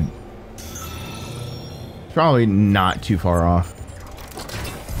whoever died. Probably not too far off.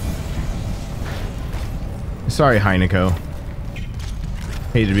 Sorry, Heineko.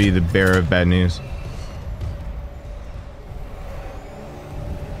 Hate to be the bearer of bad news.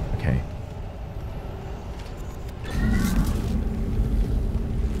 Okay.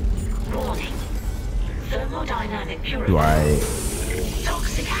 Warning. Thermodynamic purifier. Do I...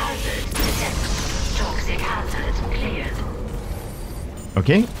 Toxic hazard detected. Toxic hazard cleared.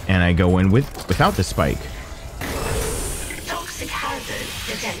 Okay, and I go in without the spike. Toxic hazard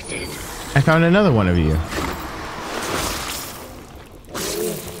detected. I found another one of you.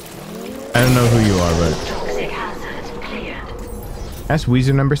 I don't know who you are, but... Toxic hazard cleared. That's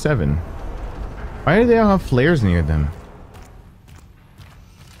Weezer number 7. Why do they all have flares near them?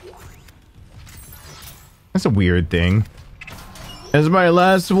 That's a weird thing. As my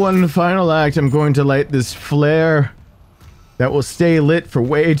last one final act, I'm going to light this flare that will stay lit for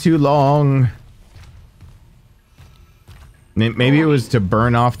way too long. Maybe it was to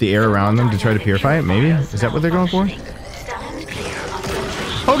burn off the air around them to try to purify it, maybe? Is that what they're going for?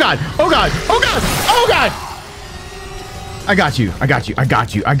 Oh God! Oh God! Oh God! Oh God! I got you. I got you. I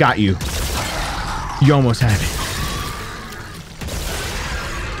got you. I got you. You almost had it.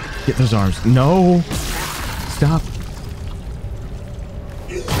 Get those arms. No! Stop.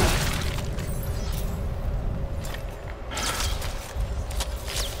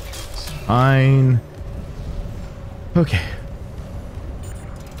 Fine. Okay.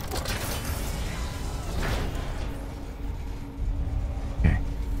 Okay.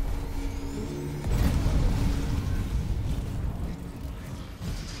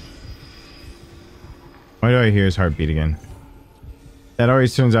 Why do I hear his heartbeat again? That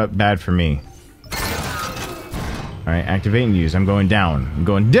always turns out bad for me. Alright, activate and use. I'm going down. I'm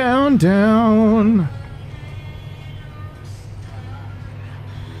going down, down.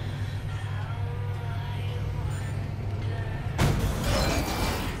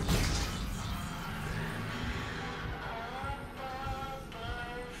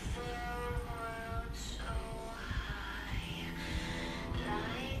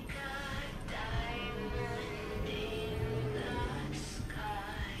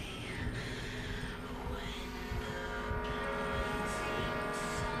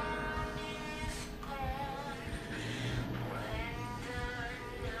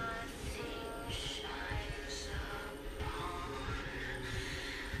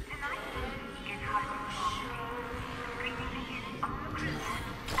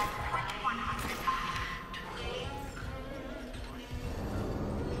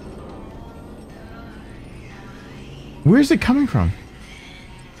 Where's it coming from?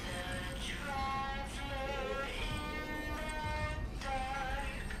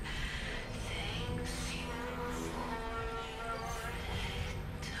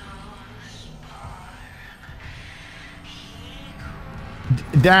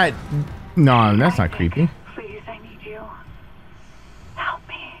 That... No, that's not creepy. Please, I need you. Help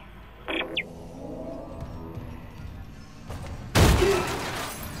me.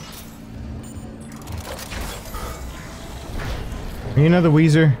 Are you another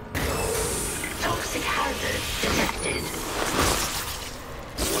Weezer? Toxic hazard detected.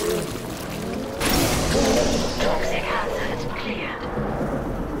 Toxic hazard cleared.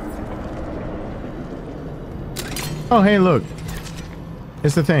 Oh, hey, look.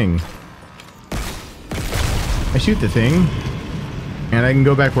 It's the thing. I shoot the thing, and I can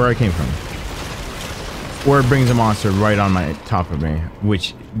go back where I came from. Or it brings a monster right on my top of me,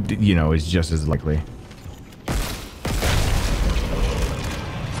 which, you know, is just as likely.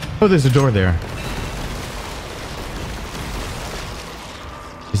 Oh, there's a door there.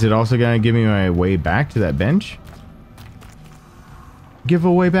 Is it also gonna give me my way back to that bench? Give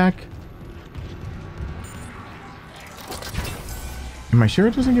a way back? Am I sure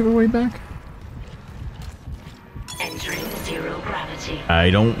it doesn't give a way back? Entering zero gravity. I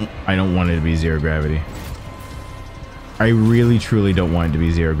don't want it to be zero gravity. I really truly don't want it to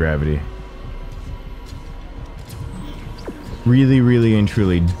be zero gravity. Really, really and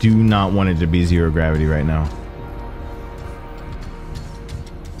truly do not want it to be zero gravity right now.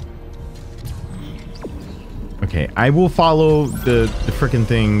 Okay, I will follow the frickin'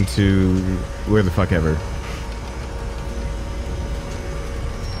 thing to where the fuck ever.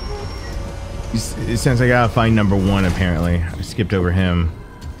 Since I gotta find number 1, apparently. I skipped over him.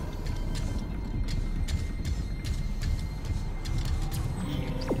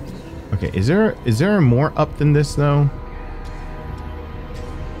 Okay, is there more up than this, though?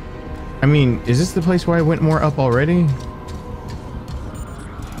 I mean, is this the place where I went more up already?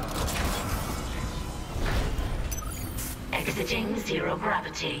 Exiting zero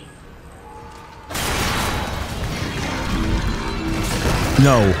gravity.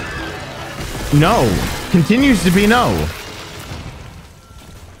 No. No. Continues to be no.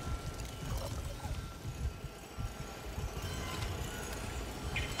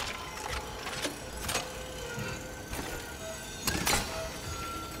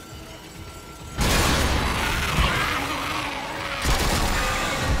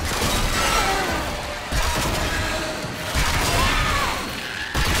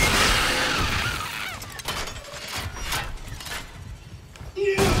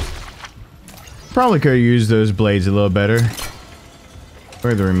 Probably could have used those blades a little better.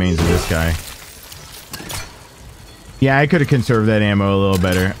 Where are the remains of this guy? Yeah, I could have conserved that ammo a little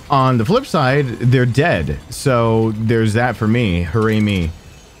better. On the flip side, they're dead. So there's that for me. Hooray me.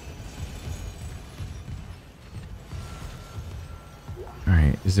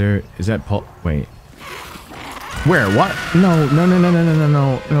 Alright, is that Paul? Wait. Where? What? No, no, no, no, no, no, no,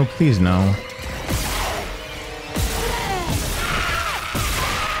 no, no, please no.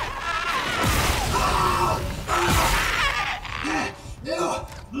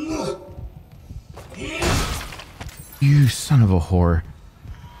 You son of a whore.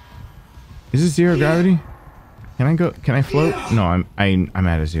 Is this zero gravity? Can I go? Can I float? No, I'm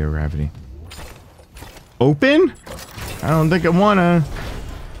at a zero gravity. Open? I don't think I wanna.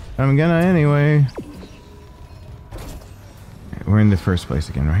 I'm gonna anyway. We're in the first place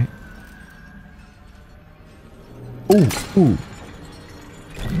again, right? Ooh, ooh.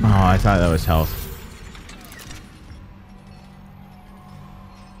 Oh, I thought that was health.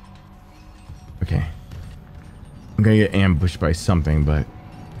 Okay. I'm gonna get ambushed by something, but...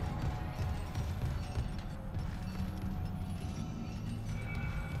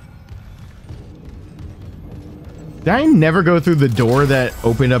 Did I never go through the door that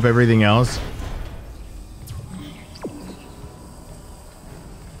opened up everything else?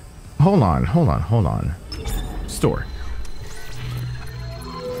 Hold on, hold on, hold on. Store.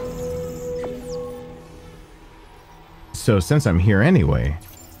 So since I'm here anyway...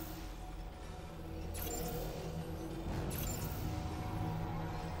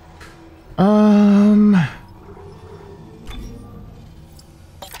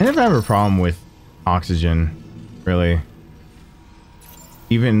 I never have a problem with oxygen, really.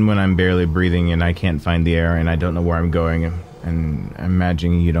 Even when I'm barely breathing and I can't find the air and I don't know where I'm going, and I'm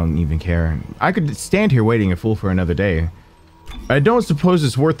imagining you don't even care. I could stand here waiting a fool for another day. I don't suppose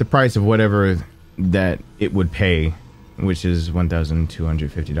it's worth the price of whatever that it would pay, which is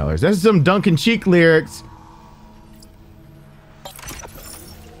 $1,250. That's some Duncan Cheek lyrics.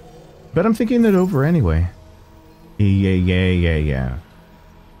 But I'm thinking it over anyway. Yeah.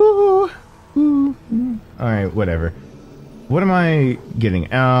 Ooh, ooh, ooh. All right, whatever. What am I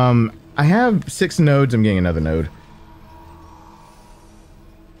getting? I have 6 nodes. I'm getting another node.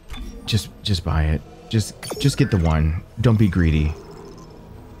 Just buy it. Just get the one. Don't be greedy.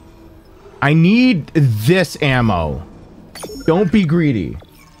 I need this ammo. Don't be greedy.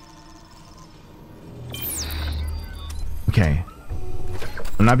 Okay.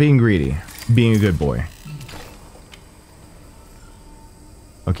 I'm not being greedy. Being a good boy.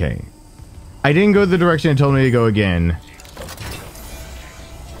 Okay. I didn't go the direction it told me to go again.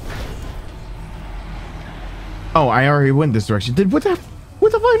 Oh, I already went this direction. What the fuck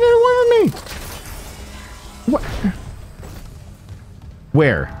did it want with me? What?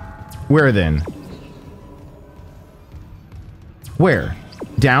 Where? Where then? Where?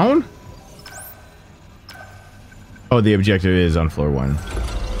 Down? Oh, the objective is on floor 1.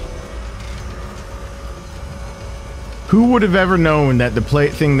 Who would have ever known that the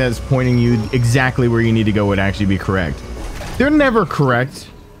thing that's pointing you exactly where you need to go would actually be correct? They're never correct.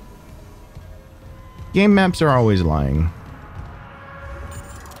 Game maps are always lying.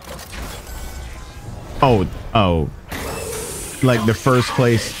 Oh, like the first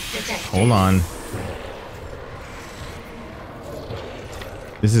place. Hold on.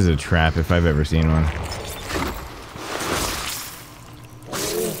 This is a trap if I've ever seen one.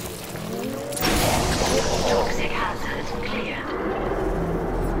 Toxic hazard cleared.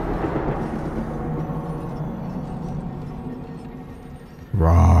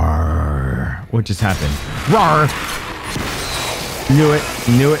 Rawr. What just happened? Rawr. Knew it,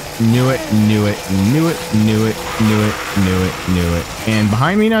 knew it, knew it, knew it, knew it, knew it, knew it, knew it, knew it. And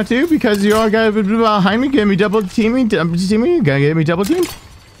behind me now too, because you all got behind me, get me double teaming, gotta get me double teamed.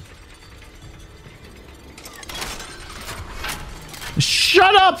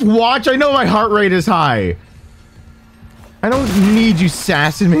 Shut up, Watch! I know my heart rate is high. I don't need you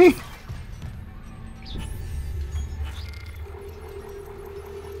sassing me.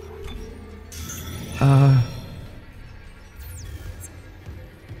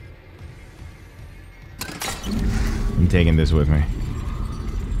 I'm taking this with me.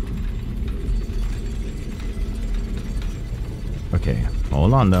 Okay,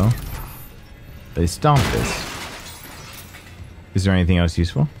 hold on though. Let's stomp this. Is there anything else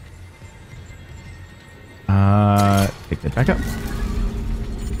useful? Pick that back up.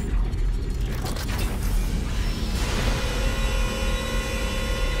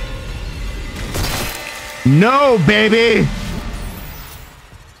 No, baby!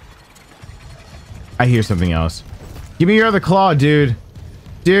 I hear something else. Give me your other claw, dude.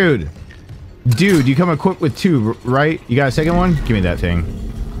 Dude, you come equipped with 2, right? You got a second one? Give me that thing.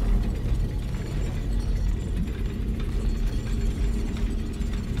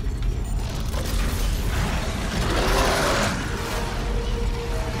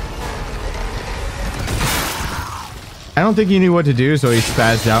 I don't think he knew what to do, so he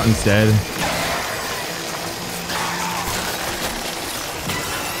spazzed out instead.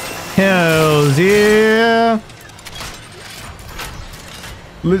 Hells yeah!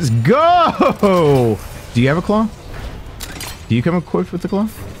 Let's go! Do you have a claw? Do you come equipped with the claw?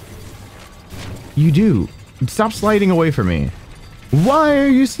 You do. Stop sliding away from me. Why are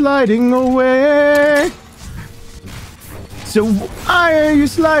you sliding away? So why are you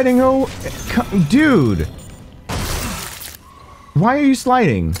sliding away? Dude! Why are you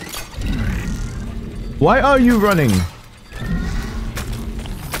sliding? Why are you running?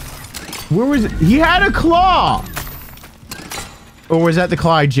 Where was it? He had a claw! Or was that the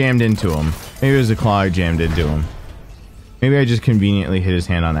claw I jammed into him? Maybe it was the claw I jammed into him. Maybe I just conveniently hit his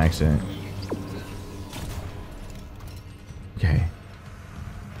hand on accident. Okay.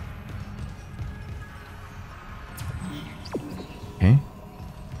 Okay.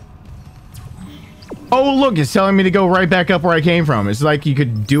 Oh, look, it's telling me to go right back up where I came from. It's like you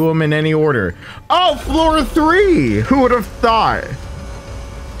could do them in any order. Oh, floor 3! Who would have thought?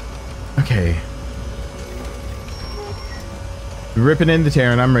 Okay. Ripping in the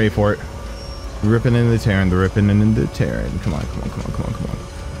tearing, I'm ready for it. Ripping in the tearing, the ripping in the tearing. Come on, come on, come on, come on, come on.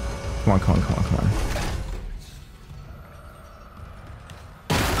 Come on, come on, come on, come on.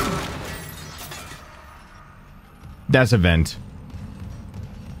 That's a vent.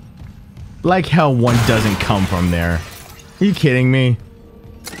 Like hell one doesn't come from there. Are you kidding me?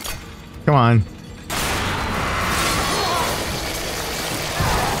 Come on.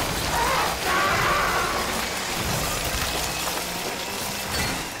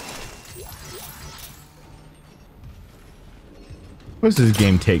 What's this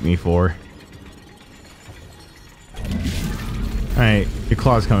game take me for? Alright, your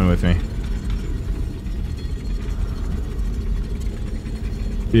claw's coming with me.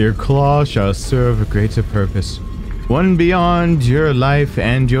 Your claw shall serve a greater purpose. One beyond your life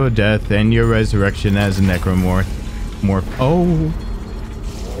and your death and your resurrection as a necromorph. Oh.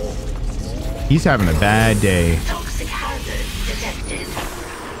 He's having a bad day. Toxic hazard detected.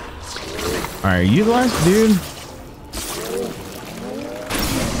 Alright, you the last dude?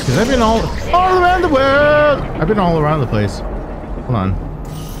 Because I've been all around the world. I've been all around the place. Hold on.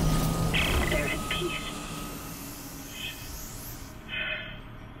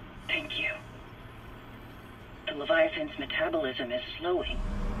 Leviathan's metabolism is slowing.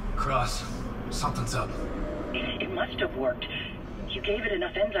 Cross, something's up. It must have worked. You gave it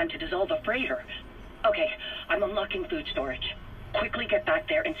enough enzyme to dissolve a freighter. Okay, I'm unlocking food storage. Quickly get back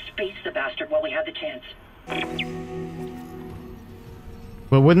there and space the bastard while we have the chance.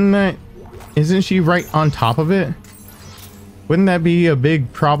 But wouldn't that... Isn't she right on top of it? Wouldn't that be a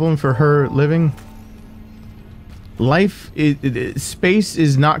big problem for her living? Life... space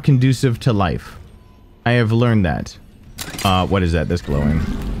is not conducive to life. I have learned that. What is that? That's glowing.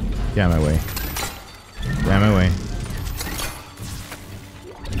 Get out of my way. Get out of my way.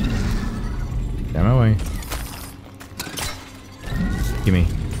 Get out of my way. Gimme.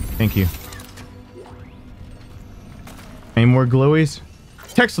 Thank you. Any more glowies?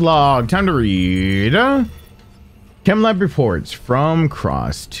 Text log. Time to read. ChemLab reports from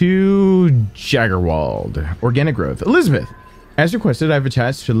Cross to Jaggerwald. Organic growth. Elizabeth, as requested, I've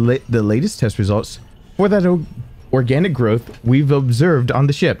attached the latest test results for that organic growth we've observed on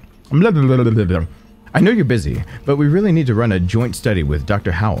the ship. Blah, blah, blah, blah, blah. I know you're busy, but we really need to run a joint study with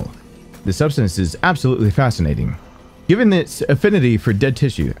Dr. Howell. The substance is absolutely fascinating. Given its affinity for dead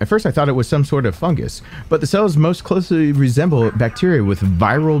tissue, at first I thought it was some sort of fungus, but the cells most closely resemble bacteria with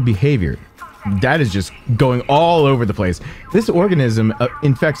viral behavior. That is just going all over the place. This organism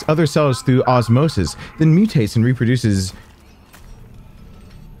infects other cells through osmosis, then mutates and reproduces.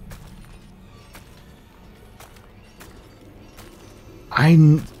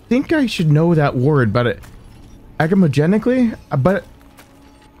 I think I should know that word, but agomogenically, but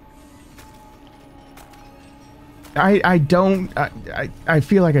I don't. I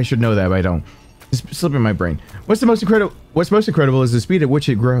feel like I should know that, but I don't. It's slipping my brain. What's most incredible is the speed at which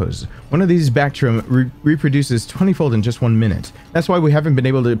it grows. One of these bacterium reproduces 20-fold in just 1 minute. That's why we haven't been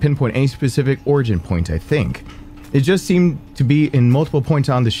able to pinpoint any specific origin point, I think. It just seemed to be in multiple points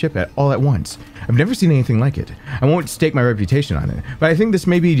on the ship all at once. I've never seen anything like it. I won't stake my reputation on it, but I think this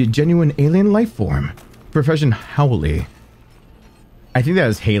may be a genuine alien life form. Profession Howley. I think that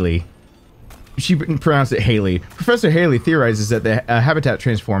is Haley. She pronounced it Haley. Professor Haley theorizes that the habitat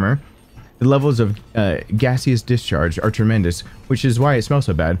transformer, the levels of gaseous discharge are tremendous, which is why it smells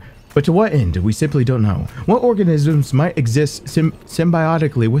so bad. But to what end? We simply don't know. What organisms might exist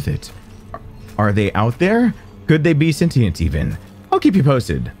symbiotically with it? Are they out there? Could they be sentient even? I'll keep you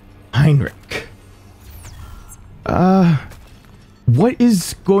posted. Heinrich. What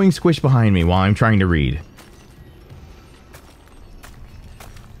is going squish behind me while I'm trying to read?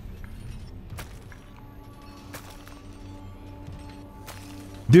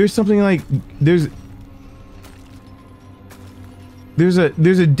 There's something like there's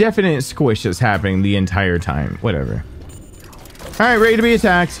a definite squish that's happening the entire time. Whatever. All right, ready to be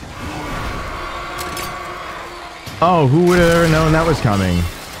attacked. Oh, who would have ever known that was coming?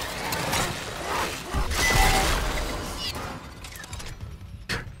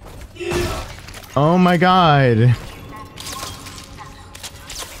 Oh my god.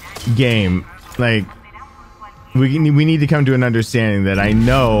 Game, like, we need to come to an understanding that I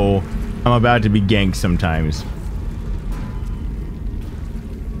know I'm about to be ganked sometimes.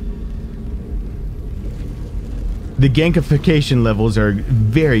 The gankification levels are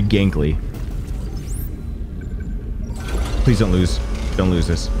very gankly. Please don't lose. Don't lose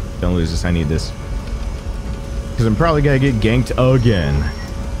this. Don't lose this. I need this. Because I'm probably gonna get ganked again.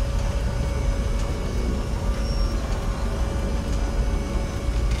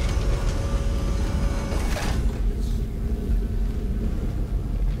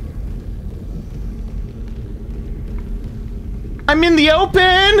 I'm in the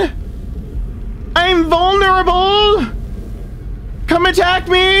open! I'm vulnerable! Come attack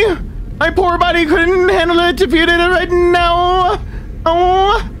me! My poor body couldn't handle it, defeated it right now!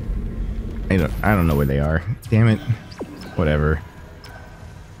 Oh! I don't know where they are. Damn it. Whatever.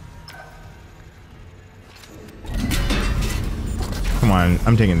 Come on,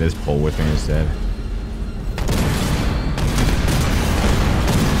 I'm taking this pole with me instead.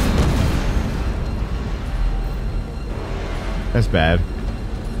 That's bad.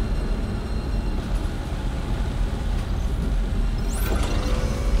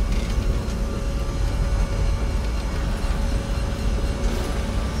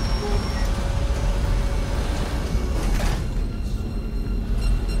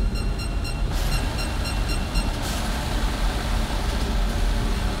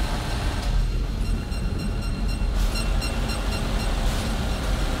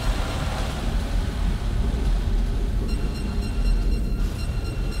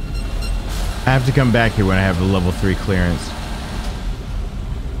 I have to come back here when I have the level 3 clearance.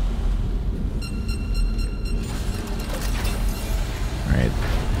 Alright.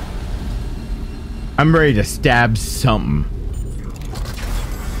 I'm ready to stab something.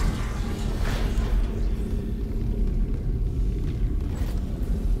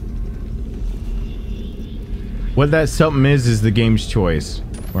 What that something is the game's choice.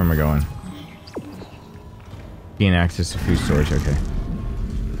 Where am I going? Gain access to food storage, okay.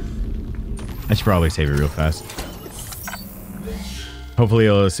 I should probably save it real fast. Hopefully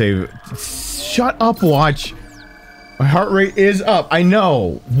it'll save. Shut up, watch. My heart rate is up. I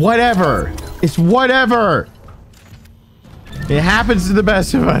know. Whatever. It's whatever. It happens to the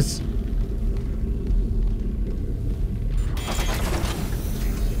best of us.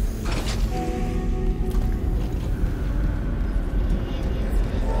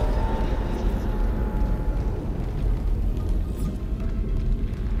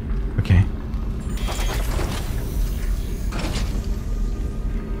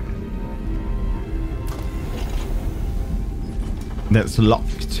 That's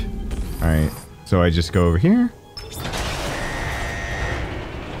locked. All right. So I just go over here.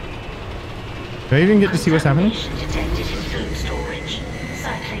 Do I even get to see what's happening? Detected in food storage.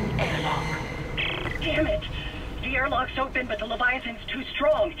 Cycling airlock. Damn it! The airlock's open, but the Leviathan's too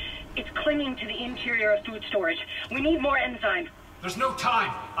strong. It's clinging to the interior of food storage. We need more enzyme. There's no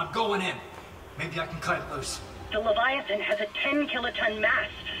time. I'm going in. Maybe I can cut it loose. The Leviathan has a 10-kiloton mass.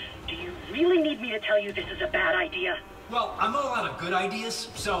 Do you really need me to tell you this is a bad idea? Well, I'm all out of good ideas,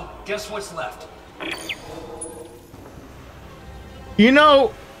 so guess what's left? You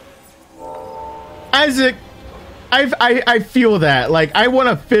know, Isaac, I feel that. Like, I want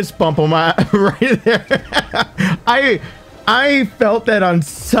a fist bump on my right there. I felt that on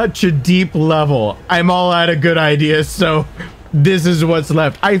such a deep level. I'm all out of good ideas, so this is what's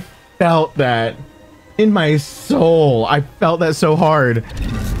left. I felt that in my soul. I felt that so hard.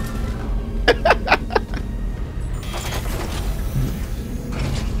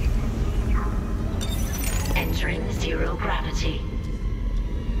 Entering zero gravity.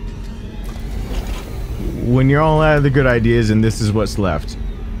 When you're all out of the good ideas and this is what's left.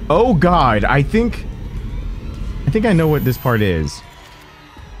 Oh God, I think I know what this part is.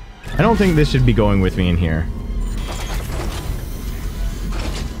 I don't think this should be going with me in here.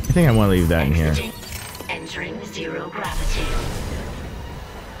 I think I want to leave that in here. Entering zero gravity.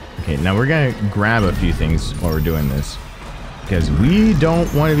 Okay, now we're gonna grab a few things while we're doing this. Because we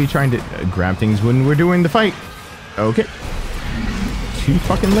don't want to be trying to grab things when we're doing the fight. Okay. Too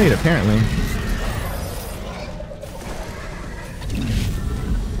fucking late, apparently.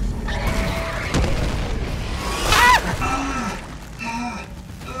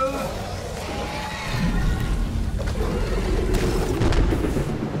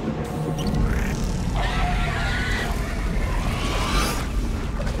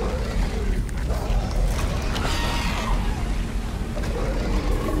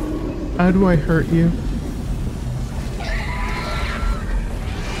 How do I hurt you?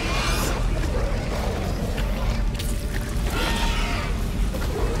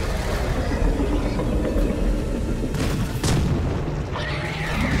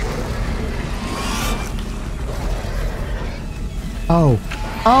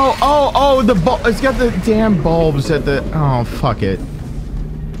 Oh, the bulb. It's got the damn bulbs at the. Oh, fuck it.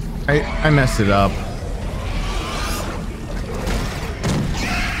 I messed it up.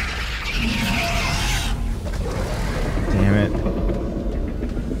 Damn it.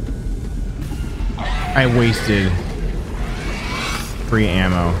 I wasted free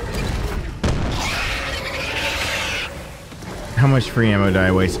ammo. How much free ammo did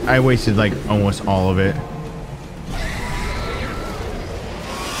I waste? I wasted like almost all of it.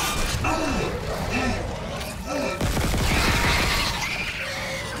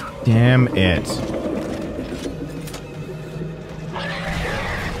 Damn it.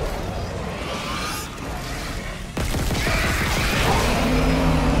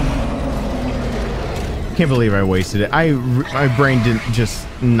 Can't believe I wasted it. My brain didn't just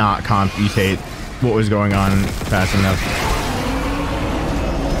not computate what was going on fast enough.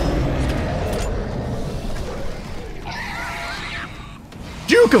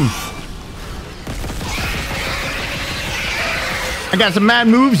 Juke him! I got some mad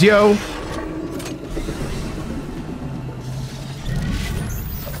moves, yo.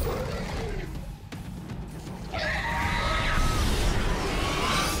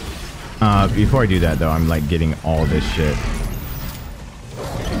 Before I do that, though, I'm like getting all this shit.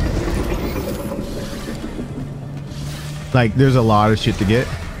 Like, there's a lot of shit to get.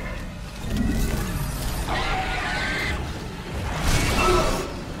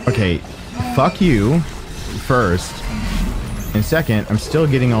 Okay, fuck you, first. And second, I'm still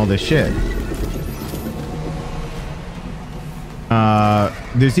getting all this shit.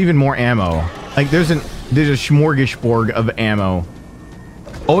 There's even more ammo. Like, there's a smorgasbord of ammo.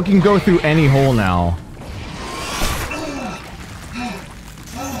 Oh, it can go through any hole now.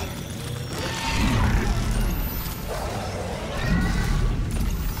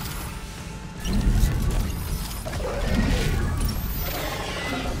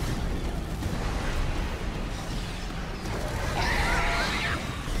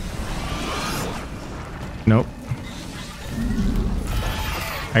 Nope.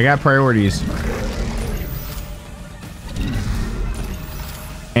 I got priorities.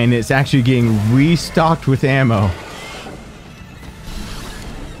 And it's actually getting restocked with ammo.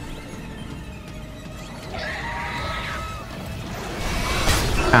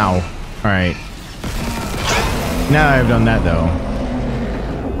 Ow. Alright. Now that I've done that, though.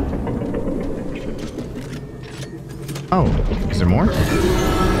 Oh, is there more?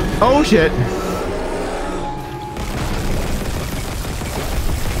 Oh, shit.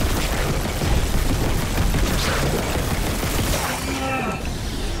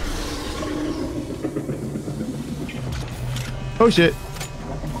 Oh shit.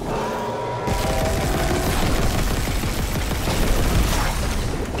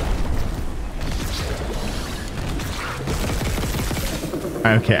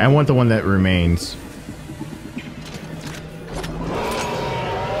 Okay, I want the one that remains.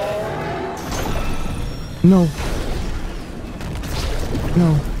 No.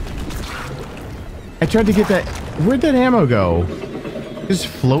 No. I tried to get that. Where'd that ammo go? Just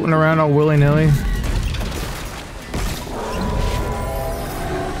floating around all willy-nilly.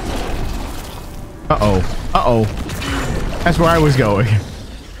 Uh-oh. Uh-oh. That's where I was going.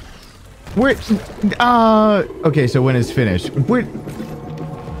 Where? Okay, so when it's finished. Where?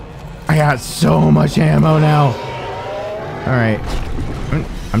 I got so much ammo now. Alright.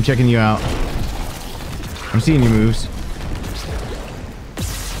 I'm checking you out. I'm seeing your moves.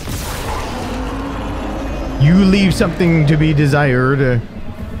 You leave something to be desired.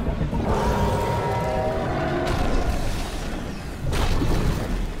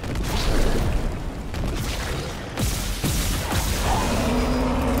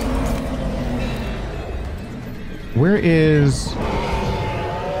 Where is...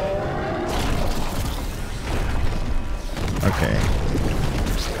 Okay.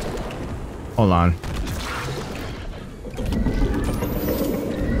 Hold on.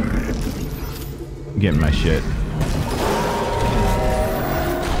 Getting my shit.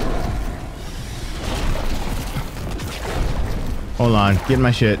 Hold on, getting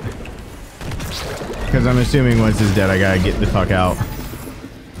my shit. Because I'm assuming once it's dead, I gotta get the fuck out.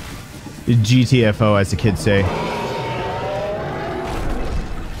 GTFO, as the kids say.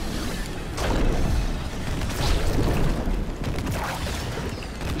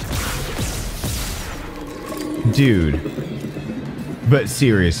 Dude. But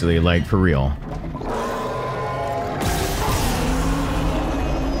seriously, like, for real.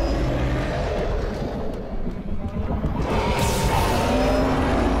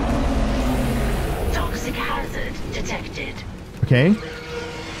 Okay.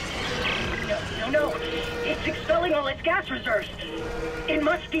 No. It's expelling all its gas reserves. It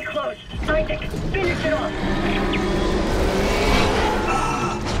must be close. Isaac, finish it off.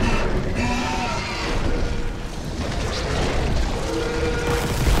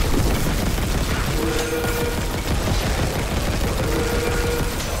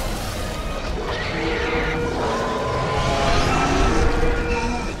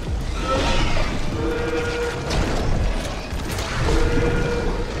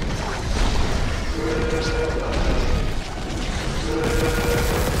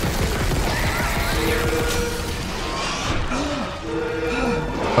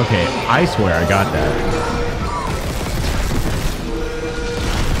 Okay, I swear I got that.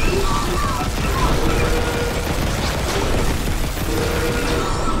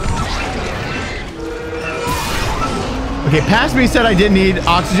 Okay, past me said I didn't need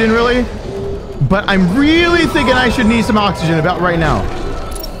oxygen, really? But I'm really thinking I should need some oxygen about right now.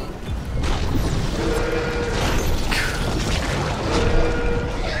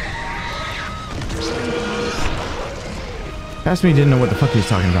 Past me didn't know what the fuck he was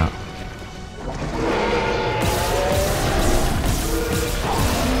talking about.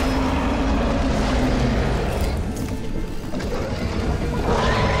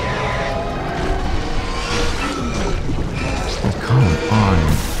 Oh, come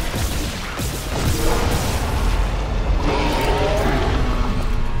on.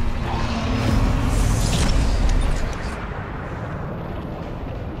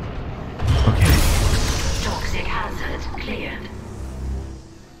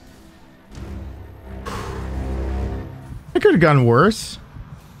 Could have gone worse.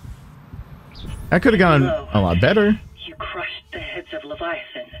 That could have gone a lot better. You crushed the heads of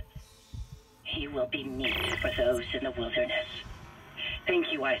Leviathan. He will be meat for those in the wilderness.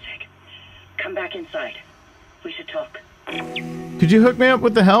 Thank you, Isaac. Come back inside. We should talk. Could you hook me up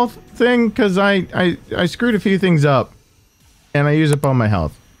with the health thing? Because I screwed a few things up. And I used up all my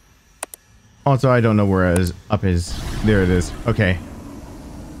health. Also, I don't know where up is. There it is. Okay.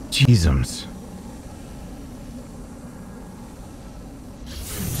 Jeezums.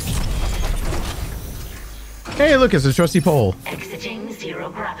 Hey, look, it's a trusty pole. Exiting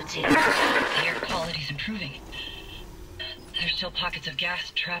zero gravity. The air quality's improving. There's still pockets of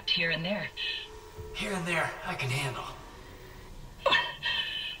gas trapped here and there. Here and there, I can handle.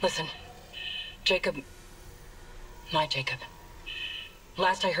 Listen, Jacob... My Jacob.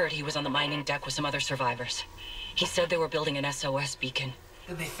 Last I heard, he was on the mining deck with some other survivors. He said they were building an SOS beacon.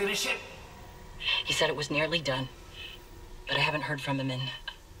 Did they finish it? He said it was nearly done, but I haven't heard from him in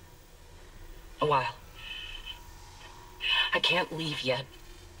a while. I can't leave yet.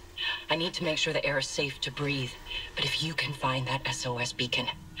 I need to make sure the air is safe to breathe. But if you can find that SOS beacon,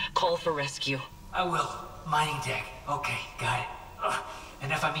 call for rescue. I will. Mining deck. Okay, got it.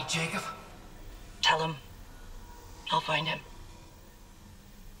 And if I meet Jacob? Tell him I'll find him.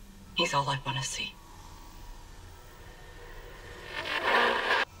 He's all I want to see.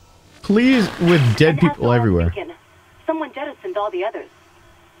 Please, with dead people everywhere. Beacon. Someone jettisoned all the others.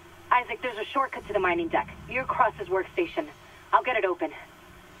 Isaac, there's a shortcut to the mining deck. You're across his workstation. I'll get it open.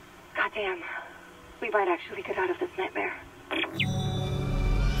 Goddamn. We might actually get out of this nightmare.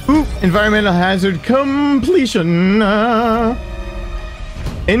 Ooh, environmental hazard completion.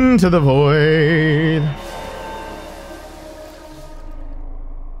 Into the void.